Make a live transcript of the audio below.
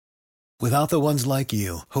Without the ones like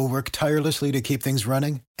you, who work tirelessly to keep things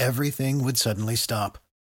running, everything would suddenly stop.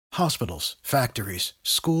 Hospitals, factories,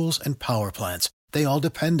 schools, and power plants, they all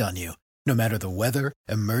depend on you. No matter the weather,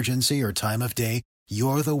 emergency, or time of day,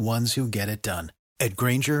 you're the ones who get it done. At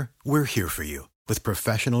Grainger, we're here for you with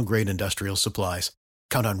professional-grade industrial supplies.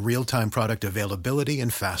 Count on real-time product availability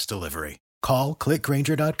and fast delivery. Call, click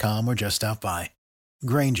Grainger.com, or just stop by.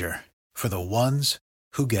 Grainger, for the ones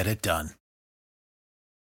who get it done.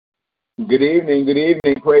 Good evening,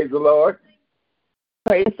 praise the Lord.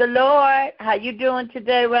 Praise the Lord. How you doing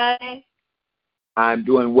today, Ronnie? I'm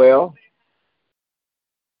doing well.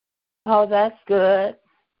 Oh, that's good.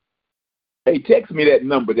 Hey, text me that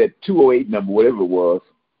number, that 208 number, whatever it was.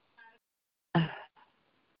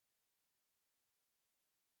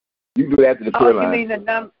 You do it after the prayer line. Oh, you mean the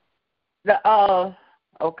number?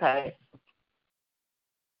 Okay.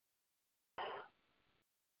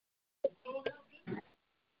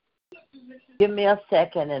 Give me a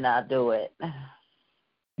second and I'll do it.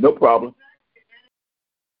 No problem.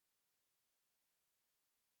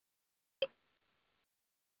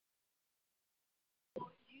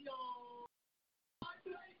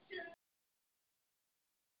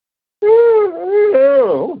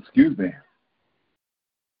 Oh, excuse me.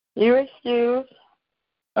 You're excused.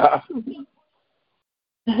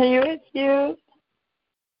 You're excused.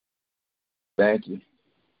 Thank you.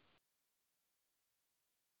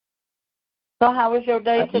 So how was your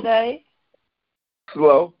day today?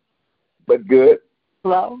 Slow, but good.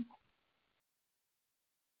 Slow?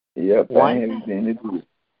 Yep, I had anything to do.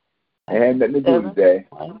 I had nothing to do today.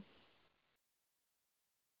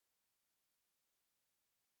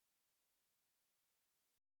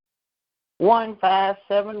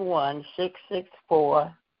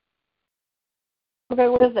 1571664. Okay,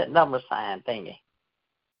 what is that number sign thingy?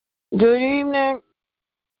 Good evening.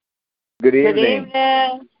 Good evening. Good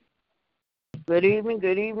evening. Good evening,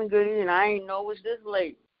 good evening, good evening. I ain't know it's this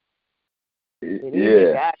late. Good evening,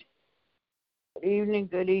 Yeah. guys. Good evening,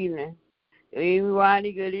 good evening. Good evening,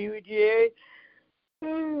 Ronnie. Good evening, Jerry.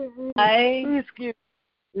 Hi. Excuse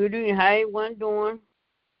me. Good evening. How everyone doing?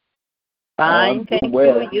 Fine, thank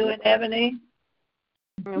well. you. You and Ebony?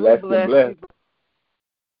 Blessed. Bless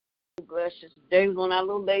you. Today was on our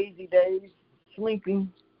little lazy days,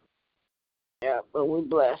 sleeping. Yeah, but we're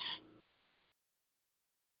blessed.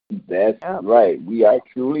 That's right. We are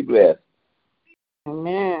truly blessed.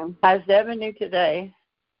 Amen. How's Ebony today?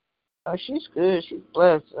 Oh, she's good. She's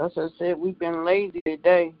blessed. As I said, we've been lazy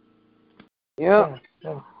today. Yep.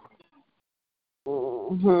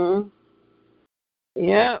 Mm-hmm.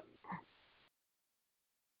 Yep.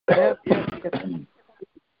 Yep.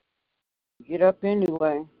 Get up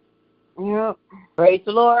anyway. Yep. Praise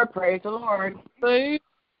the Lord. Praise the Lord. Praise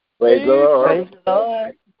the Lord. Praise the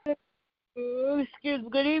Lord. Excuse me.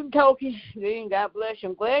 Good evening, Toki. Good evening. God bless you.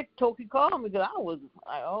 I'm glad Toki called me because I was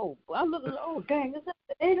like, I'm looking, dang, it's at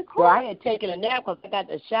 8 o'clock. Well, I had taken a nap because I got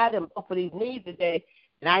the shot in both of these knees today,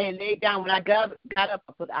 and I had laid down. When I got up, I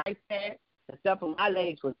put the ice pad and stuff, and my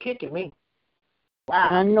legs were kicking me. Wow.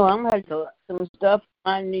 I know. I'm going to have some stuff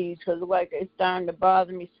on my knees because like it's starting to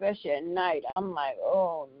bother me, especially at night. I'm like,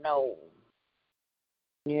 oh, no.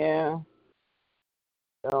 Yeah.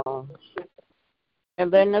 So, and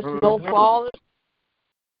then there's no fall.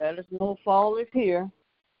 Let us know fall is here.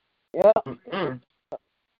 Yep. Mm-hmm.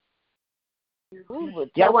 Ooh,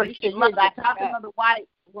 Yeah, I talked to Mother White.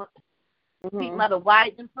 Mm-hmm. Keep Mother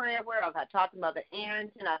White in prayer. I talked to Mother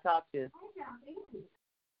Arrington. I talked to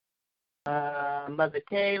Mother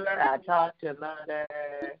Taylor. I talked to Mother.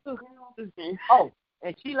 Oh,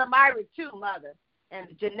 and Sheila Myrie too, Mother. And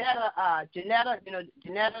Janetta. Janetta.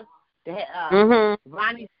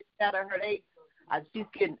 Ronnie said her legs. She's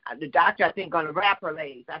getting the doctor. I think going to wrap her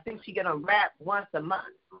legs. I think she's gonna wrap once a month.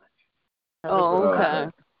 Oh, okay.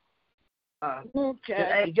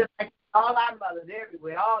 Okay. Just like all our mothers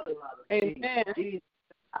everywhere, all the mothers. Amen. Jesus.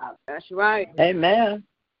 That's right. Amen.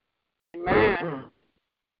 Amen. Mm-hmm.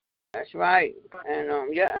 That's right.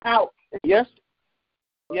 And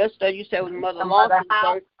Yesterday you said with Mother Lawson.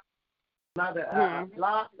 Mother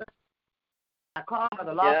Lawson. I called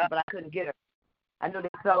Mother Lawson, but I couldn't get her. I know they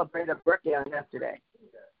celebrated her birthday on yesterday.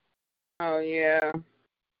 Oh yeah.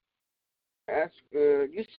 That's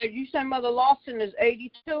good. You said Mother Lawson is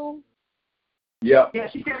 82? Yeah. Yeah,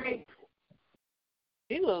 she's 80.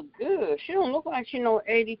 She look good. She don't look like she's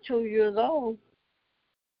 82 years old.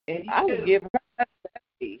 82. I would give her that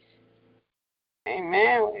piece.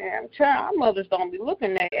 Amen. I'm telling our mothers don't be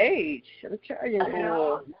looking that age. I'm telling you.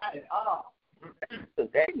 No, not at all.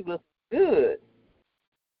 They look good.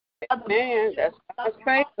 Man, that's God's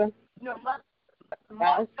favor. You know,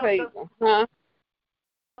 God's favor. Huh?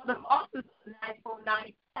 Mother Moss is 94,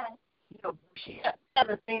 95. You know, she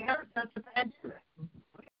hasn't seen her since the pandemic.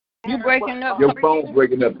 You breaking up? Your phone's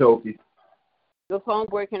breaking up, Toki. Your phone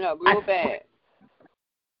breaking up real bad.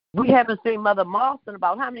 We haven't seen Mother Moss in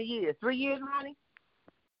about how many years? 3 years, Ronnie?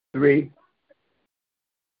 3.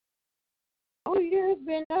 Oh, yeah, it's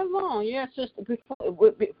been that long. Yeah, sister,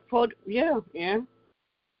 before yeah.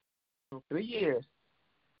 3 years.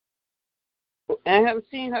 I haven't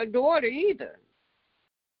seen her daughter either.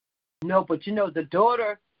 No, but you know, the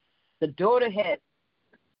daughter had,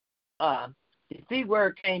 the C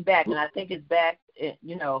word came back, and I think it's back,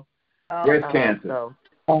 you know. Breast cancer.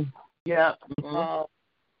 So, yeah. Oh,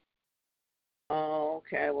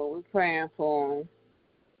 okay. Well, we're praying for him.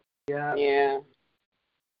 Yeah.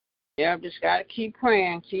 Yeah, just got to keep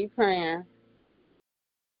praying.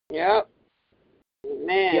 Yep.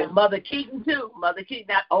 Man. Yeah, Mother Keaton, too. Mother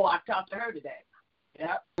Keaton. I talked to her today.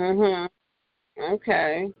 Yep.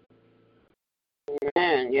 Okay.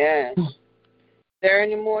 Man, yes. Is there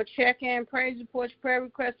any more check-in, praise reports, prayer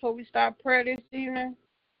requests before we start prayer this evening?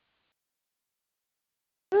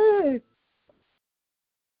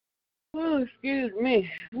 Oh, excuse me.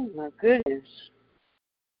 Oh, my goodness.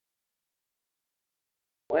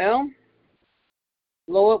 Well,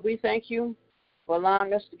 Lord, we thank you for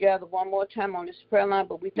allowing us to gather one more time on this prayer line,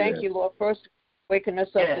 but we thank you, Lord, first for waking us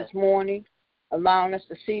up this morning, allowing us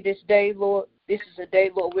to see this day, Lord. This is a day,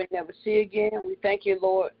 Lord, we'll never see again. We thank you,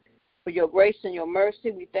 Lord, for your grace and your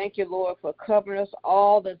mercy. We thank you, Lord, for covering us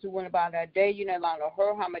all as we went about our day. You know, allowing no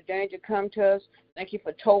hurt, harm, or danger come to us. Thank you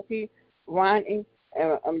for Toki, Ronnie,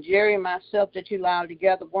 and Jerry and myself that you allowed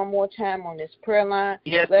together one more time on this prayer line.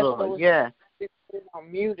 Yes, bless Lord. Those yes.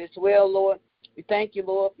 on mute as well, Lord. We thank you,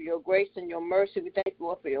 Lord, for your grace and your mercy. We thank you,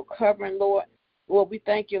 Lord, for your covering, Lord. Lord, we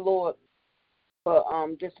thank you, Lord, for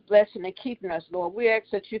just blessing and keeping us, Lord. We ask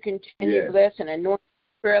that you continue to bless and anoint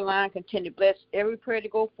the prayer line, continue to bless every prayer to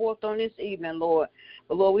go forth on this evening, Lord.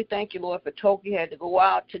 But, Lord, we thank you, Lord, for Toki had to go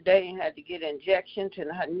out today and had to get injections in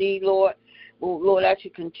her knee, Lord. Lord, I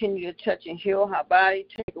should continue to touch and heal her body,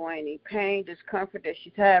 take away any pain, discomfort that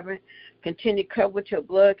she's having. Continue to cover with your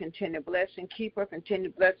blood, continue to bless and keep her,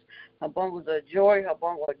 continue to bless her bundles of joy, her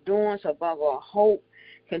bundle of doings, her bundle of hope.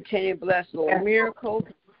 Continue to bless Lord Miracle,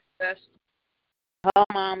 bless her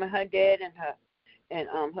mom and her dad and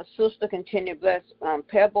her sister. Continue to bless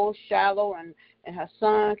Pebble, Shiloh, and her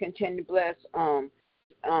son. Continue to bless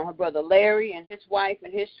her brother Larry and his wife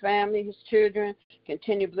and his family, his children.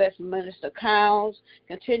 Continue to bless Minister Kyles.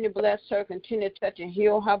 Continue to bless her. Continue to touch and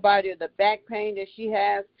heal her body of the back pain that she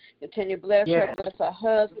has. Continue to bless her. Bless her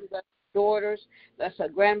husband. Bless her daughters. Bless her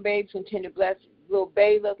grandbabies. Continue to bless little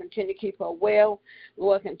Bayla. Continue to keep her well.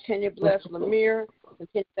 Lord, continue to bless Lemire.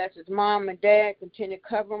 Continue to bless his mom and dad. Continue to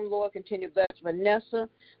cover him, Lord. Continue to bless Vanessa.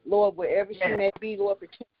 Lord, wherever she may be, Lord,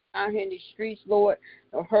 continue out here in these streets, Lord,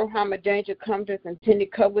 or her harm or danger come to continue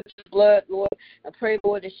to cover with the blood, Lord. I pray,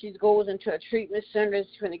 Lord, that she goes into a treatment center.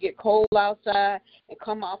 She's going to get cold outside and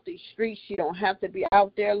come off these streets. She don't have to be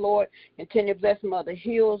out there, Lord. Continue to bless Mother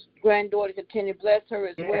Hill's granddaughter. Continue to bless her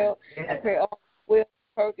as well. I pray all will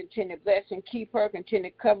her. Continue to bless and keep her.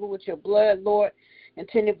 Continue to cover with your blood, Lord.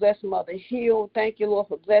 Continue to bless Mother Hill. Thank you, Lord,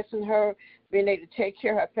 for blessing her, being able to take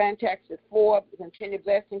care of her Fantastic Four. Continue to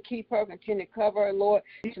bless and keep her. Continue to cover her, Lord.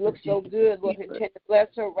 She looks so good, Lord. Continue to bless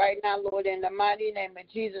her right now, Lord, in the mighty name of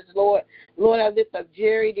Jesus, Lord. Lord, I lift up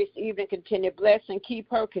Jerry this evening. Continue to bless and keep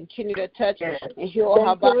her. Continue to touch and heal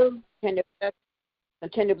her body. Continue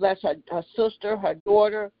to bless her sister, her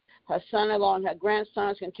daughter, her son-in-law, and her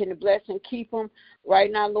grandsons. Continue to bless and keep them right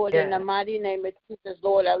now, Lord, in the mighty name of Jesus,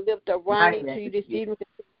 Lord. I lift up Ronnie to you this evening.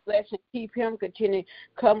 Continue to bless and keep him. Continue to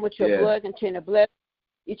come with your blood. Continue to bless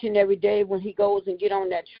each and every day when he goes and get on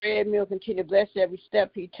that treadmill. Continue to bless every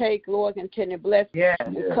step he takes, Lord. Continue to bless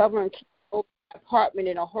and cover and keep the apartment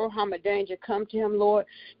and her harm or danger come to him, Lord.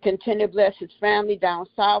 Continue to bless his family down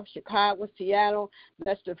south, Chicago, Seattle.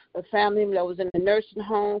 Bless the family that was in the nursing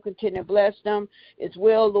home. Continue to bless them as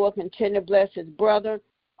well, Lord. Continue to bless his brother.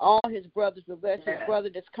 All his brothers will bless his brother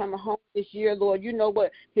that's coming home this year, Lord. You know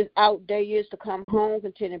what his out day is to come home.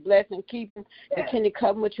 Continue to bless and keep him. Continue to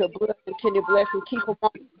cover with your blood. Continue to bless and keep him on,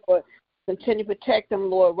 Lord. Continue to protect them,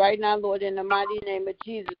 Lord. Right now, Lord, in the mighty name of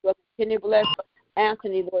Jesus, Lord. Continue to bless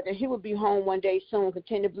Anthony, Lord, that he will be home one day soon.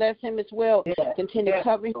 Continue to bless him as well. Continue to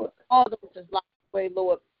cover him all those life way,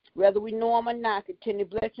 Lord. Whether we know him or not, continue to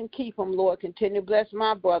bless and keep them, Lord. Continue to bless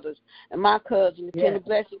my brothers and my cousins. Continue to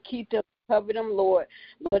bless and keep them, cover them, Lord.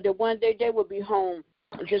 Lord, that one day they will be home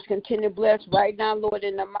just continue to bless right now, Lord,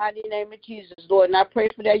 in the mighty name of Jesus, Lord. And I pray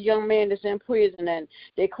for that young man that's in prison and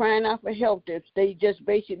they're crying out for help. They just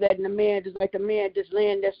basically letting the man, just like the man just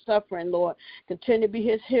laying there suffering, Lord. Continue to be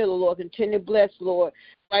his healer, Lord. Continue to bless, Lord.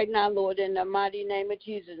 Right now, Lord, in the mighty name of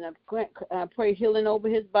Jesus, and I pray healing over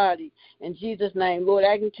his body. In Jesus' name, Lord,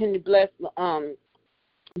 I continue to bless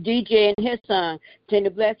DJ and his son. Continue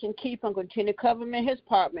to bless and keep him. Continue to cover him in his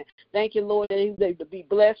apartment. Thank you, Lord, that he will be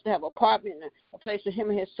blessed to have an apartment and a place for him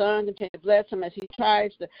and his son. Continue to bless him as he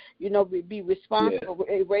tries to, be responsible for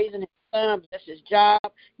raising his son. Bless his job.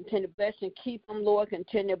 Continue to bless and keep him, Lord.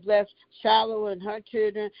 Continue to bless Shiloh and her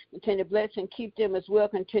children. Continue to bless and keep them as well.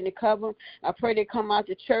 Continue to cover them. I pray they come out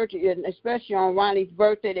to church, and especially on Ronnie's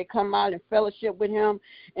birthday, they come out and fellowship with him.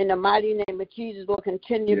 In the mighty name of Jesus, Lord,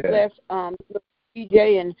 continue to bless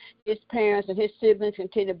DJ and his parents and his siblings.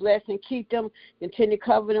 Continue to bless and keep them. Continue to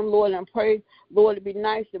cover them, Lord. And pray, Lord, it'd be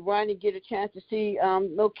nice if Ronnie get a chance to see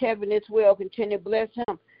little Kevin as well. Continue to bless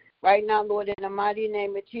him. Right now, Lord, in the mighty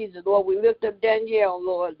name of Jesus, Lord, we lift up Danielle,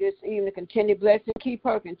 Lord, this evening. Continue to bless and keep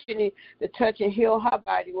her. Continue to touch and heal her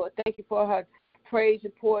body, Lord. Thank you for her praise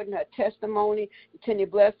report and her testimony. Continue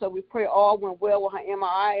to bless her. We pray all went well with her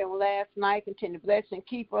MRI on last night. Continue to bless and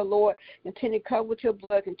keep her, Lord. Continue to cover with your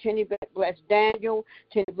blood. Continue to bless Daniel.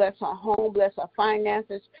 Continue to bless her home. Bless her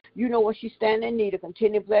finances. You know what she's standing in need of.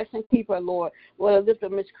 Continue to bless and keep her, Lord. Lord, I lift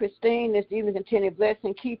up Miss Christine this evening. Continue to bless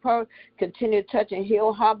and keep her. Continue to touch and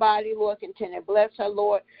heal her body, Lord. Continue to bless her,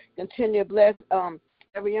 Lord. Continue to bless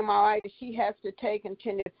every MRI that she has to take.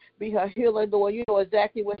 Continue to be her healer, Lord. You know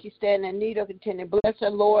exactly what she's standing in need of. Continue to bless her,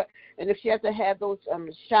 Lord. And if she has to have those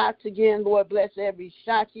shots again, Lord, bless every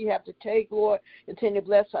shot she has to take, Lord. Continue to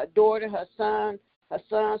bless her daughter, her son, her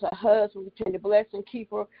sons, her husband. Continue to bless and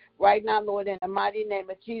keep her right now, Lord, in the mighty name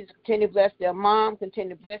of Jesus. Continue to bless their mom.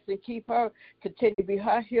 Continue to bless and keep her. Continue to be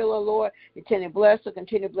her healer, Lord. Continue to bless her.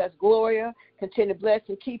 Continue to bless Gloria. Continue to bless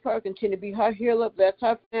and keep her. Continue to be her healer. Bless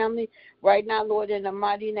her family right now, Lord, in the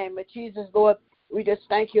mighty name of Jesus, Lord. We just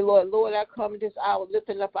thank you, Lord. Lord, I come this hour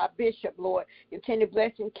lifting up our bishop, Lord. Continue to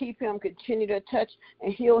bless and keep him. Continue to touch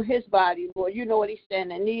and heal his body, Lord. You know what he's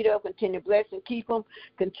standing in need of. Continue to bless and keep him.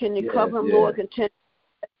 Continue to cover him, Lord. Continue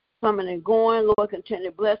coming and going, Lord. Continue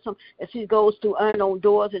to bless him as he goes through unknown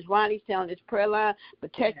doors. As Ronnie said on his prayer line,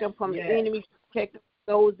 protect him from the enemy. Protect him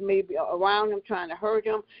from those maybe around him trying to hurt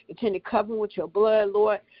him. Continue to cover him with your blood,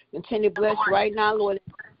 Lord. Continue to bless right now, Lord.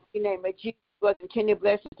 In the name of Jesus, Lord. Continue to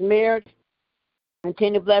bless his marriage.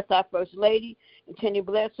 Continue to bless our First Lady. Continue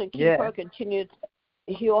to bless her and keep her. Continue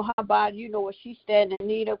to heal her body. You know what she's standing in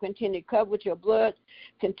need of. Continue to cover with your blood.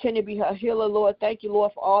 Continue to be her healer, Lord. Thank you,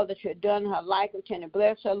 Lord, for all that you've done in her life. Continue to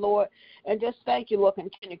bless her, Lord. And just thank you, Lord.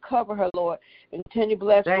 Continue to cover her, Lord. Continue to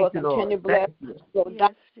bless her, Lord. Continue to bless her. So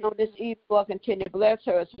on this evening, Lord, continue to bless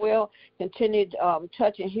her as well. Continue to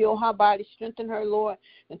touch and heal her body. Strengthen her, Lord.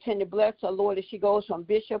 Continue to bless her, Lord, as she goes from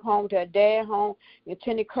Bishop home to her dad home.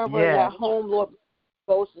 Continue to cover her at home, Lord.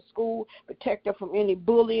 Goes to school, protect her from any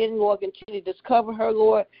bullying, Lord. Continue to discover her,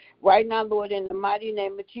 Lord, right now, Lord, in the mighty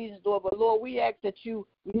name of Jesus, Lord. But Lord, we ask that you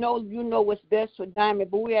know what's best for Diamond,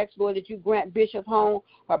 but we ask, Lord, that you grant Bishop home,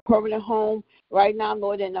 her permanent home, right now,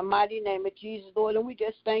 Lord, in the mighty name of Jesus, Lord. And we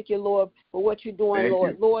just thank you, Lord, for what you're doing,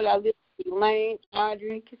 Lord. Lord, I lift Elaine,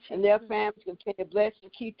 Audrey, and their families. Continue to bless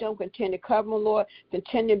and keep them. Continue to cover them, Lord.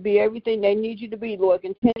 Continue to be everything they need you to be, Lord.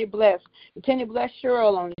 Continue to bless. Continue to bless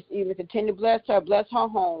Cheryl on this evening. Continue to bless her. Bless her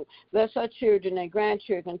home. Bless her children and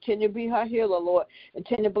grandchildren. Continue to be her healer, Lord.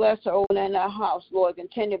 Continue to bless her over in her house, Lord.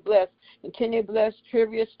 Continue to bless. Continue to bless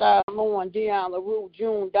Trivia, Star, Lauren, Dion, LaRue,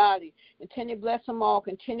 June, Dottie. Continue to bless them all.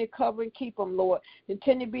 Continue to cover and keep them, Lord.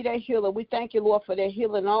 Continue to be their healer. We thank you, Lord, for their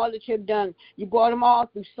healing, all that you've done. You brought them all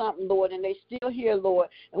through something, Lord, and they still here, Lord.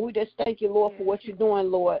 And we just thank you, Lord, for what you're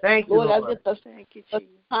doing, Lord. Thank you, Lord. I lift us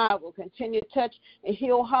high. Will continue to touch and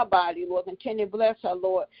heal her body, Lord. Continue to bless her,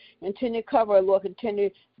 Lord. Continue to cover her, Lord. Continue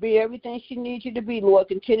to be everything she needs you to be, Lord.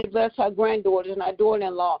 Continue to bless her granddaughters and her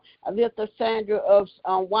daughter-in-law. I lift up Sandra of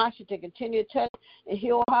Washington. Continue to touch and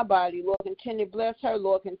heal her body, Lord. Continue to bless her,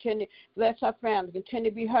 Lord. Continue to bless her family. Continue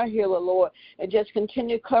to be her healer, Lord. And just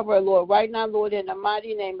continue to cover her, Lord. Right now, Lord, in the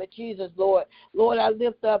mighty name of Jesus, Lord. Lord, I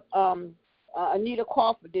lift up Anita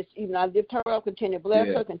Crawford this evening. I lift her up. Continue to bless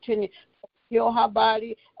her. Continue to heal her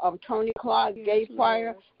body. Tony Clark, Gay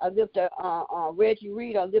Fire. I lift up Reggie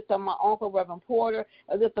Reed. I lift up my uncle, Reverend Porter.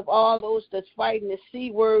 I lift up all those that's fighting the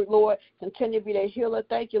C word, Lord. Continue to be their healer.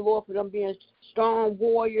 Thank you, Lord, for them being strong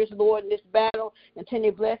warriors, Lord, in this battle.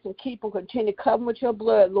 Continue to bless and keep them. Continue to cover them with your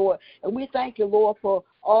blood, Lord. And we thank you, Lord, for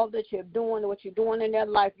all that you're doing, what you're doing in their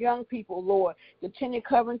life. Young people, Lord, continue to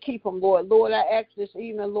cover and keep them, Lord. Lord, I ask this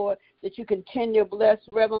evening, Lord, that you continue to bless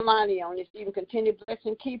Reverend Lonnie on this evening. Continue to bless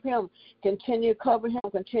and keep him. Continue to cover him.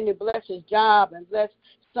 Continue to bless his job and bless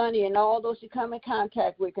Sonny and all those he come in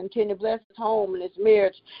contact with. Continue to bless his home and his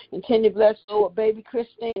marriage. Continue to bless Lord, baby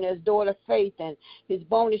Christine, his daughter Faith, and his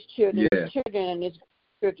bonus children, his children, and his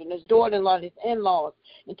children, his daughter-in-law, his in-laws.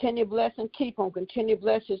 Continue to bless and keep him. Continue to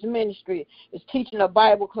bless his ministry, his teaching a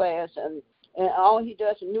Bible class, and all he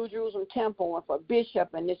does in New Jerusalem Temple and for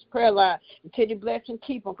Bishop and this prayer line. Continue to bless and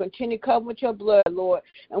keep him. Continue to cover with your blood, Lord.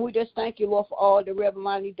 And we just thank you, Lord, for all the Reverend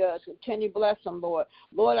Lonnie does. Continue to bless him, Lord.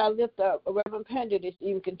 Lord, I lift up Reverend Pender this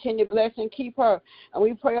evening. Continue to bless and keep her. And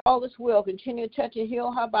we pray all this will. Continue to touch and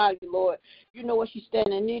heal her body, Lord. You know what she's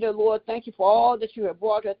standing in need of, Lord. Thank you for all that you have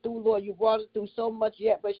brought her through, Lord. You brought her through so much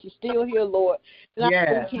yet, but she's still here, Lord.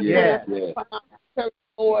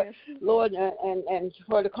 Lord, Lord, and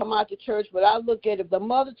for her to come out to church. But I look at it, if the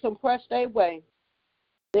mothers can press their way,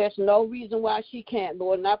 there's no reason why she can't,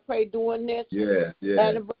 Lord. And I pray doing this,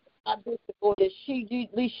 I do, Lord, that she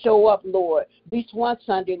at least show up, Lord, at least one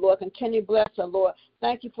Sunday, Lord. Continue to bless her, Lord.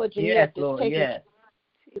 Thank you for Jeanette.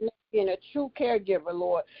 Being a true caregiver,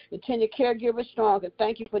 Lord. Continue caregiver strong. And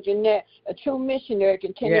thank you for Jeanette, a true missionary.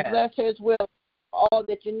 Continue to bless her as well. All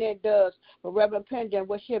that Jeanette does for Reverend Pender and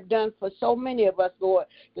what she has done for so many of us, Lord.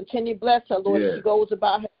 Continue to bless her, Lord. She goes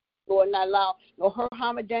about her, Lord, and not allow no hurt,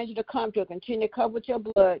 harm, or danger to come to her. Continue to cover with your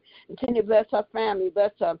blood. Continue to bless her family,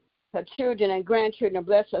 bless her children and grandchildren,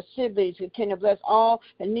 bless her siblings. Continue to bless all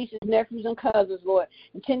her nieces, nephews, and cousins, Lord.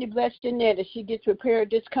 Continue to bless Jeanette as she gets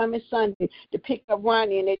prepared this coming Sunday to pick up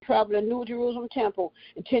Ronnie, and they travel to New Jerusalem Temple.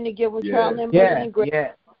 Continue to give them traveling and grace.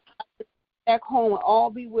 Back home and all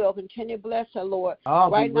be well. Continue to bless her, Lord.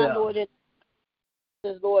 Right now, Lord,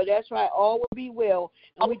 Lord, that's right. All will be well.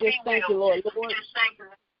 And we just thank you, Lord.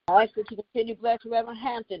 I ask that you continue to bless Reverend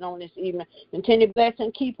Hampton on this evening. Continue to bless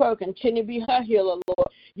and keep her. Continue to be her healer, Lord.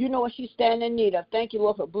 You know what she's standing in need of. Thank you,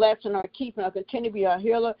 Lord, for blessing her, keeping her. Continue to be her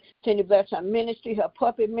healer. Continue to bless her ministry, her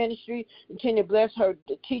puppet ministry. Continue to bless her,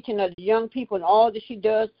 the teaching of the young people and all that she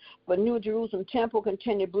does for New Jerusalem Temple.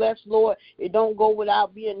 Continue to bless, Lord. It don't go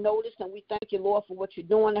without being noticed. And we thank you, Lord, for what you're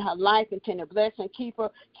doing in her life. Continue to bless and keep her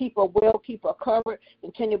well, keep her covered.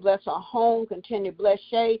 Continue to bless her home. Continue to bless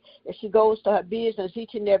Shay as she goes to her business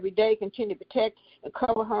each and every day. Continue to protect and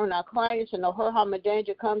cover her and our clients, and no hurt, harm, or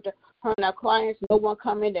danger come to her and our clients. No one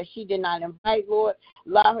come in that she did not invite, Lord.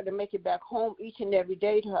 Allow her to make it back home each and every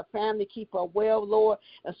day to her family. Keep her well, Lord.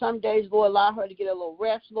 And some days, Lord, allow her to get a little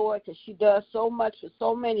rest, Lord, because she does so much for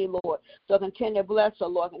so many, Lord. So continue to bless her,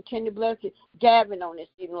 Lord. Continue to bless Gavin on this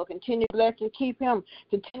evening, Lord. Continue to bless and keep him.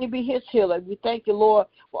 Continue to be his healer. We thank you, Lord,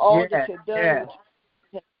 for all that you've done.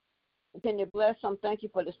 Continue to bless him. Thank you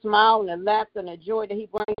for the smile and the laughter and the joy that he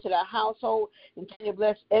brings to the household. Continue to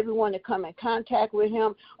bless everyone that come in contact with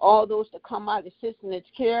him, all those that come out assisting his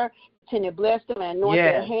care. Continue to bless them and anoint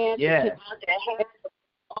their hands.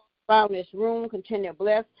 All around this room. Continue to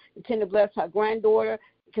bless. Continue to bless her granddaughter.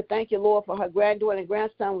 Thank you, Lord, for her granddaughter and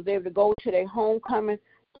grandson was able to go to their homecoming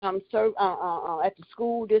at the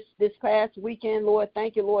school this past weekend, Lord.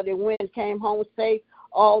 Thank you, Lord. They went and came home safe.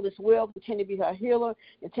 All is well. Continue to be her healer.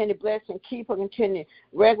 Continue to bless and keep her. Continue to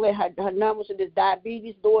regulate her numbers of this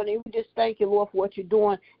diabetes, Lord. And we just thank you, Lord, for what you're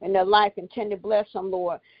doing in their life. Continue to bless them,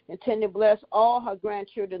 Lord. Continue to bless all her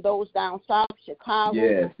grandchildren, those down south, Chicago.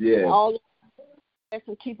 All bless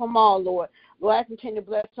and keep them all, Lord. Lord, I continue to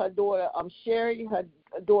bless her daughter, Sherry, her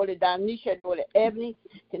daughter Donisha, her daughter Ebony.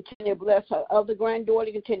 Continue to bless her other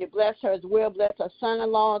granddaughter. Continue to bless her as well. Bless her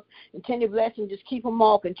son-in-laws. Continue to bless and just keep them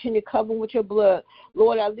all. Continue to cover them with your blood.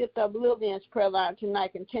 Lord, I lift up Lillian's prayer line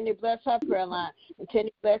tonight. Continue to bless her prayer line.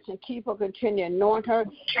 Continue to bless and keep her. Continue to anoint her.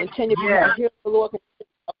 Continue to be her healer, Lord.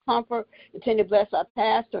 Comfort. Continue to bless our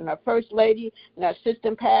pastor and our first lady and our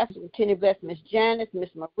assistant pastor. Continue to bless Miss Janice, Miss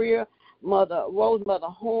Maria, Mother Rose, Mother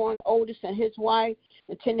Horn, Otis and his wife.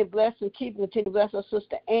 Continue to bless and keep. Continue to bless our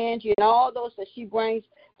sister Angie and all those that she brings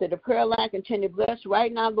to the prayer line. Continue to bless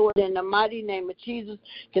right now, Lord, in the mighty name of Jesus.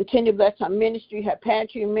 Continue to bless her ministry, her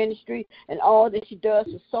pantry ministry, and all that she does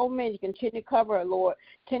for so many. Continue to cover her, Lord.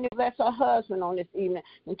 Continue to bless her husband on this evening.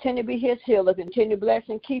 Continue to be his healer. Continue to bless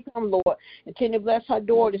and keep him, Lord. Continue to bless her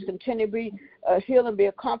daughters. Continue to be a healer and be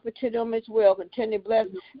a comfort to them as well. Continue to bless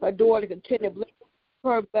her daughter. Continue to bless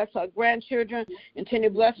her, bless her grandchildren, continue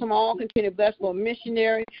to bless them all, continue to bless little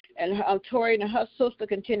missionary and Tori and her sister,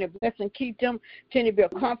 continue to bless and keep them, continue to be a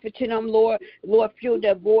comfort to them, Lord. Lord, fill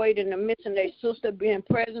that void in the midst of their sister being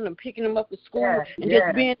present and picking them up at school and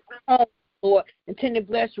just being home, Lord. Continue to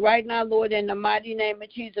bless right now, Lord, in the mighty name of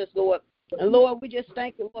Jesus, Lord. And, Lord, we just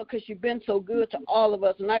thank you, Lord, because you've been so good to all of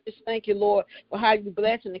us. And I just thank you, Lord, for how you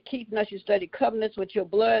blessing and keeping us. You study covenants with your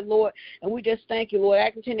blood, Lord. And we just thank you, Lord. I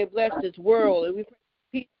continue to bless this world. And we pray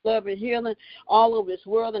for peace, love, and healing all over this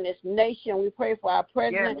world and this nation. We pray for our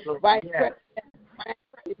president, vice president.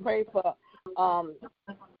 We pray for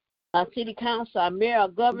our city council, our mayor, our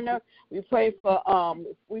governor. We pray for our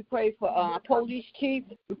police chief.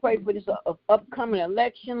 We pray for this upcoming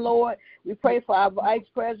election, Lord. We pray for our vice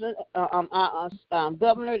president, our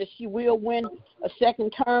governor, that she will win a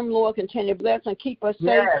second term, Lord. Continue to bless and keep us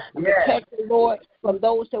safe and protect her, Lord, from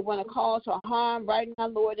those that want to cause her harm right now,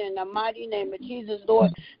 Lord, in the mighty name of Jesus,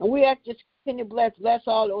 Lord. And we ask you to continue to bless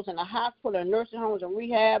all those in the hospital and nursing homes and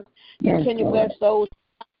rehab. Continue to bless those,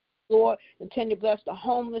 Lord, continue to bless the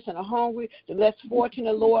homeless and the hungry, the less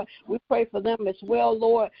fortunate, Lord. We pray for them as well,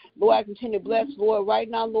 Lord. Lord, I continue to bless, Lord, right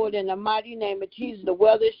now, Lord, in the mighty name of Jesus. The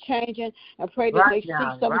weather is changing. I pray that they see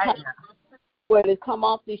some kind of where they come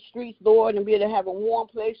off these streets, Lord, and be able to have a warm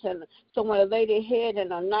place and somewhere to lay their head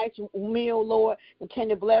and a nice meal, Lord.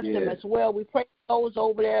 Continue to bless them as well. We pray for those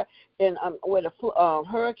over there in where the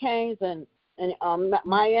hurricanes and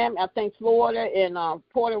Miami, I think Florida and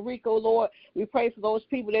Puerto Rico, Lord. We pray for those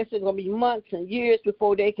people. There's going to be months and years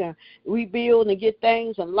before they can rebuild and get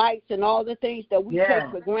things and lights and all the things that we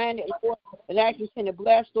take for granted, Lord. And I continue to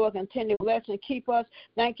bless, Lord, continue to bless and keep us.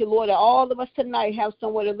 Thank you, Lord, that all of us tonight have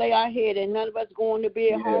somewhere to lay our head and none of us going to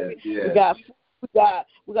bed hungry.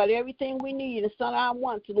 We got everything we need and son I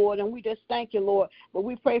want, Lord, and we just thank you, Lord. But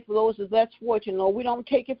we pray for those that's less fortunate, Lord. We don't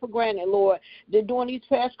take it for granted, Lord. They're doing these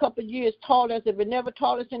past couple of years taught us, if it never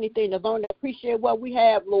taught us anything, to learn to appreciate what we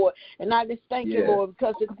have, Lord. And I just thank you, Lord,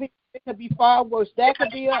 because it could be far worse. That could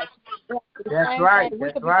be us. That's right.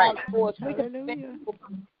 We could be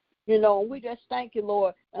you know, we just thank you,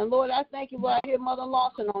 Lord. And, Lord, I thank you, Lord. I hear Mother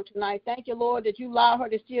Lawson on tonight. Thank you, Lord, that you allow her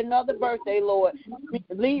to see another birthday, Lord.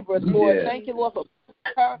 Libras, Lord. Thank you, Lord, for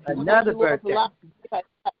her. Another birthday. Her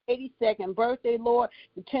 82nd birthday, Lord.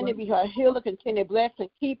 Continue to be her healer. Continue to bless and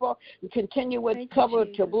keep her. And continue with cover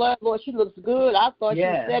with your blood, Lord. She looks good. I thought she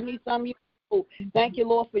was 70-some years old. Thank you,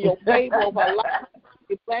 Lord, for your favor over her life.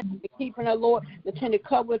 Bless her, keeping her, Lord. Continue to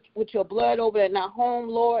cover with your blood over there in our home,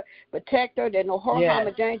 Lord. Protect her, that no harm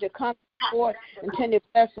or danger comes, Lord. Continue to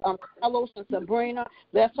bless Carlos and Sabrina.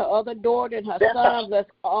 Bless her other daughter and her son. Bless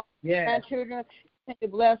all grandchildren. Continue to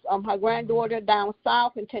bless her granddaughter down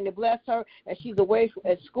south. Continue to bless her as she's away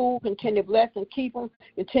at school. Continue to bless and keep them.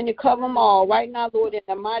 Continue to cover them all. Right now, Lord, in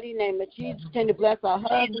the mighty name of Jesus, continue to bless our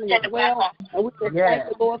husband as well. And we just thank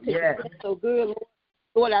you, Lord, because you've been so good, Lord.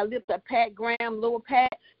 Lord, I lift up Pat Graham, little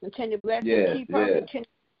Pat, continue to bless and keep her, continue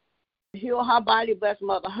to heal her body, bless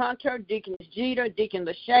Mother Hunter, Deacon Jeter, Deacon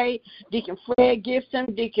Lachey, Deacon Fred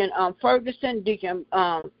Gibson, Deacon Ferguson, Deacon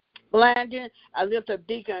Blandon. I lift up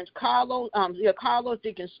Deacon Carlos,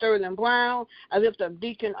 Deacon Sterling Brown. I lift up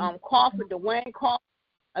Deacon Crawford, Dwayne Crawford.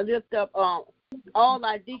 I lift up all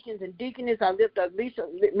our deacons and deaconess. I lift up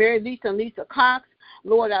Mary Lisa and Lisa Cox.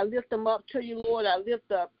 Lord, I lift them up to you, Lord. I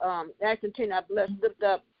lift up, lift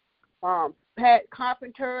up Pat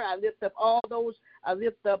Carpenter. I lift up all those. I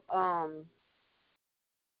lift up,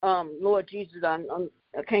 Lord Jesus, I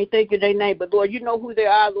can't think of their name, but Lord, you know who they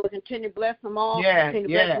are, Lord. Continue to bless them all. Continue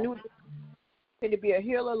to bless new. Continue to be a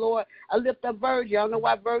healer, Lord. I lift up Virgie. I don't know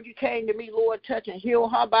why Virgie came to me, Lord, touch and heal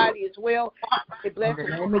her body as well. Bless her. In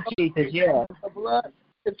the name of Jesus, her blood.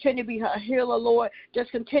 Continue to be her healer, Lord.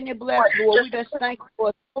 Just continue to bless, Lord. We just thank you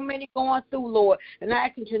for so many going through, Lord. And I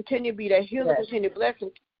can continue to be the healer, continue to bless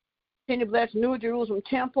them. Continue to bless New Jerusalem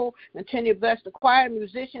Temple. Continue to bless the choir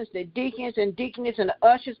musicians, the deacons and deaconess and the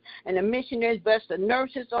ushers and the missionaries. Bless the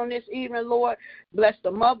nurses on this evening, Lord. Bless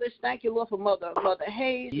the mothers. Thank you, Lord, for Mother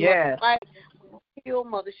Hayes, Mother White, Hill,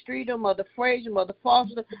 Mother Streeter, Mother Frazier, Mother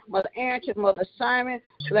Foster, Mother Arrington, Mother Simon.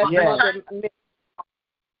 Bless Mother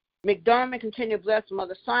McDermott. Continue to bless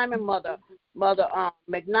Mother Simon, Mother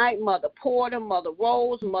McKnight, Mother Porter, Mother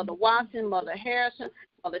Rose, Mother Watson, Mother Harrison,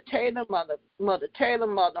 Mother Taylor, Mother Taylor,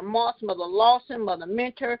 Mother Moss, Mother Lawson, Mother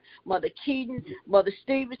Mentor, Mother Keaton, Mother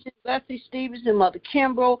Stevenson, Leslie Stevenson, Mother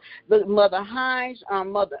Kimbrough, Mother Hines,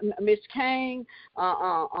 Mother Miss Kane,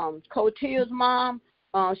 Cotil's mom,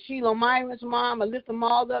 Sheila Myron's mom. I lift them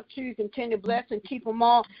all up to you. Continue to bless and keep them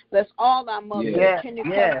all. Bless all our mothers. Continue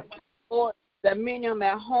to Lord, that many of them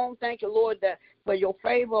at home. Thank you, Lord, that for your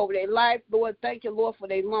favor over their life, Lord. Thank you, Lord, for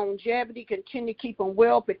their longevity. Continue to keep them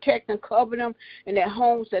well, protect and cover them in their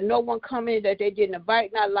homes, that no one come in that they didn't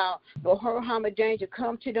invite, not allow no hurt, harm, or danger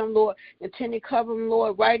come to them, Lord. Continue to cover them,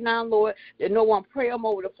 Lord, right now, Lord, that no one pray them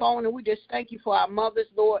over the phone. And we just thank you for our mothers,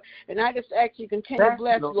 Lord. And I just ask you continue to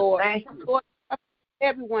bless, Lord. Lord,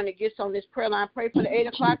 everyone that gets on this prayer line, pray for the 8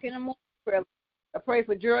 o'clock in the morning. prayer. I pray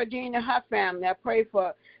for Geraldine and her family. I pray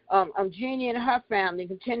for Jeannie and her family.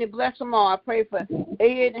 Continue to bless them all. I pray for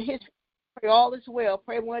Ed and his family. Pray all is well.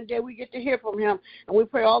 Pray one day we get to hear from him, and we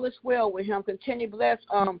pray all is well with him. Continue to bless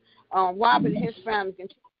Robert and his family. Continue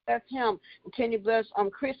to bless him. Continue to bless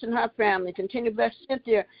Chris and her family. Continue to bless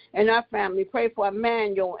Cynthia and her family. Pray for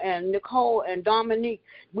Emmanuel and Nicole and Dominique.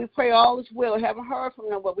 We pray all is well. Haven't heard from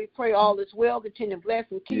them, but we pray all is well. Continue to bless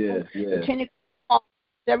and keep them. Continue to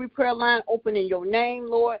every prayer line open in your name,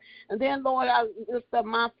 Lord. And then, Lord, I lift up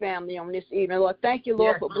my family on this evening. Lord, thank you,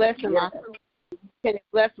 Lord, for blessing my family. Continue to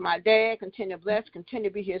bless my dad. Continue to bless. Continue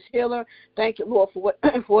to be his healer. Thank you, Lord, for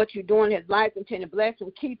what you're doing in his life. Continue to bless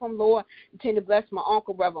him. Keep him, Lord. Continue to bless my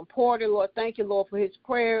uncle, Reverend Porter. Lord, thank you, Lord, for his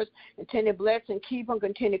prayers. Continue to bless and keep him.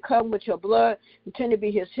 Continue to cover him with your blood. Continue to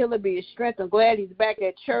be his healer, be his strength. I'm glad he's back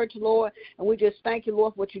at church, Lord. And we just thank you,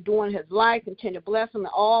 Lord, for what you're doing in his life. Continue to bless him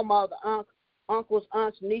and all my other uncles,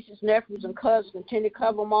 aunts, nieces, nephews, and cousins. Continue to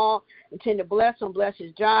cover them all. Continue to bless him. Bless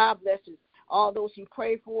his job. Bless all those he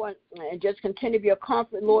prayed for, and just continue to be a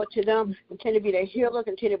comfort, Lord, to them. Continue to be their healer.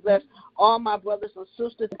 Continue to bless all my brothers and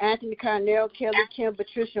sisters, Anthony, Carnell, Kelly, Kim,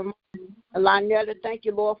 Patricia, and Lynetta. Thank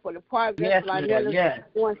you, Lord, for the progress. Lynetta,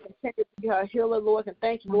 Lord, continue to be her healer, Lord, and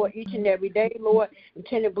thank you, Lord, each and every day, Lord.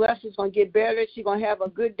 Continue to bless her. She's going to get better. She's going to have her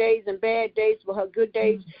good days and bad days, but her good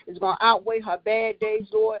days is going to outweigh her bad days,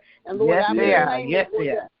 Lord. And, Lord,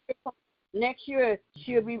 next year,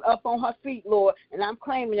 she'll be up on her feet, Lord, and I'm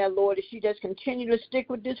claiming that, Lord, that she just continue to stick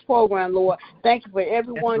with this program, Lord. Thank you for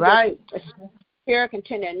everyone that's here.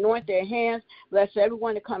 Continue to anoint their hands. Bless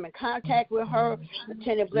everyone to come in contact with her.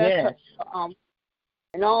 Continue to bless her.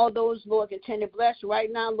 And all those, Lord, continue to bless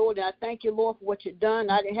right now, Lord. And I thank you, Lord, for what you've done.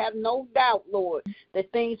 I didn't have no doubt, Lord,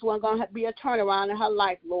 that things weren't going to be a turnaround in her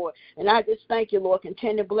life, Lord. And I just thank you, Lord.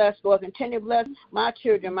 Continue to bless, Lord. Continue to bless my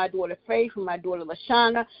children, my daughter Faith and my daughter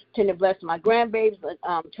LaShawna. Continue to bless my grandbabies,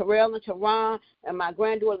 Terrell and Teron, and my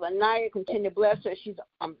granddaughter Lanaya. Continue to bless her. She's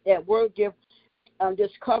at work.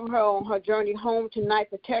 Just cover her on her journey home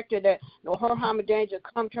tonight. Protect her that no hurt, harm, or danger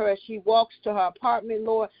come to her as she walks to her apartment,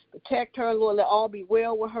 Lord. Protect her, Lord. Let all be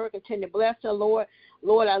well with her. Continue to bless her, Lord.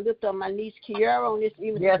 Lord, I lift up my niece Kiara on this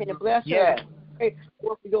evening. Continue to bless her. Pray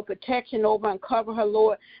for your protection over and cover her,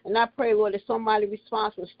 Lord. And I pray, Lord, that somebody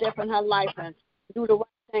responsible step in her life and do the right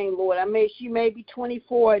thing, Lord. She may be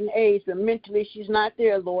 24 in age, but mentally she's not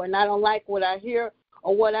there, Lord. And I don't like what I hear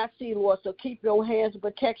or what I see, Lord. So keep your hands of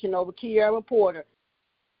protection over Kiara Porter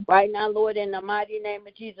right now, Lord, in the mighty name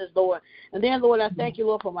of Jesus, Lord. And then, Lord, I thank you,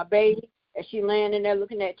 Lord, for my baby as she laying in there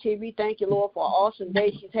looking at TV. Thank you, Lord, for an awesome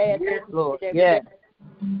day she's had. Lord.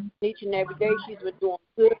 Each and every day she's been doing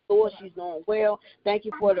good, Lord. She's doing well. Thank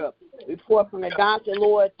you for the report from the doctor,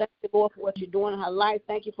 Lord. Thank you, Lord, for what you're doing in her life.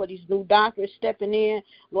 Thank you for these new doctors stepping in.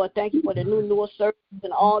 Lord, thank you for the new neurosurgeons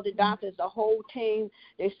and all the doctors, the whole team.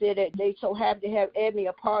 They said that they so happy to have Edney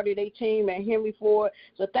a part of their team and Henry Ford.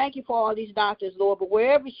 So thank you for all these doctors, Lord. But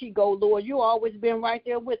wherever she go, Lord, you always been right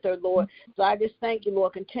there with her, Lord. So I just thank you,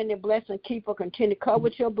 Lord. Continue to bless and keep her. Continue to cover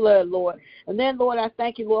with your blood, Lord. And then, Lord, I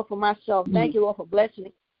thank you, Lord, for myself. Thank you, Lord, for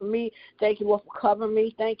blessing me. Thank you, Lord, for covering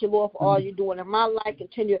me. Thank you, Lord, for all you're doing in my life.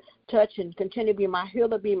 Continue to touch and continue to be my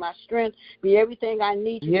healer, be my strength, be everything I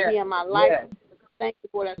need you to be in my life. Thank you,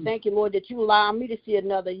 Lord. I thank you, Lord, that you allow me to see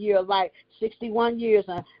another year of life, 61 years.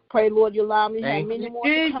 And pray, Lord, you allow me to have many more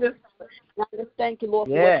to come. I just thank you, Lord,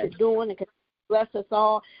 for what you're doing and bless us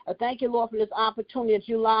all. I thank you, Lord, for this opportunity that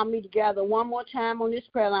you allow me to gather one more time on this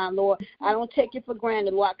prayer line, Lord. I don't take it for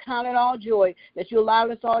granted, Lord. I count it all joy that you allow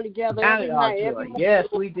us all together every night. Every morning. Yes,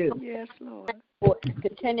 we do. Yes, Lord.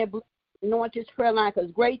 Continue to anoint this prayer line because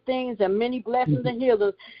great things and many blessings and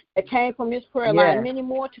healers that came from this prayer line. Many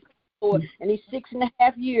more to come, Lord, in these 6.5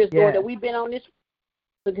 years, Lord, that we've been on this.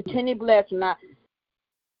 So continue blessing. I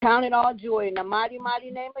count it all joy in the mighty, mighty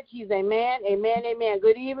name of Jesus. Amen, amen, amen.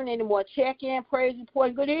 Good evening. Any more check-in, praise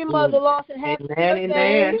report? Good evening, Mother Lawson. Happy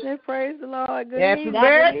birthday. Amen. Praise the Lord. Good Happy evening.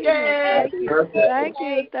 birthday. Thank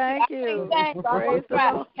you. Thank you. Praise the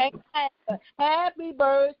Lord. Happy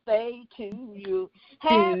birthday to you.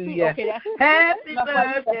 Happy birthday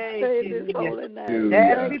to you.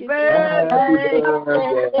 Happy birthday.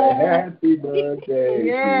 Happy birthday.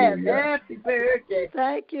 Yes, happy birthday.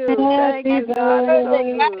 Thank you. Thank you, God. So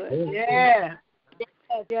good. Yeah.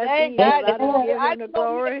 Yes, he is. I give him the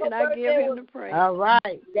glory and I give him the praise. All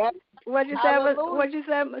right. What'd you say, Michelle?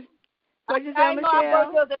 I know our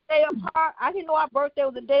birthday was a day apart. I didn't know our birthday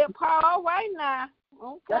was a day apart. All right now.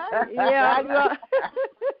 Okay. Yeah.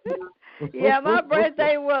 Yeah, my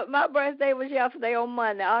birthday was yesterday on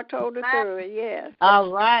Monday, October 3rd. Yes. All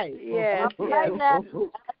right. Yes. Right now,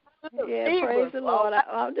 Yeah, praise the Lord.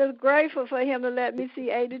 I'm just grateful for him to let me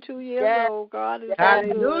see 82 years old. God is so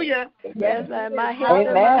Hallelujah. good. Yes, and my health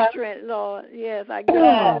and my strength, Lord. Yes, I give him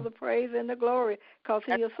all the praise and the glory because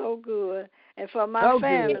he is so good. And for my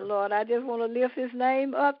family, Lord, I just want to lift his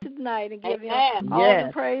name up tonight and give him all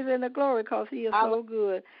the praise and the glory because he is so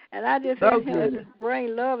good. And I just ask him to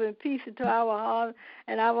bring love and peace into our heart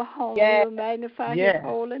and our home. We will magnify his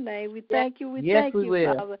holy name. We thank you. We thank you,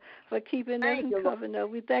 Father, for keeping us and covering us.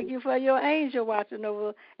 We thank you for your angel watching over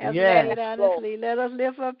us as we lay down and sleep. Let us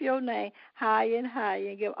lift up your name higher and higher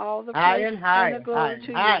and give all the praise and the glory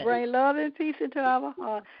to you. Bring love and peace into our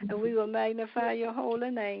heart, and we will magnify your holy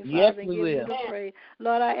name, Father, and give you the praise.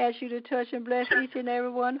 Lord, I ask you to touch and bless each and every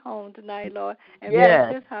one home tonight, Lord, and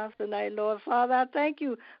bless this house tonight, Lord. Father, I thank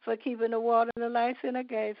you for keeping the water, the lights, and the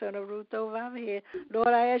gas on the roof over our head. Lord,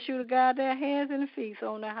 I ask you to guide their hands and feet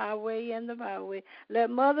on the highway and the byway. Let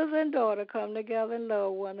mothers and daughters come together and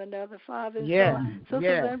love one another. Father and son,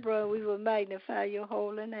 sisters and brothers, we will magnify your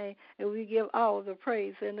holy name, and we give all the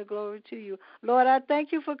praise and the glory to you. Lord, I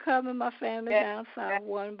thank you for covering my family down south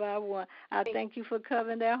one by one. I thank you for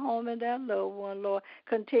covering their home and their loved one, Lord.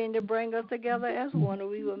 Continue to bring us together as one, and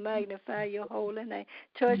we will magnify your holy name.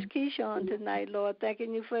 Touch Keyshawn tonight, Lord.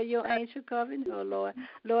 Thanking you for your angel covering her, Lord.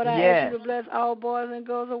 Lord, I ask you to bless all boys and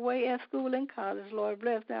girls away at school and college, Lord.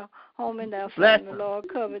 Bless their home and their family, Lord.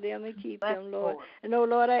 Cover them and keep them, Lord. And, oh,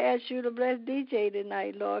 Lord, I ask you to bless DJ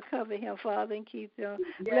tonight, Lord. Cover him, Father, and keep him.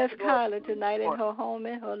 Bless Kyla tonight in her home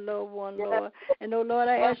and her loved one, Lord. And, oh, Lord,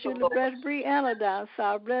 I ask you to bless Brianna down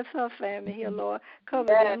south. Bless her family here, Lord. Cover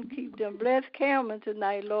them, keep them. Bless Cameron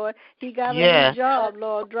tonight, Lord. He got a new job,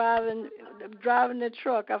 Lord, driving the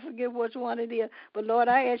truck. I forget which one it is. But, Lord,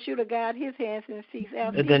 I ask you to guide his hands and feet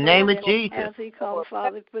as in the name of Jesus. As he comes,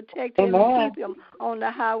 Father. Protect him and keep him on the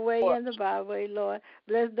highway and the byway, Lord.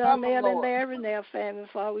 Bless Donnell and Larry and their family,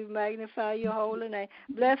 Father. We magnify your holy name.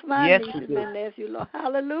 Bless my nieces and nephews, Lord.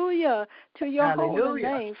 Hallelujah to your holy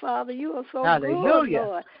name, Father. You are so good,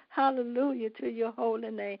 Lord. Hallelujah to your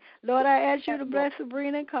holy name. Lord, I ask you to bless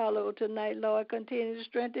Sabrina and Carlo tonight, Lord. Continue to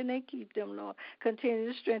strengthen and keep them, Lord.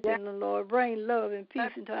 Continue to strengthen them, Lord. Bring love and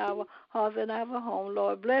peace into our hearts and our home,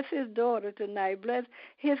 Lord. Bless his daughter tonight. Bless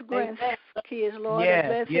his grandkids, Lord.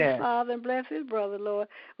 And bless his father and bless his brother, Lord.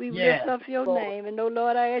 We lift up your name. And, oh,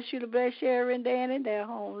 Lord, I ask you to bless Sherry and Dan in their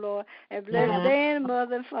home, Lord. And bless Dan,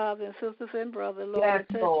 mother and father and sisters and brother, Lord. And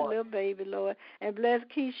touch the little baby, Lord. And bless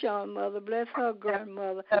Keyshawn, mother. Bless her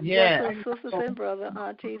grandmother. Bless her sisters and brother,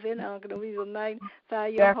 aunties and uncles. We will magnify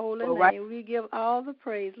your holy name. We give all the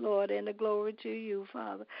praise, Lord, and the glory to you,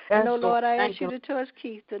 Father. And, oh, Lord, I ask you to touch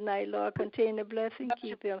Keith tonight, Lord. Continue to bless and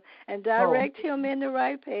keep him and direct him in the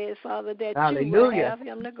right path, Father, that you will have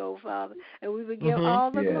him to go, Father. And we will give all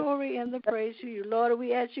the glory and the praise to you. Lord,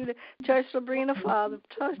 we ask you to touch Sabrina, Father.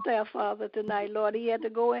 Touch their father tonight, Lord. He had to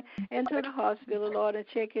go into the hospital, Lord, and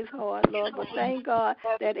check his heart, Lord. But thank God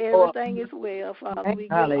that everything is well, Father. We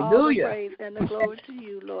give all the praise and the glory to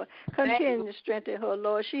you, Lord. Continue to strengthen her,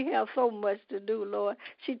 Lord. She has so much to do, Lord.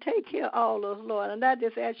 She take care of all of us, Lord. And I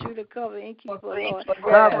just ask you to cover and keep her, Lord.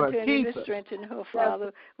 Continue to strengthen her,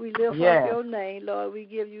 Father. We lift up your name, Lord. We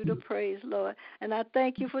give you the praise, Lord. And I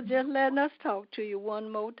thank you for just letting us talk to you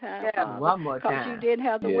one more time, Father. One more time. Because you didn't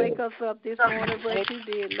have to wake us up this morning, but you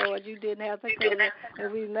did, Lord. You didn't have to cover.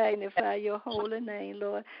 And we magnify your holy name,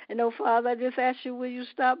 Lord. And, oh, Father, I just ask you, will you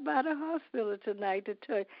stop by the hospital tonight to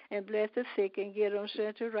touch and bless the sick and get them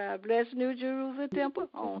sent to ride. Bless New Jerusalem Temple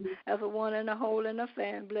home as a one and a whole and a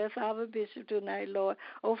fan. Bless our bishop tonight, Lord.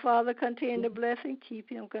 Oh, Father, continue to bless and keep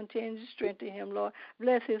him. Continue to strengthen him, Lord.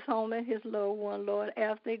 Bless his home and his loved one, Lord,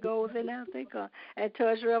 as they go and as they come. And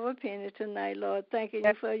touch Reverend Penny tonight, Lord. Thanking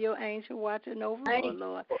you for your angel watching over her,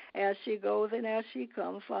 Lord, as she goes and as she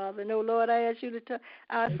comes, Father. No, Lord, I ask you to touch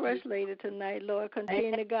our First Lady tonight, Lord.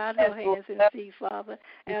 Continue to guide her hands and feet, Father,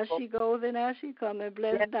 as she goes and as she comes. And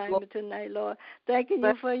bless Diamond tonight, Lord. Thanking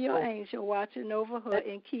you for your angel watching over her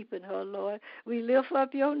and keeping her, Lord. We lift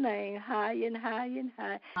up your name high and high and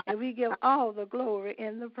high, and we give all the glory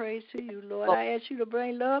and the praise to you, Lord. I ask you to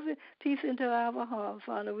bring love and peace into our heart,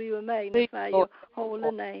 Father. We will magnify your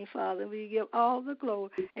holy name, Father. We give all the glory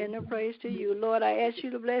and the praise to you, Lord. I ask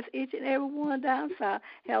you to bless each and every one down south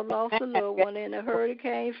have lost a loved one in a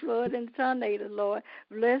hurricane, flood, and tornado, Lord.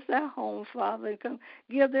 Bless their home, Father, and come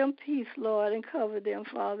give them peace, Lord, and cover them,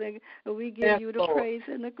 Father. And we give you the praise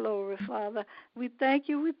and the glory, Father. We thank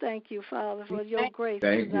you, Father, for your grace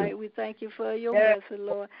tonight. We thank you for your mercy,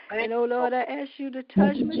 Lord. And, oh, Lord, I ask you to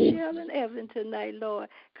touch Michelle and Evan tonight, Lord.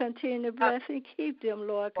 Continue to bless and keep them,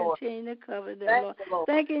 Lord. Continue continue to cover them, Lord.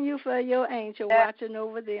 Thanking you for your angel watching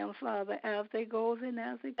over them, Father, as they go and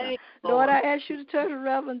as they come. Lord, I ask you to touch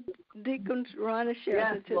Reverend Deacon Ronnie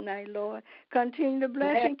Shelton tonight, Lord. Continue to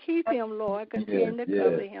bless and keep him, Lord. Continue to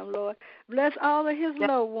cover him, Lord. Bless all of his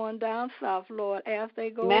loved ones down south, Lord, as they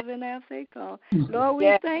go and as they come. Lord,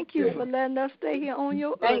 we thank you for letting us stay here on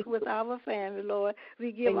your earth with our family, Lord.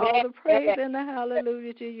 We give all the praise and the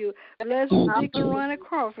hallelujah to you. Bless Deacon Ronnie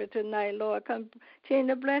Crawford tonight, Lord.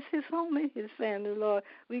 Continue to bless his home and his family, Lord.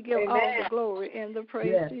 We give all the glory and the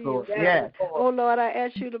praise to you, Father. Oh, Lord, I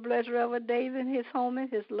ask you to bless Reverend David, his home and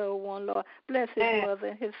his loved one, Lord. Bless his mother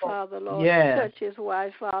and his father, Lord. Touch his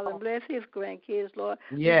wife, Father. Bless his grandkids, Lord.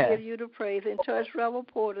 We give you the praise. And touch Reverend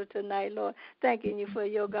Porter tonight, Lord. Thanking you for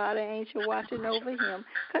your God and angel watching over him.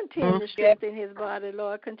 Continue to strengthen his body,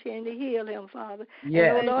 Lord. Continue to heal him, Father.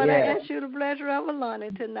 And, oh, Lord, I ask you to bless Reverend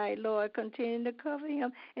Lonnie tonight, Lord. Continue to cover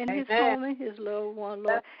him and his home and his loved one,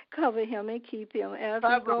 Lord. Cover him and keep him as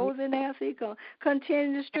he goes and as he comes.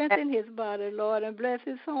 Continue to strengthen his body, Lord, and bless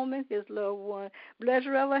his home and his loved one. Bless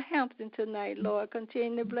Reverend Hampton tonight, Lord.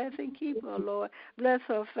 Continue to bless and keep her, Lord. Bless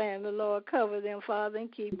her family, Lord. Cover them, Father,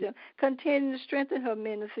 and keep them. Continue to strengthen her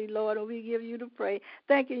ministry, Lord, and we give you the praise.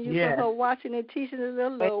 Thanking you for her watching and teaching the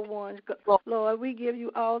little loved ones, Lord. We give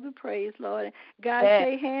you all the praise, Lord. God,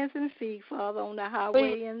 shake hands and feet, Father, on the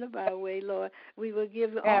highway and the byway, Lord. We will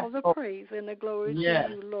give you all the praise and the glory to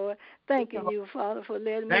you, Lord. Thanking you, Father, for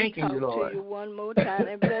letting me talk to you one more time.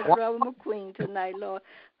 And bless Reverend McQueen tonight, Lord.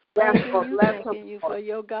 Thanking you for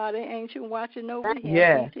your God and ancient watching over him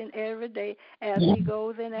each and every day as he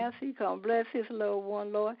goes and as he comes. Bless his loved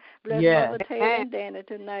one, Lord. Bless Mother Taylor and Danny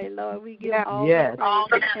tonight, Lord. We give all the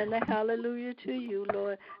praise and the hallelujah to you,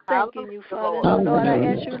 Lord. Thanking you, Father. Lord, I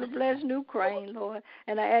ask you to bless New Crane, Lord.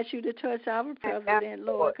 And I ask you to touch our president,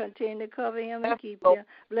 Lord. Continue to cover him and keep him.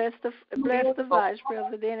 Bless the vice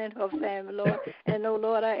president and her family, Lord. And, oh,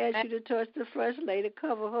 Lord, I ask you to touch the first lady.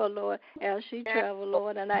 Cover her, Lord, as she travels,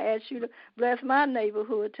 Lord. And I ask you to bless my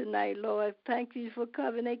neighborhood tonight, Lord. Thank you for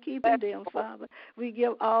covering and keeping them, Father. We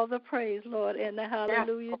give all the praise, Lord, and the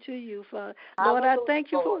hallelujah to you, Father. Lord, I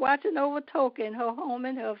thank you for watching over Toka and her home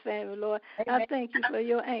and her family, Lord. I thank you for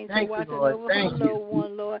your angel watching over her loved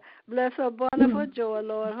one, Lord. Bless her abundant for joy,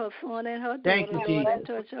 Lord, her son and her daughter, Lord, and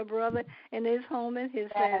touch her brother and his home and his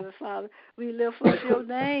family, Father. We lift up your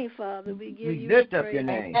name, Father. We give you the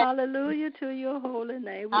praise. Hallelujah to your holy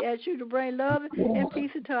name. We ask you to bring love and peace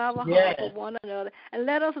into our heart for one another. And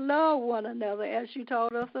let us love one another as you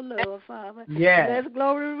taught us to love, Father. Bless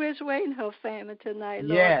Glory Richway and her family tonight,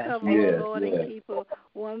 Lord. Cover her, Lord, and keep her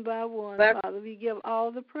one by one, Father. We give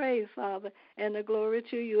all the praise, Father, and the glory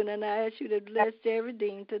to you. And then I ask you to bless Jerry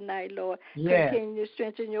Dean tonight, Lord. Continue to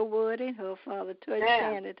strengthen your word in her, Father. Touch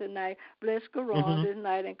Shannon tonight. Bless Karan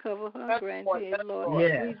tonight and cover her grandkids, Lord.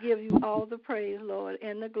 We give you all the praise, Lord,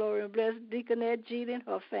 and the glory. And bless Deaconette Jeet and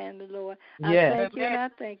her family, Lord. I thank you and I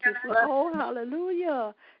thank you for, oh,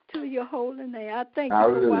 hallelujah, to your holy name. I thank you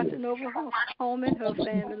for watching over her home and her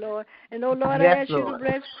family, Lord. And, oh, Lord, I ask you to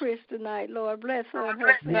bless Chris tonight, Lord. Bless her and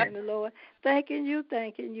her family, Lord. Thanking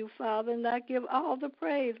you, Father. And I give all the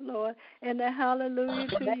praise, Lord, and the hallelujah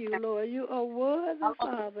to you, Lord. You are worthy,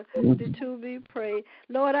 Father, to be praised.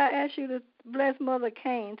 Lord, I ask you to bless Mother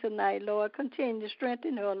Cain tonight, Lord. Continue to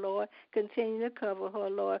strengthen her, Lord. Continue to cover her,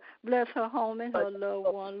 Lord. Bless her home and her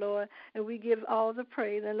loved one, Lord. And we give all the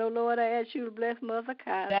praise. And, oh, Lord, I ask you to bless Mother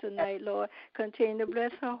Kai tonight, Lord. Continue to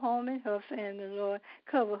bless her home and her family, Lord.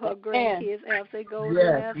 Cover her grandkids as they go and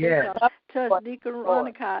as they come. Touch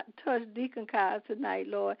Deacon Kai tonight,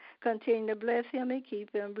 Lord. Continue to bless him and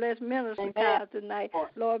keep him. Bless Minister Kai tonight.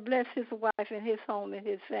 Lord, bless his wife and his home and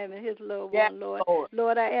his family, his loved one, Lord.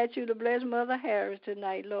 Lord, I ask you to bless Mother Harris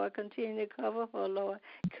tonight, Lord. Continue to cover her, Lord.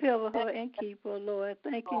 Cover her and keep her, Lord.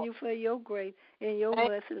 Thanking you for your grace and your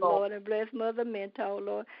mercy, Lord. And bless Mother Mentor,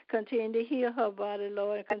 Lord. Continue to heal her body,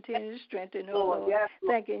 Lord, and continue to strengthen her, Lord.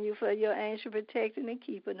 Thanking you for your angel protecting and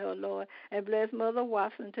keeping her, Lord. And bless Mother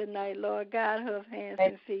Watson tonight, Lord. Guide her hands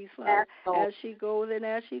and feet, Father, as she goes and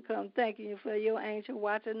as she comes. Thanking you for your angel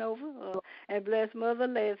watching over her. And bless Mother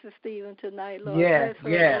Leslie Stephen tonight, Lord. Bless her,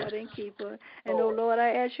 Lord, and keep her. And, oh, Lord, I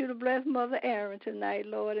ask you to bless Mother Aaron tonight,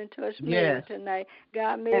 Lord, and touch Mary tonight.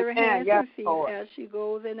 God, Mary hands and feet as she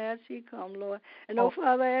goes and as she comes, Lord. And, oh,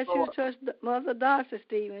 Father, I ask you to touch Mother Dr.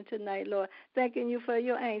 Stephen tonight, Lord. Thanking you for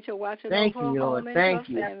your angel watching over her home and her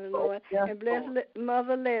family, Lord. And bless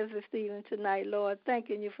Mother Leslie Stephen tonight, Lord.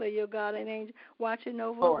 Thanking you for your God and angel watching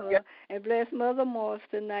over her. And bless Mother Morris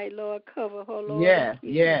tonight, Lord. Cover her, Lord. And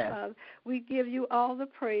keep her, Father. We give you all the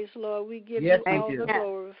praise, Lord. We give you all the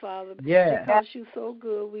glory, Father, because you're so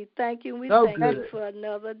good. We thank you, and we thank you for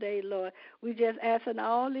another day, Lord. We just asking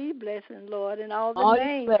all these blessings, Lord, and all the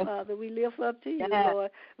names, Father. We lift up to you,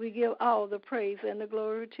 Lord. We give all the praise and the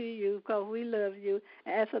glory to you because we love you.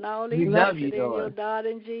 Asking all these blessings in your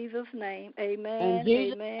darling Jesus' name. Amen,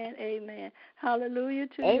 amen, amen. Hallelujah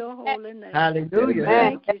to your holy name. Hallelujah.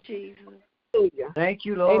 Thank you, Jesus. Thank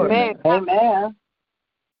you, Lord. Amen. Amen.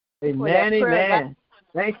 Amen, amen.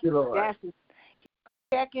 Thank you, Lord.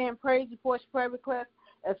 Check in, praise reports, prayer requests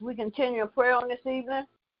as we continue in prayer on this evening.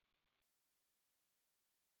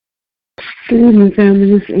 Good evening,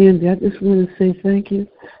 family. This is Andy. I just want to say thank you.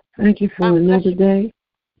 Thank you for another day.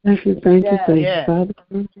 Thank you, Father.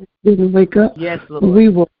 Didn't wake up. Yes, Lord. We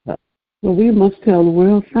woke up. Well, we must tell the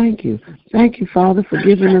world thank you. Thank you, Father, for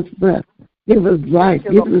giving us breath. Give us life.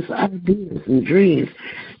 Give us ideas and dreams.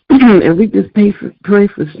 And we just pray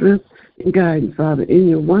for strength and guidance, Father, in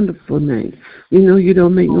your wonderful name. We know you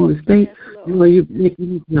don't make no mistake. You know you make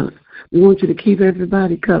any junk. We want you to keep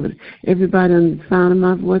everybody covered. Everybody on the sound of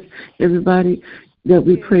my voice, everybody that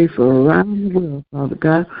we pray for around the world, Father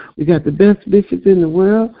God. We got the best bishops in the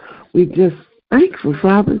world. We just thankful,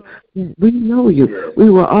 Father. We know you. We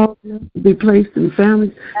were all blessed to be placed in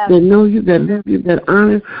families that know you, that love you, that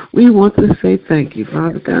honor. We want to say thank you,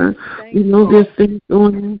 Father God. We know there's things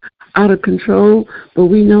going on out of control, but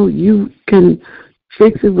we know you can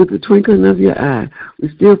fix it with the twinkling of your eye.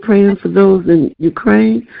 We're still praying for those in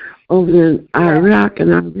Ukraine, over in Iraq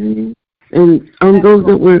and Iran, and on those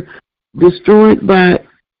that were destroyed by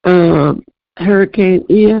Hurricane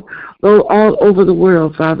Ian, all over the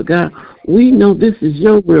world, Father God. We know this is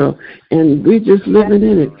your world, and we're just living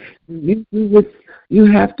in it. You do what you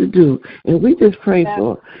have to do, and we just pray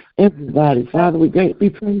for everybody, Father. We pray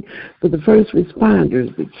for the first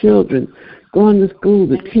responders, the children going to school,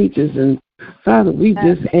 the teachers, and Father, we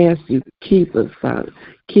just ask you to keep us, Father.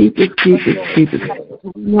 Keep us, keep us, keep us.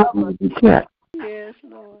 We not want to be kept. Yes,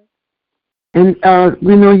 Lord. And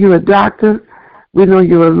we know you're a doctor. We know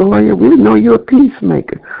you're a lawyer. We know you're a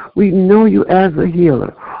peacemaker. We know you as a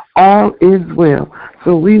healer. All is well.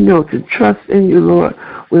 So we know to trust in you, Lord,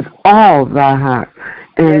 with all thy heart.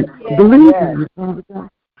 And believe in you, Father God,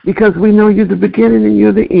 because we know you're the beginning and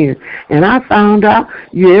you're the end. And I found out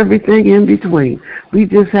you're everything in between. We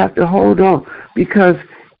just have to hold on because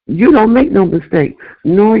you don't make no mistake,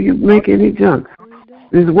 nor you make any junk.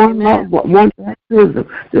 There's one love, one baptism.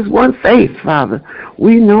 There's one faith, Father.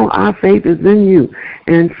 We know our faith is in you.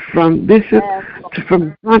 And from bishop,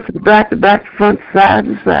 from front to back to front, side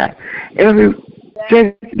to side, every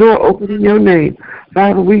door open in your name.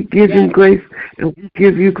 Father, we give you grace and we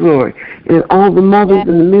give you glory. And all the mothers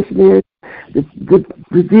and the missionaries, the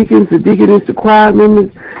deacons, the deaconess, the choir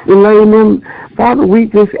members, the lay members, Father, we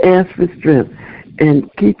just ask for strength.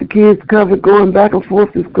 And keep the kids covered going back and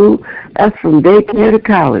forth to school. That's from daycare to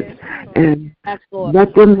college. And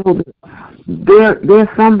let them know that they're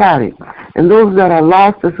somebody. And those that are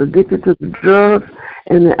lost, that's addicted to the drugs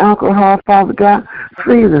and the alcohol, Father God,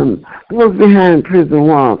 free them. Those behind prison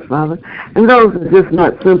walls, Father. And those are just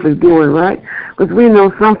not simply doing right. Because we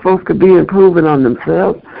know some folks could be improving on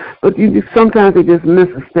themselves, but sometimes they just miss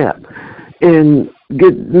a step and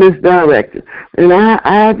get misdirected. And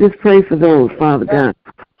I just pray for those, Father God.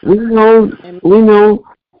 We know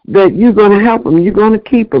that you're going to help them. You're going to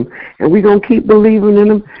keep them. And we're going to keep believing in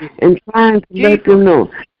them and trying to let them know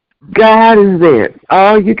God is there.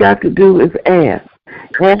 All you got to do is ask.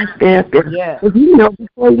 Ask. Because you know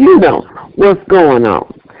before you know what's going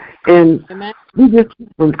on. And we just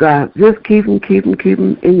keep them, God. Just keep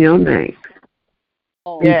them in your name.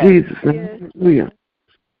 In Jesus' name. Hallelujah.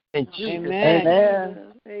 Amen.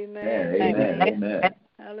 Amen.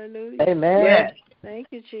 Hallelujah. Amen. Yes. Thank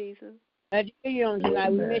you, Jesus. Glad to hear you on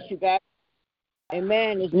tonight. We miss you, guys.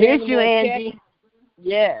 Amen. Miss you, Angie.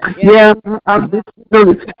 Yeah. I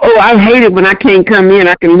hate it when I can't come in.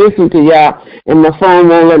 I can listen to y'all, and my phone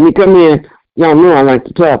won't let me come in. Y'all know I like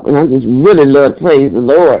to talk, and I just really love to praise the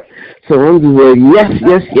Lord. So I'm just like,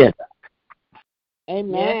 yes.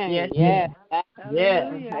 Amen. Yes.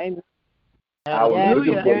 Amen. I was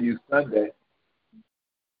looking for you Sunday.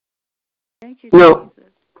 Thank you, no.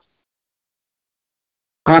 Jesus.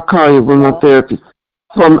 I'll call you when my therapy.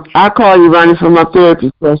 I'll call you, Ronnie, for my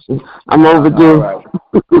therapy session. I'm overdue. Right.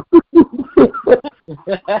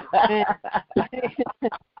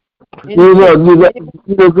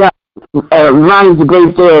 Ronnie's a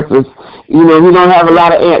great therapist. You know, he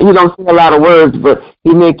don't say a lot of words, but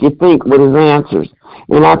he make you think with his answers.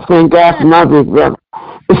 And I thank God for my big brother.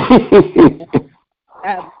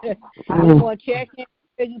 I'm going to check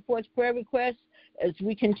in reports, prayer requests as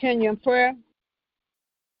we continue in prayer.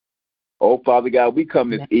 Oh, Father God, we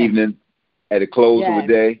come this evening at the close of the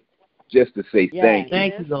day just to say thank you.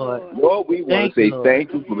 Thank you, Lord. Lord, we want to say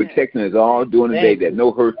thank you for protecting us all during the day, that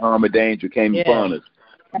no hurt, harm, or danger came upon us.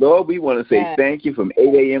 Lord, we want to say thank you from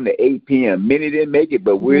 8 a.m. to 8 p.m. Many didn't make it,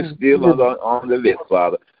 but we're still on the list,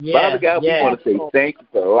 Father. Father God, we want to say thank you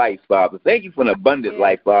for life, Father. Thank you for an abundant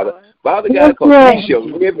life, Father. Father God, because we shall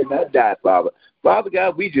live and not die, Father. Father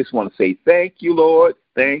God, we just want to say thank you, Lord.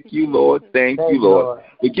 Thank you, Lord. Thank you, Lord.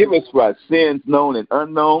 Forgive us for our sins, known and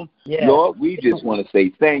unknown. Lord, we just want to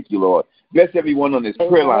say thank you, Lord. Bless everyone on this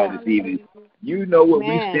prayer line this evening. You know what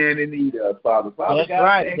we stand in need of, Father. Father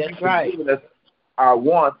God, thank you for giving us our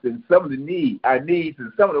wants and some of the our needs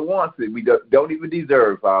and some of the wants that we don't even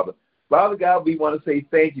deserve, Father. Father God, we want to say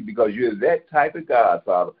thank you because you're that type of God,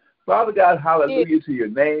 Father. Father God, hallelujah to your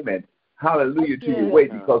name and hallelujah to your way,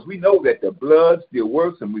 because we know that the blood still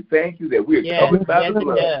works, and we thank you that we're covered by the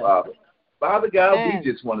blood, Father. Father God,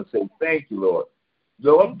 we just want to say thank you, Lord.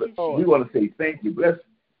 Lord, we want to say thank you. Bless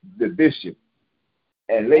the bishop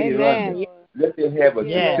and Lady London. Let them have a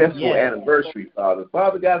successful anniversary, Father.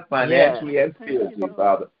 Father God, financially and spiritually,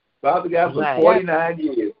 Father. Father God, for 49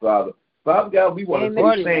 years, Father. Father God, we want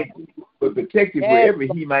to say thank you for protecting wherever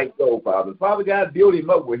he might go, Father. Father God, build him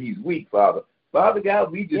up where he's weak, Father. Father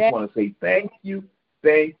God, we just want to say thank you,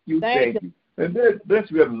 thank you, thank you. And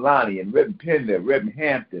bless Reverend Lonnie and Reverend Pender, Reverend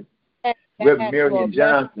Hampton, Reverend Marion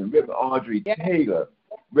Johnson, Reverend Audrey Taylor,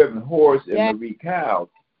 Reverend Horace and Marie Cowles,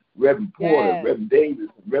 Reverend Porter, Reverend Davis,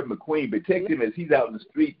 and Reverend McQueen. Protect him as he's out in the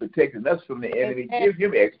street protecting us from the enemy. Give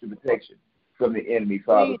him extra protection from the enemy,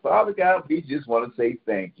 Father. Father God, we just want to say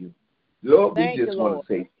thank you. Lord, we just want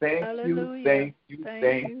to say thank you, thank you,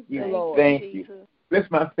 thank you, thank you. Bless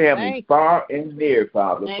my family far and near,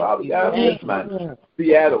 Father. Father God, bless my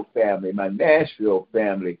Seattle family, my Nashville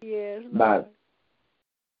family, my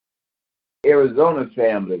Arizona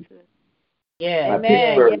family, my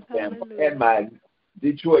Pittsburgh family, and my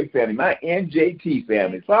Detroit family, my NJT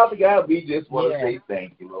family. Father God, we just want to say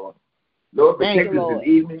thank you, Lord. Lord, protect us this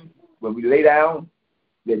evening when we lay down,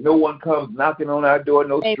 that no one comes knocking on our door,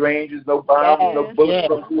 no strangers, no bombs, no bullets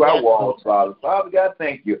come through our walls, Father. Father God,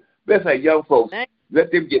 thank you. Bless our young folks.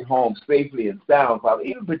 Let them get home safely and sound, Father.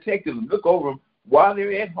 Even protect them and look over them while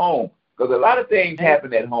they're at home, because a lot of things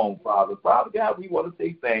happen at home, Father. Father God, we want to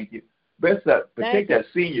say thank you. Bless us. Protect our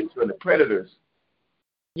seniors from the predators.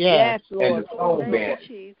 Yes, Lord. And the phone man.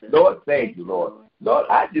 Lord, thank you, Lord. Lord,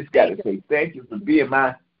 I just got to say thank you for being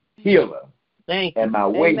my healer and my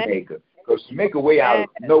way maker, because you make a way out of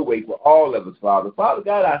no way for all of us, Father. Father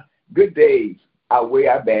God, our good days outweigh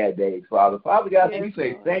our bad days, Father. Father God, we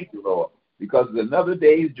say thank you, Lord, because it's another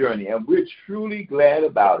day's journey, and we're truly glad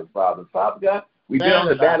about it, Father. Father God, we've been on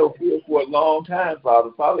the battlefield for a long time,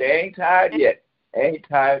 Father. Father, ain't tired yet. Ain't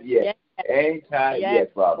tired yet. Ain't tired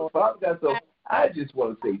yet, Father. Father God, so I just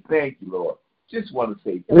want to say thank you, Lord. Just want to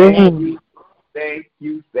say thank you, thank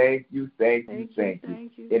you, thank you, thank you, thank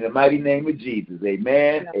you. In the mighty name of Jesus,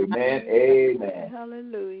 amen, amen, amen.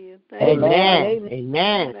 Hallelujah. Amen,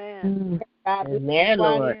 amen. Amen,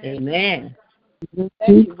 Lord, amen.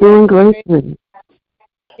 Keep doing great things.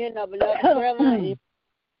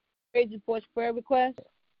 Praise reports, prayer requests.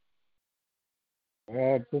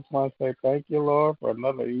 I just want to say thank you, Lord, for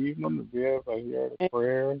another evening to be able to hear the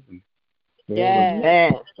prayers and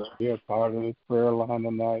be a part of this prayer line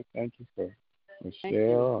tonight. Thank you for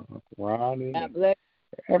Michelle and Ronnie and for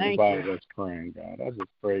everybody that's praying, God. I just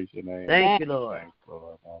praise your name. Thank you, Lord. Thanks,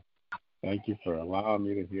 Lord. Thank you for allowing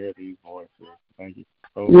me to hear these voices. Thank you.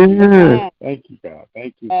 Thank you, God.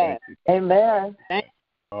 Thank you. Thank you. Amen.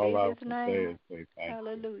 All I can say is say thank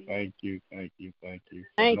you. Thank you, thank you, thank you.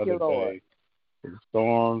 Thank you, Lord. Day. The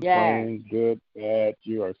storms, rain, good, bad,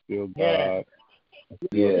 you are still God. I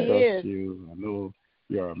still trust you. I know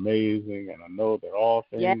you're amazing, and I know that all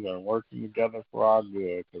things are working together for our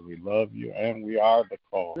good because we love you and we are the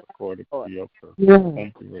call according to your purpose.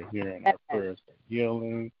 Thank you for hearing our prayers for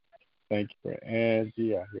healing. Thank you for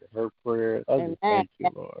Angie. I hear her prayers. I just thank you,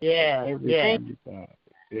 Lord. Everything you've done.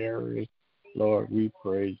 Darius, Lord, we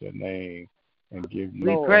praise your name and give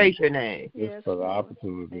you praise your name. Just for the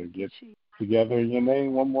opportunity to get together in your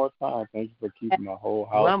name one more time. Thank you for keeping the whole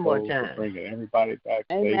household, for bringing everybody back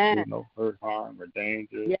safely, no hurt, harm, or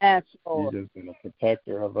danger. Yes, Lord. You've just been a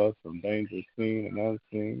protector of us from danger seen and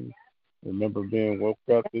unseen. Remember being woke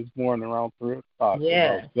up this morning around 3 o'clock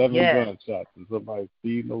about 7 gunshots and somebody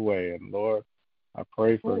speeding away. And Lord, I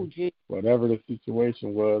pray for whatever the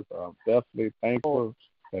situation was. I'm definitely thankful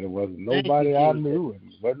that it wasn't nobody I knew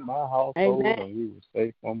and it wasn't my household, and we were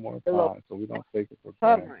safe one more time, so we don't take it for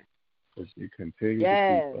granted. As you continue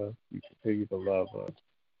to keep us, you continue to love us,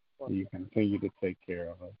 and you continue to take care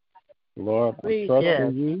of us. Lord, I'm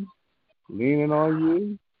trusting you, leaning on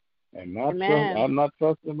you, and I'm not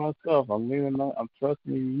trusting myself. I'm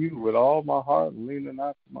trusting you with all my heart and leaning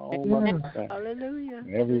not to my own understanding. Hallelujah.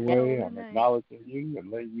 In every way, I'm acknowledging you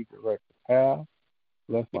and letting you direct the path.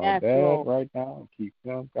 Bless my dad right now and keep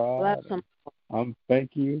him, God. I'm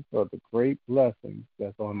thanking you for the great blessings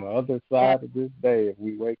that's on the other side of this day if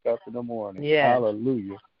we wake up in the morning.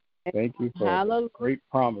 Hallelujah. Thank you for the great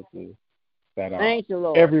promises that are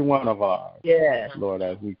every one of ours. Lord,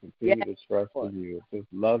 as we continue to trust in you, just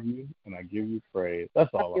love you, and I give you praise. That's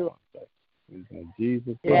all I want to say. In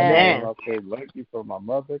Jesus' name, I say, thank you for my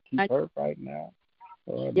mother. Keep her right now.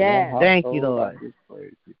 Thank you, Lord.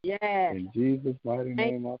 In Jesus' mighty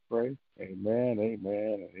name I pray. Amen,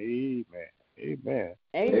 amen, and amen. Amen.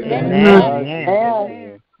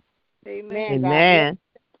 Amen. Amen. Amen.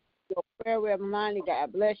 Your prayer, Reverend Lonnie,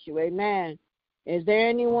 God bless you. Amen. Is there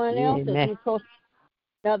anyone else that you post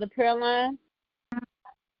another prayer line?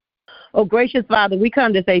 Oh, gracious Father, we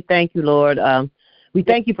come to say thank you, Lord. We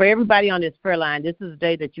thank you for everybody on this prayer line. This is the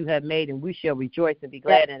day that you have made, and we shall rejoice and be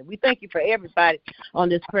glad in it. We thank you for everybody on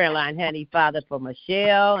this prayer line, Honey Father, for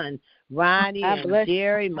Michelle and Ronnie and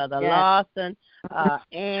Jerry, Mother Lawson,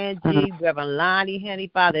 Angie, Reverend Lonnie,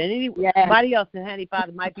 Honey Father, and anybody else in Honey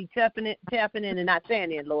Father might be tapping in and not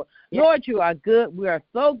saying it, Lord. Lord, you are good. We are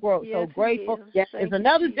so grateful. It's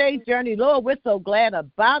another day's journey, Lord. We're so glad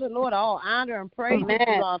about it, Lord. All honor and praise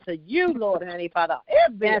belongs to you, Lord, Honey Father.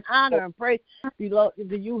 Every honor and praise belongs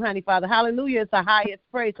to you, Honey Father. Hallelujah. It's the highest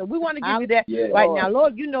praise. So we want to give you that right now.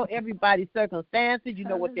 Lord, you know everybody's circumstances. You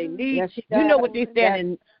know what they need. You know what they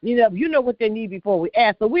stand in. You know what they need before we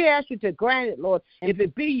ask. So we ask you to grant it, Lord. If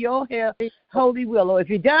it be your holy will, Lord. If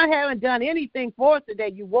you haven't done anything for us today,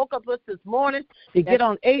 you woke up us this morning to get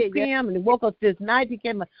on 8 p.m. and you woke up this night,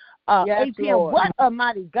 became 8 p.m. Lord. What a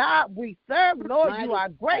mighty God we serve, Lord. You are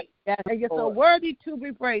great. And you're so worthy to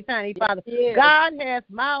be praised, Honey Father. God has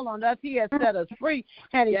smiled on us. He has set us free,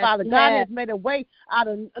 Honey Father. God has made a way out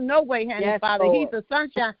of no way, Honey Father. Lord. He's the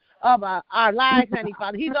sunshine of our lives, Honey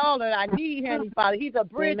Father. He's all that I need, Honey Father. He's a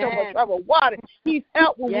bridge over troubled water. He's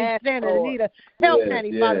help when we stand in need of help,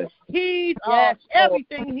 Honey Father. He's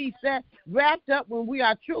everything he said wrapped up when we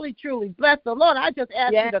are truly, truly blessed. So, Lord, I just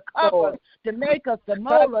ask you to cover us, to make us, to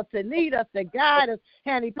mold us, to lead us, to guide us,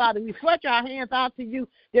 Honey Father. We stretch our hands out to you.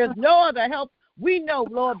 There's no other help we know,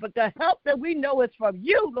 Lord, but the help that we know is from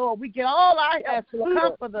you, Lord. We get all our help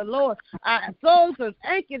come from the Lord. Our souls are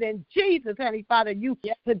anchored in Jesus, Honey Father. You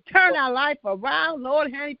to turn our life around,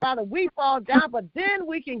 Lord, Honey Father. We fall down, but then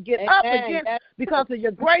we can get up again because of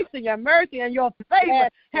your grace and your mercy and your favor,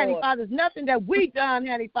 Honey Father. There's nothing that we done,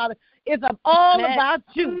 Honey Father. It's all about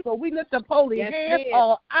you. So we lift up holy hands,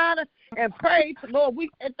 all honor and praise, Lord. We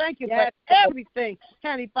thank you for everything,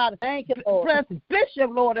 Honey Father. Thank you, Lord. Bless Bishop,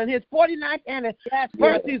 Lord, and his 49th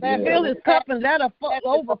anniversary. Fill his cup and let it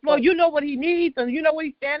overflow. You know what he needs, and you know what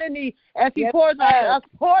he stands in need as he pours out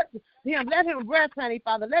support him. Let him rest, Honey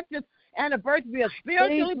Father. Let this anniversary be a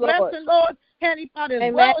spiritual blessing, Lord, Honey Father,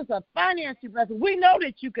 as well as a financial blessing. We know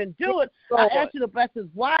that you can do it. I ask you to bless his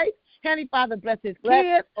wife. Honey Father, bless his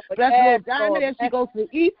kids. Bless Lord Diamond as she goes to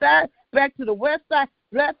the east side, back to the west side.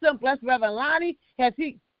 Bless him. Bless Reverend Lonnie as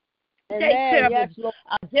he takes care of his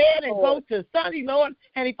dad and goes to Sunday, Lord.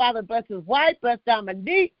 Honey Father, bless his wife. Bless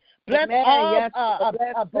Dominique. Bless all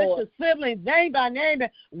Bishop's siblings, name by name,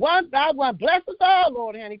 and one by one. Bless us all,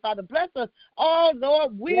 Lord, Honey Father. Bless us all,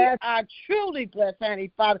 Lord. We are truly blessed,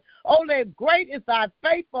 Honey Father. Oh, Lord, great is our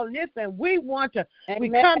faithfulness, and we want to. We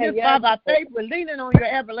come this far by faith. We're leaning on your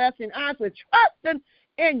everlasting arms. We're trusting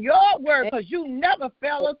in your word because you never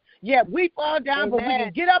fail us. Yet we fall down, but we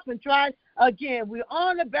can get up and try again. We're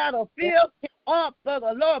on the battlefield. For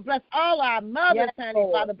the Lord, bless all our mothers, Honey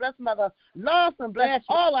Father. Bless Mother Lawson. Bless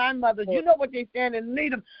all our mothers. You know what they stand in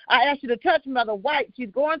need of. I ask you to touch Mother White.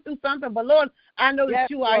 She's going through something, but Lord, I know that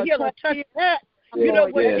you are here to touch that. You know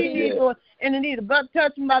what she needs, Lord, and the need of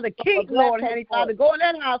touch Mother Keith, Lord, Honey Father. Go in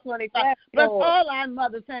that house, Honey Father. Bless all our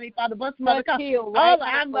mothers, Honey Father. Bless Mother all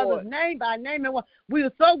our mothers, name by name. And we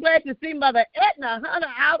were so glad to see Mother Edna Hunter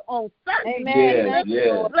out on Sunday. Bless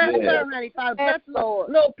her, Honey Father. Bless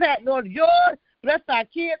little Pat, Lord, yours. Bless our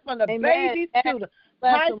kids from the babies to the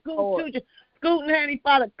high school to schooling, Honey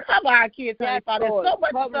Father. Cover our kids, Honey Father. There's so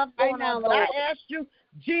much stuff going on, but I ask you,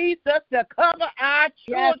 Jesus, to cover our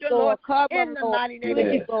children, Lord, in the mighty name of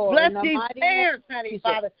Jesus. Bless these parents, Honey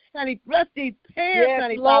Father. Honey, bless these parents,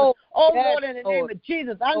 Honey Father. Oh, Lord, in the name of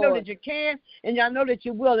Jesus, I know that you can, and I know that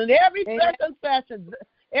you will. In every circumstance,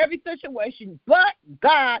 every situation, but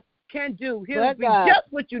God can do. He'll be just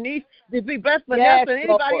what you need to be blessed for us and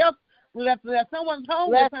anybody else. Let someone's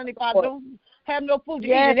homeless, honey, God, don't have no food to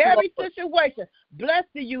eat in every situation. Bless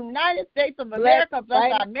the United States of America.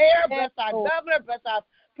 Bless our mayor. Bless our governor. Bless our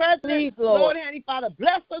president. Lord, honey, Father,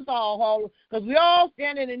 bless us all, because we all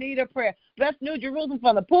stand in the need of prayer. Bless New Jerusalem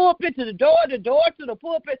from the pulpit to the door to the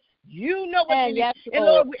pulpit. You know what you need. And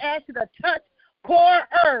Lord, we ask you to touch Cora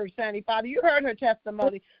Herbs, honey, Father. You heard her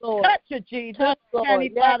testimony. Touch her, Jesus. Honey,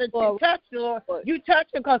 Father, touch her, Lord. You touch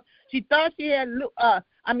her because she thought she had,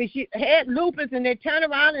 she had lupus, and they turned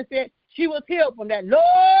around and said she was healed from that.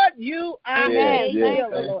 Lord, you are a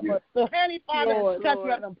healer, Lord. So, honey, Father, touch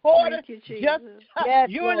Reverend Porter. Just touch.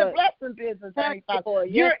 You're in the blessing business, honey, Father.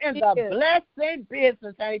 You're in the blessing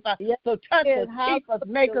business, honey, Father. So touch us, keep us,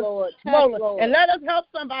 make us small, and let us help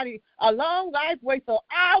somebody a long life way so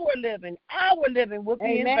our living will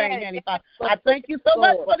be in vain, honey, Father. I thank you so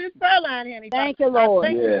much for this prayer line, honey, Father. Thank you, Lord. I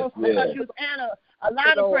thank you because you Anna a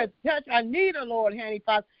lot of prayers. Touch Anita, Lord, honey,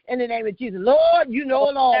 Father, in the name of Jesus. Lord, you know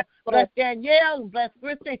it all. Bless Danielle and bless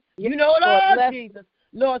Christine. You know it all, Jesus.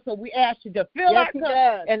 Lord, so we ask you to fill our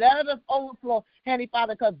cup and let us overflow, honey,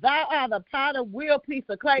 Father, because thou art the potter, wheel, piece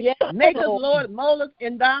of clay. Make us, Lord, mold us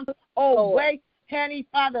in thine own way, honey,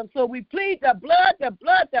 Father. So we plead the blood of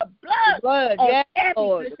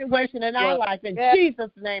every situation in our life. In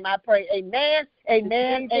Jesus' name I pray. Amen,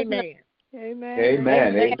 amen, amen. Amen.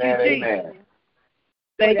 Amen, amen.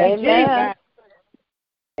 Thank you, Jesus.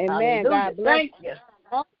 Amen. God bless. Thank you.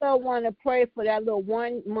 I also want to pray for that little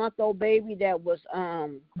 1-month-old baby that was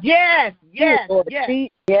Yes. Hurt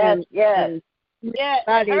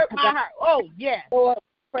my heart. Oh, yes. Lord,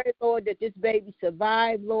 pray, Lord, that this baby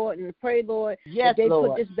survived, Lord, and pray, Lord, that they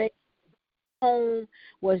put this baby home.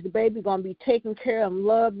 Was the baby going to be taken care of and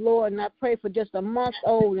loved, Lord? And I pray for just a month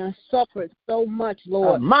old and suffered so much,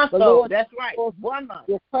 Lord. A month old, that's right. Lord, 1 month.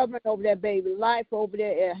 You're covering over that baby life over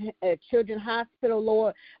there at Children's Hospital,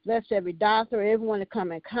 Lord. Bless every doctor, everyone to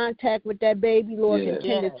come in contact with that baby, Lord.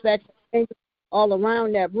 Continue to expect all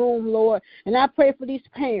around that room, Lord. And I pray for these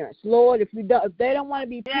parents, Lord. If they don't want to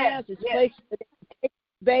be parents, it's places for them to take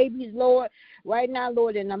babies, Lord. Right now,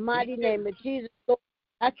 Lord, in the mighty name of Jesus, Lord.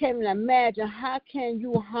 I can't even imagine how can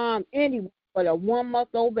you harm anyone but a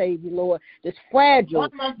 1-month-old baby, Lord. It's fragile.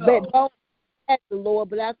 Lord,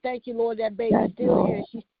 but I thank you, Lord, that baby's still here and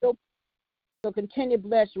she's still so continue to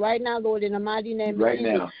bless right now, Lord, in the mighty name of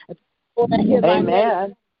Jesus. Lord, I hear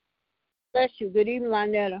Amen. Bless you. Good evening,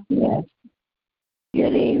 Lynetta. Yes.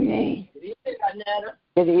 Good evening. Good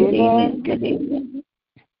evening. Good evening.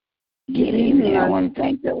 Good evening. I want to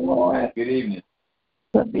thank the Lord. Good evening.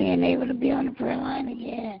 For being able to be on the prayer line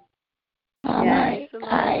again.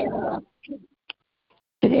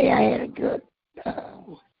 Today I had a good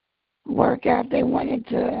workout. They wanted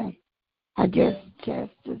to, I guess,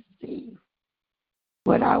 just to see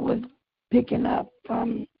what I was picking up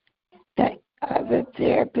from that other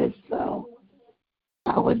therapist, so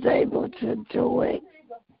I was able to do it.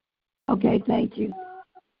 Okay, thank you.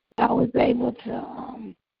 I was able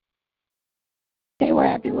to, they were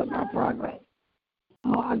happy with my progress.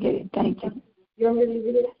 Oh, I'll get it. Thank you. You want me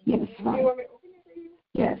to do it? Yes, fine.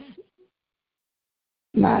 Yes.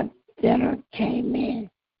 My dinner came in.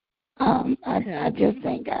 I just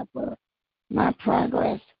thank God for my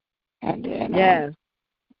progress. And then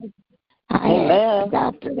I had a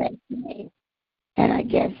doctor that came, and I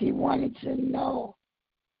guess he wanted to know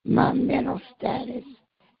my mental status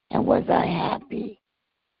and was I happy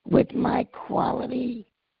with my quality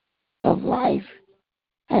of life.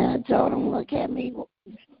 And I told him, look at me.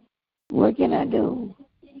 What can I do?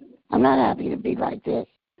 I'm not happy to be like this.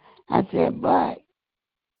 I said, but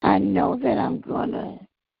I know that I'm going to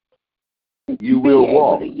you will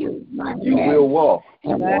walk. Use my you will walk.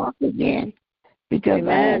 And walk again. Because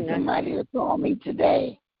I had somebody that called me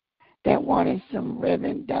today that wanted some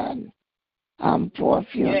ribbon done for a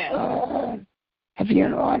funeral.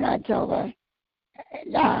 And I told her,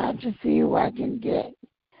 I have to see who I can get.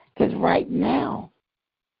 Because right now,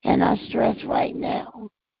 and I stress right now,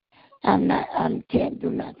 I can't do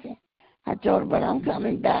nothing. I told her, but I'm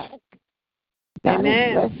coming back. God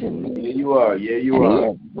is blessing me. Yeah, you are. Yeah, you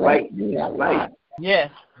are. Right. Yes,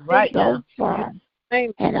 right. So far.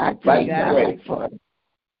 And I thank God for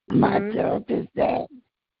my therapist that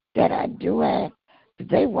I do have.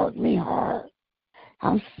 They work me hard.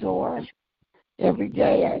 I'm sore every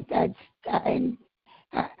day. I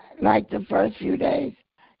like the first few days,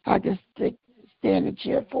 I just stay in the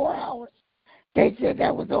chair 4 hours. They said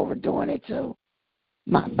that was overdoing it to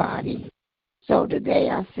my body. So today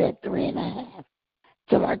I sat 3.5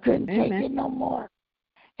 till I couldn't take it no more.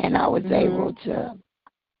 And I was able to,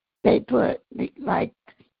 they put like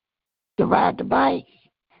to ride the bike,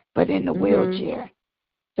 but in the wheelchair.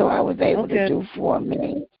 So I was able to do 4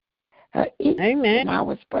 minutes each, and I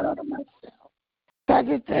was proud of myself. So I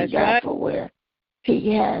just thank God for where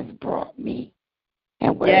He has brought me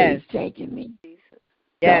and where He's taken me.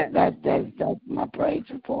 So that's my praise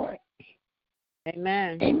report.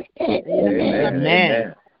 Amen. Amen.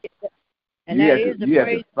 Amen. And that is the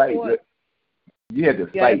praise report. You had to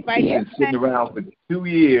fight. You've been sitting around for 2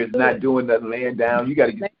 years, not doing nothing, laying down. You got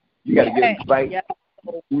to get and fight.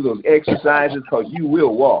 Do those exercises, because you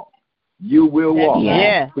will walk. You will walk.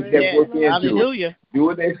 Yeah. Put that work into Hallelujah. Do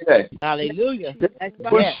what they say. Hallelujah.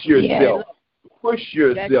 Push yourself. Push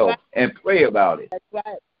yourself and pray about it. That's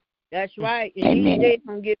right. That's right. And these days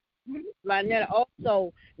going to get Lynetta.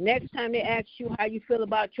 Also, next time they ask you how you feel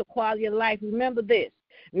about your quality of life, remember this.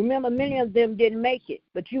 Remember, many of them didn't make it,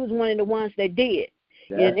 but you was one of the ones that did.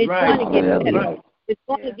 And it's going to get better. Right. It's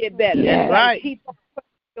going to get better. Yeah. That's right. Keep on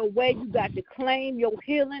your way. You got to claim your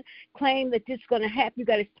healing, claim that this is going to happen. You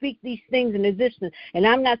got to speak these things in existence. And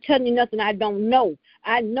I'm not telling you nothing I don't know.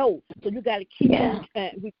 I know. So you got to keep on.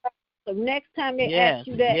 So next time they ask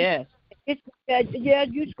you that, it's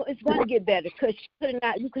going to get better, because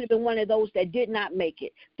you could have been one of those that did not make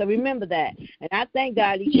it. So remember that. And I thank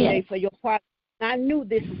God each day for your part. I knew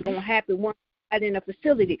this was going to happen once out in a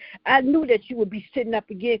facility. I knew that you would be sitting up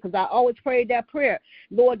again, because I always prayed that prayer.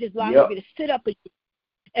 Lord, just allow you to sit up again.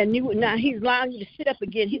 And now He's allowing you to sit up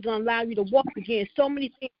again. He's going to allow you to walk again. So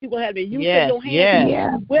many things you're going to have to use your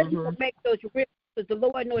hands. Where you going to make those ribs? Because the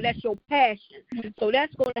Lord knows that's your passion. So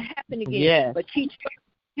that's going to happen again. But keep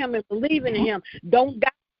Him and believing in Him. Don't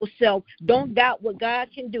doubt yourself. Don't doubt what God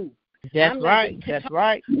can do. That's right. That's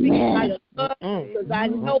right. Because I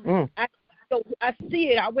know. I see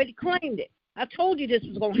it. I already claimed it. I told you this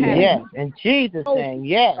was going to happen. Yes, in Jesus' name.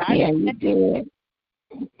 Yes. You did.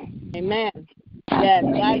 Amen. Yes.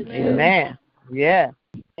 Amen. Yeah.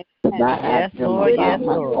 Yes, Lord. Yes,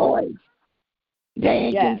 Lord. They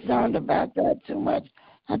ain't concerned about that too much.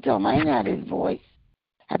 I told him I ain't got his voice.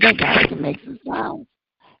 I think I can make some sounds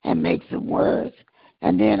and make some words.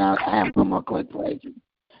 And then I have one more quick question.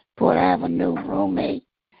 Before I have a new roommate,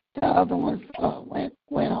 the other ones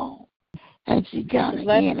went home. And she kind of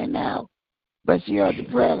in and out. But she heard the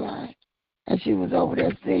prayer line. And she was over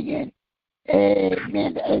there singing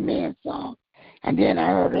Amen, the Amen song. And then I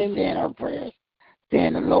heard her saying her prayers,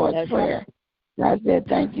 saying the Lord's Prayer. And I said,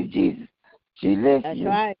 thank you, Jesus. She listened. That's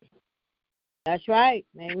right. That's right.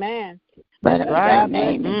 Amen. But her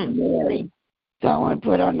name is Mary. So I want to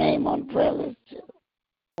put her name on the prayer list, too.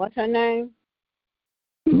 What's her name?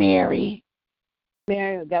 Mary.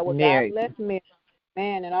 Mary. God bless Mary.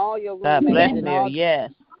 Man, and all your roommates. God bless Mary,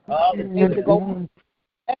 yes. All the things to go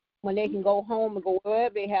when they can go home and go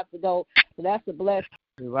wherever they have to go. So that's a blessing.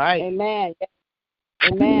 Right. Amen.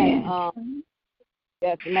 Amen.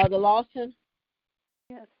 Yes, Mother Lawson.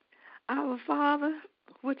 Yes. Our Father,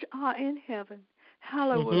 which art in heaven,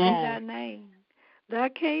 hallowed be thy name. Thy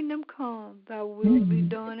kingdom come, thy will be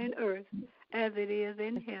done in earth as it is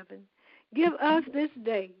in heaven. Give us this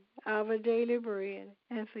day our daily bread,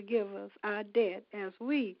 and forgive us our debt as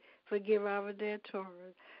we forgive our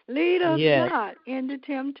debtors. Lead us not into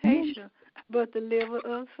temptation, but deliver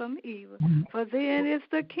us from evil. For then is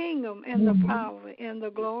the kingdom and the power and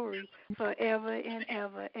the glory forever and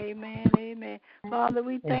ever. Amen, amen. Father,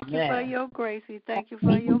 we thank you for your grace. We thank you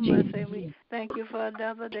for your mercy. We thank you for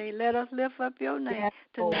another day. Let us lift up your name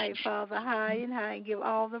tonight, Father, high and give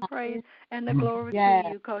all the praise and the glory to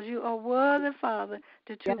you, because you are worthy, Father,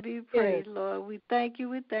 to be praised, Lord. We thank you.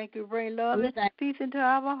 Bring love and peace into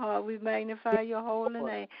our heart. We magnify your holy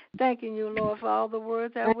name. Thanking you, Lord, for all the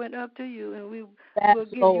words that went up to you, and we will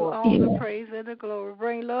give you all the praise and the glory.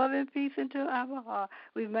 Bring love and peace into our heart.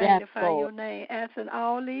 We magnify your name. Asking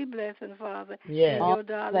all these blessings, Father, in your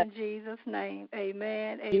darling Jesus' name.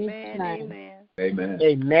 Amen, amen, amen. Amen.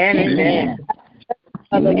 Amen, amen.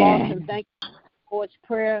 Mother Lawson, thank you for Lord's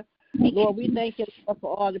prayer. Lord, we thank you for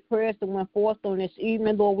all the prayers that went forth on this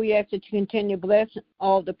evening. Lord, we ask that you continue blessing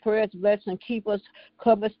all the prayers, bless and keep us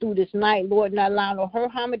covered through this night, Lord, not allowing no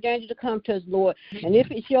hurt, harm, or danger to come to us, Lord. And if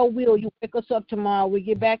it's your will, you wake us up tomorrow. We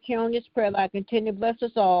get back here on this prayer line. Continue to bless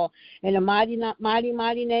us all. In the mighty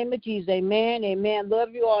name of Jesus, amen, amen.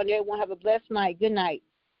 Love you all, and everyone have a blessed night. Good night.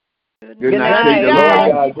 Good night. May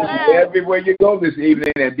the Lord God everywhere you go this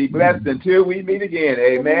evening, and be blessed until we meet again.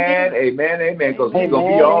 Amen, amen, amen. Because we're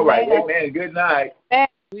going to be all right. Amen. Good night.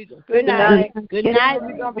 Good night. Good night.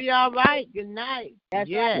 We're going to be all right. Good night. That's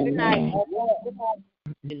right. Good night.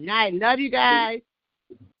 Good night. Love you guys.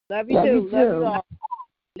 Love you too. Love you all.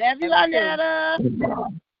 Love you,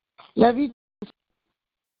 Lynetta. Love you.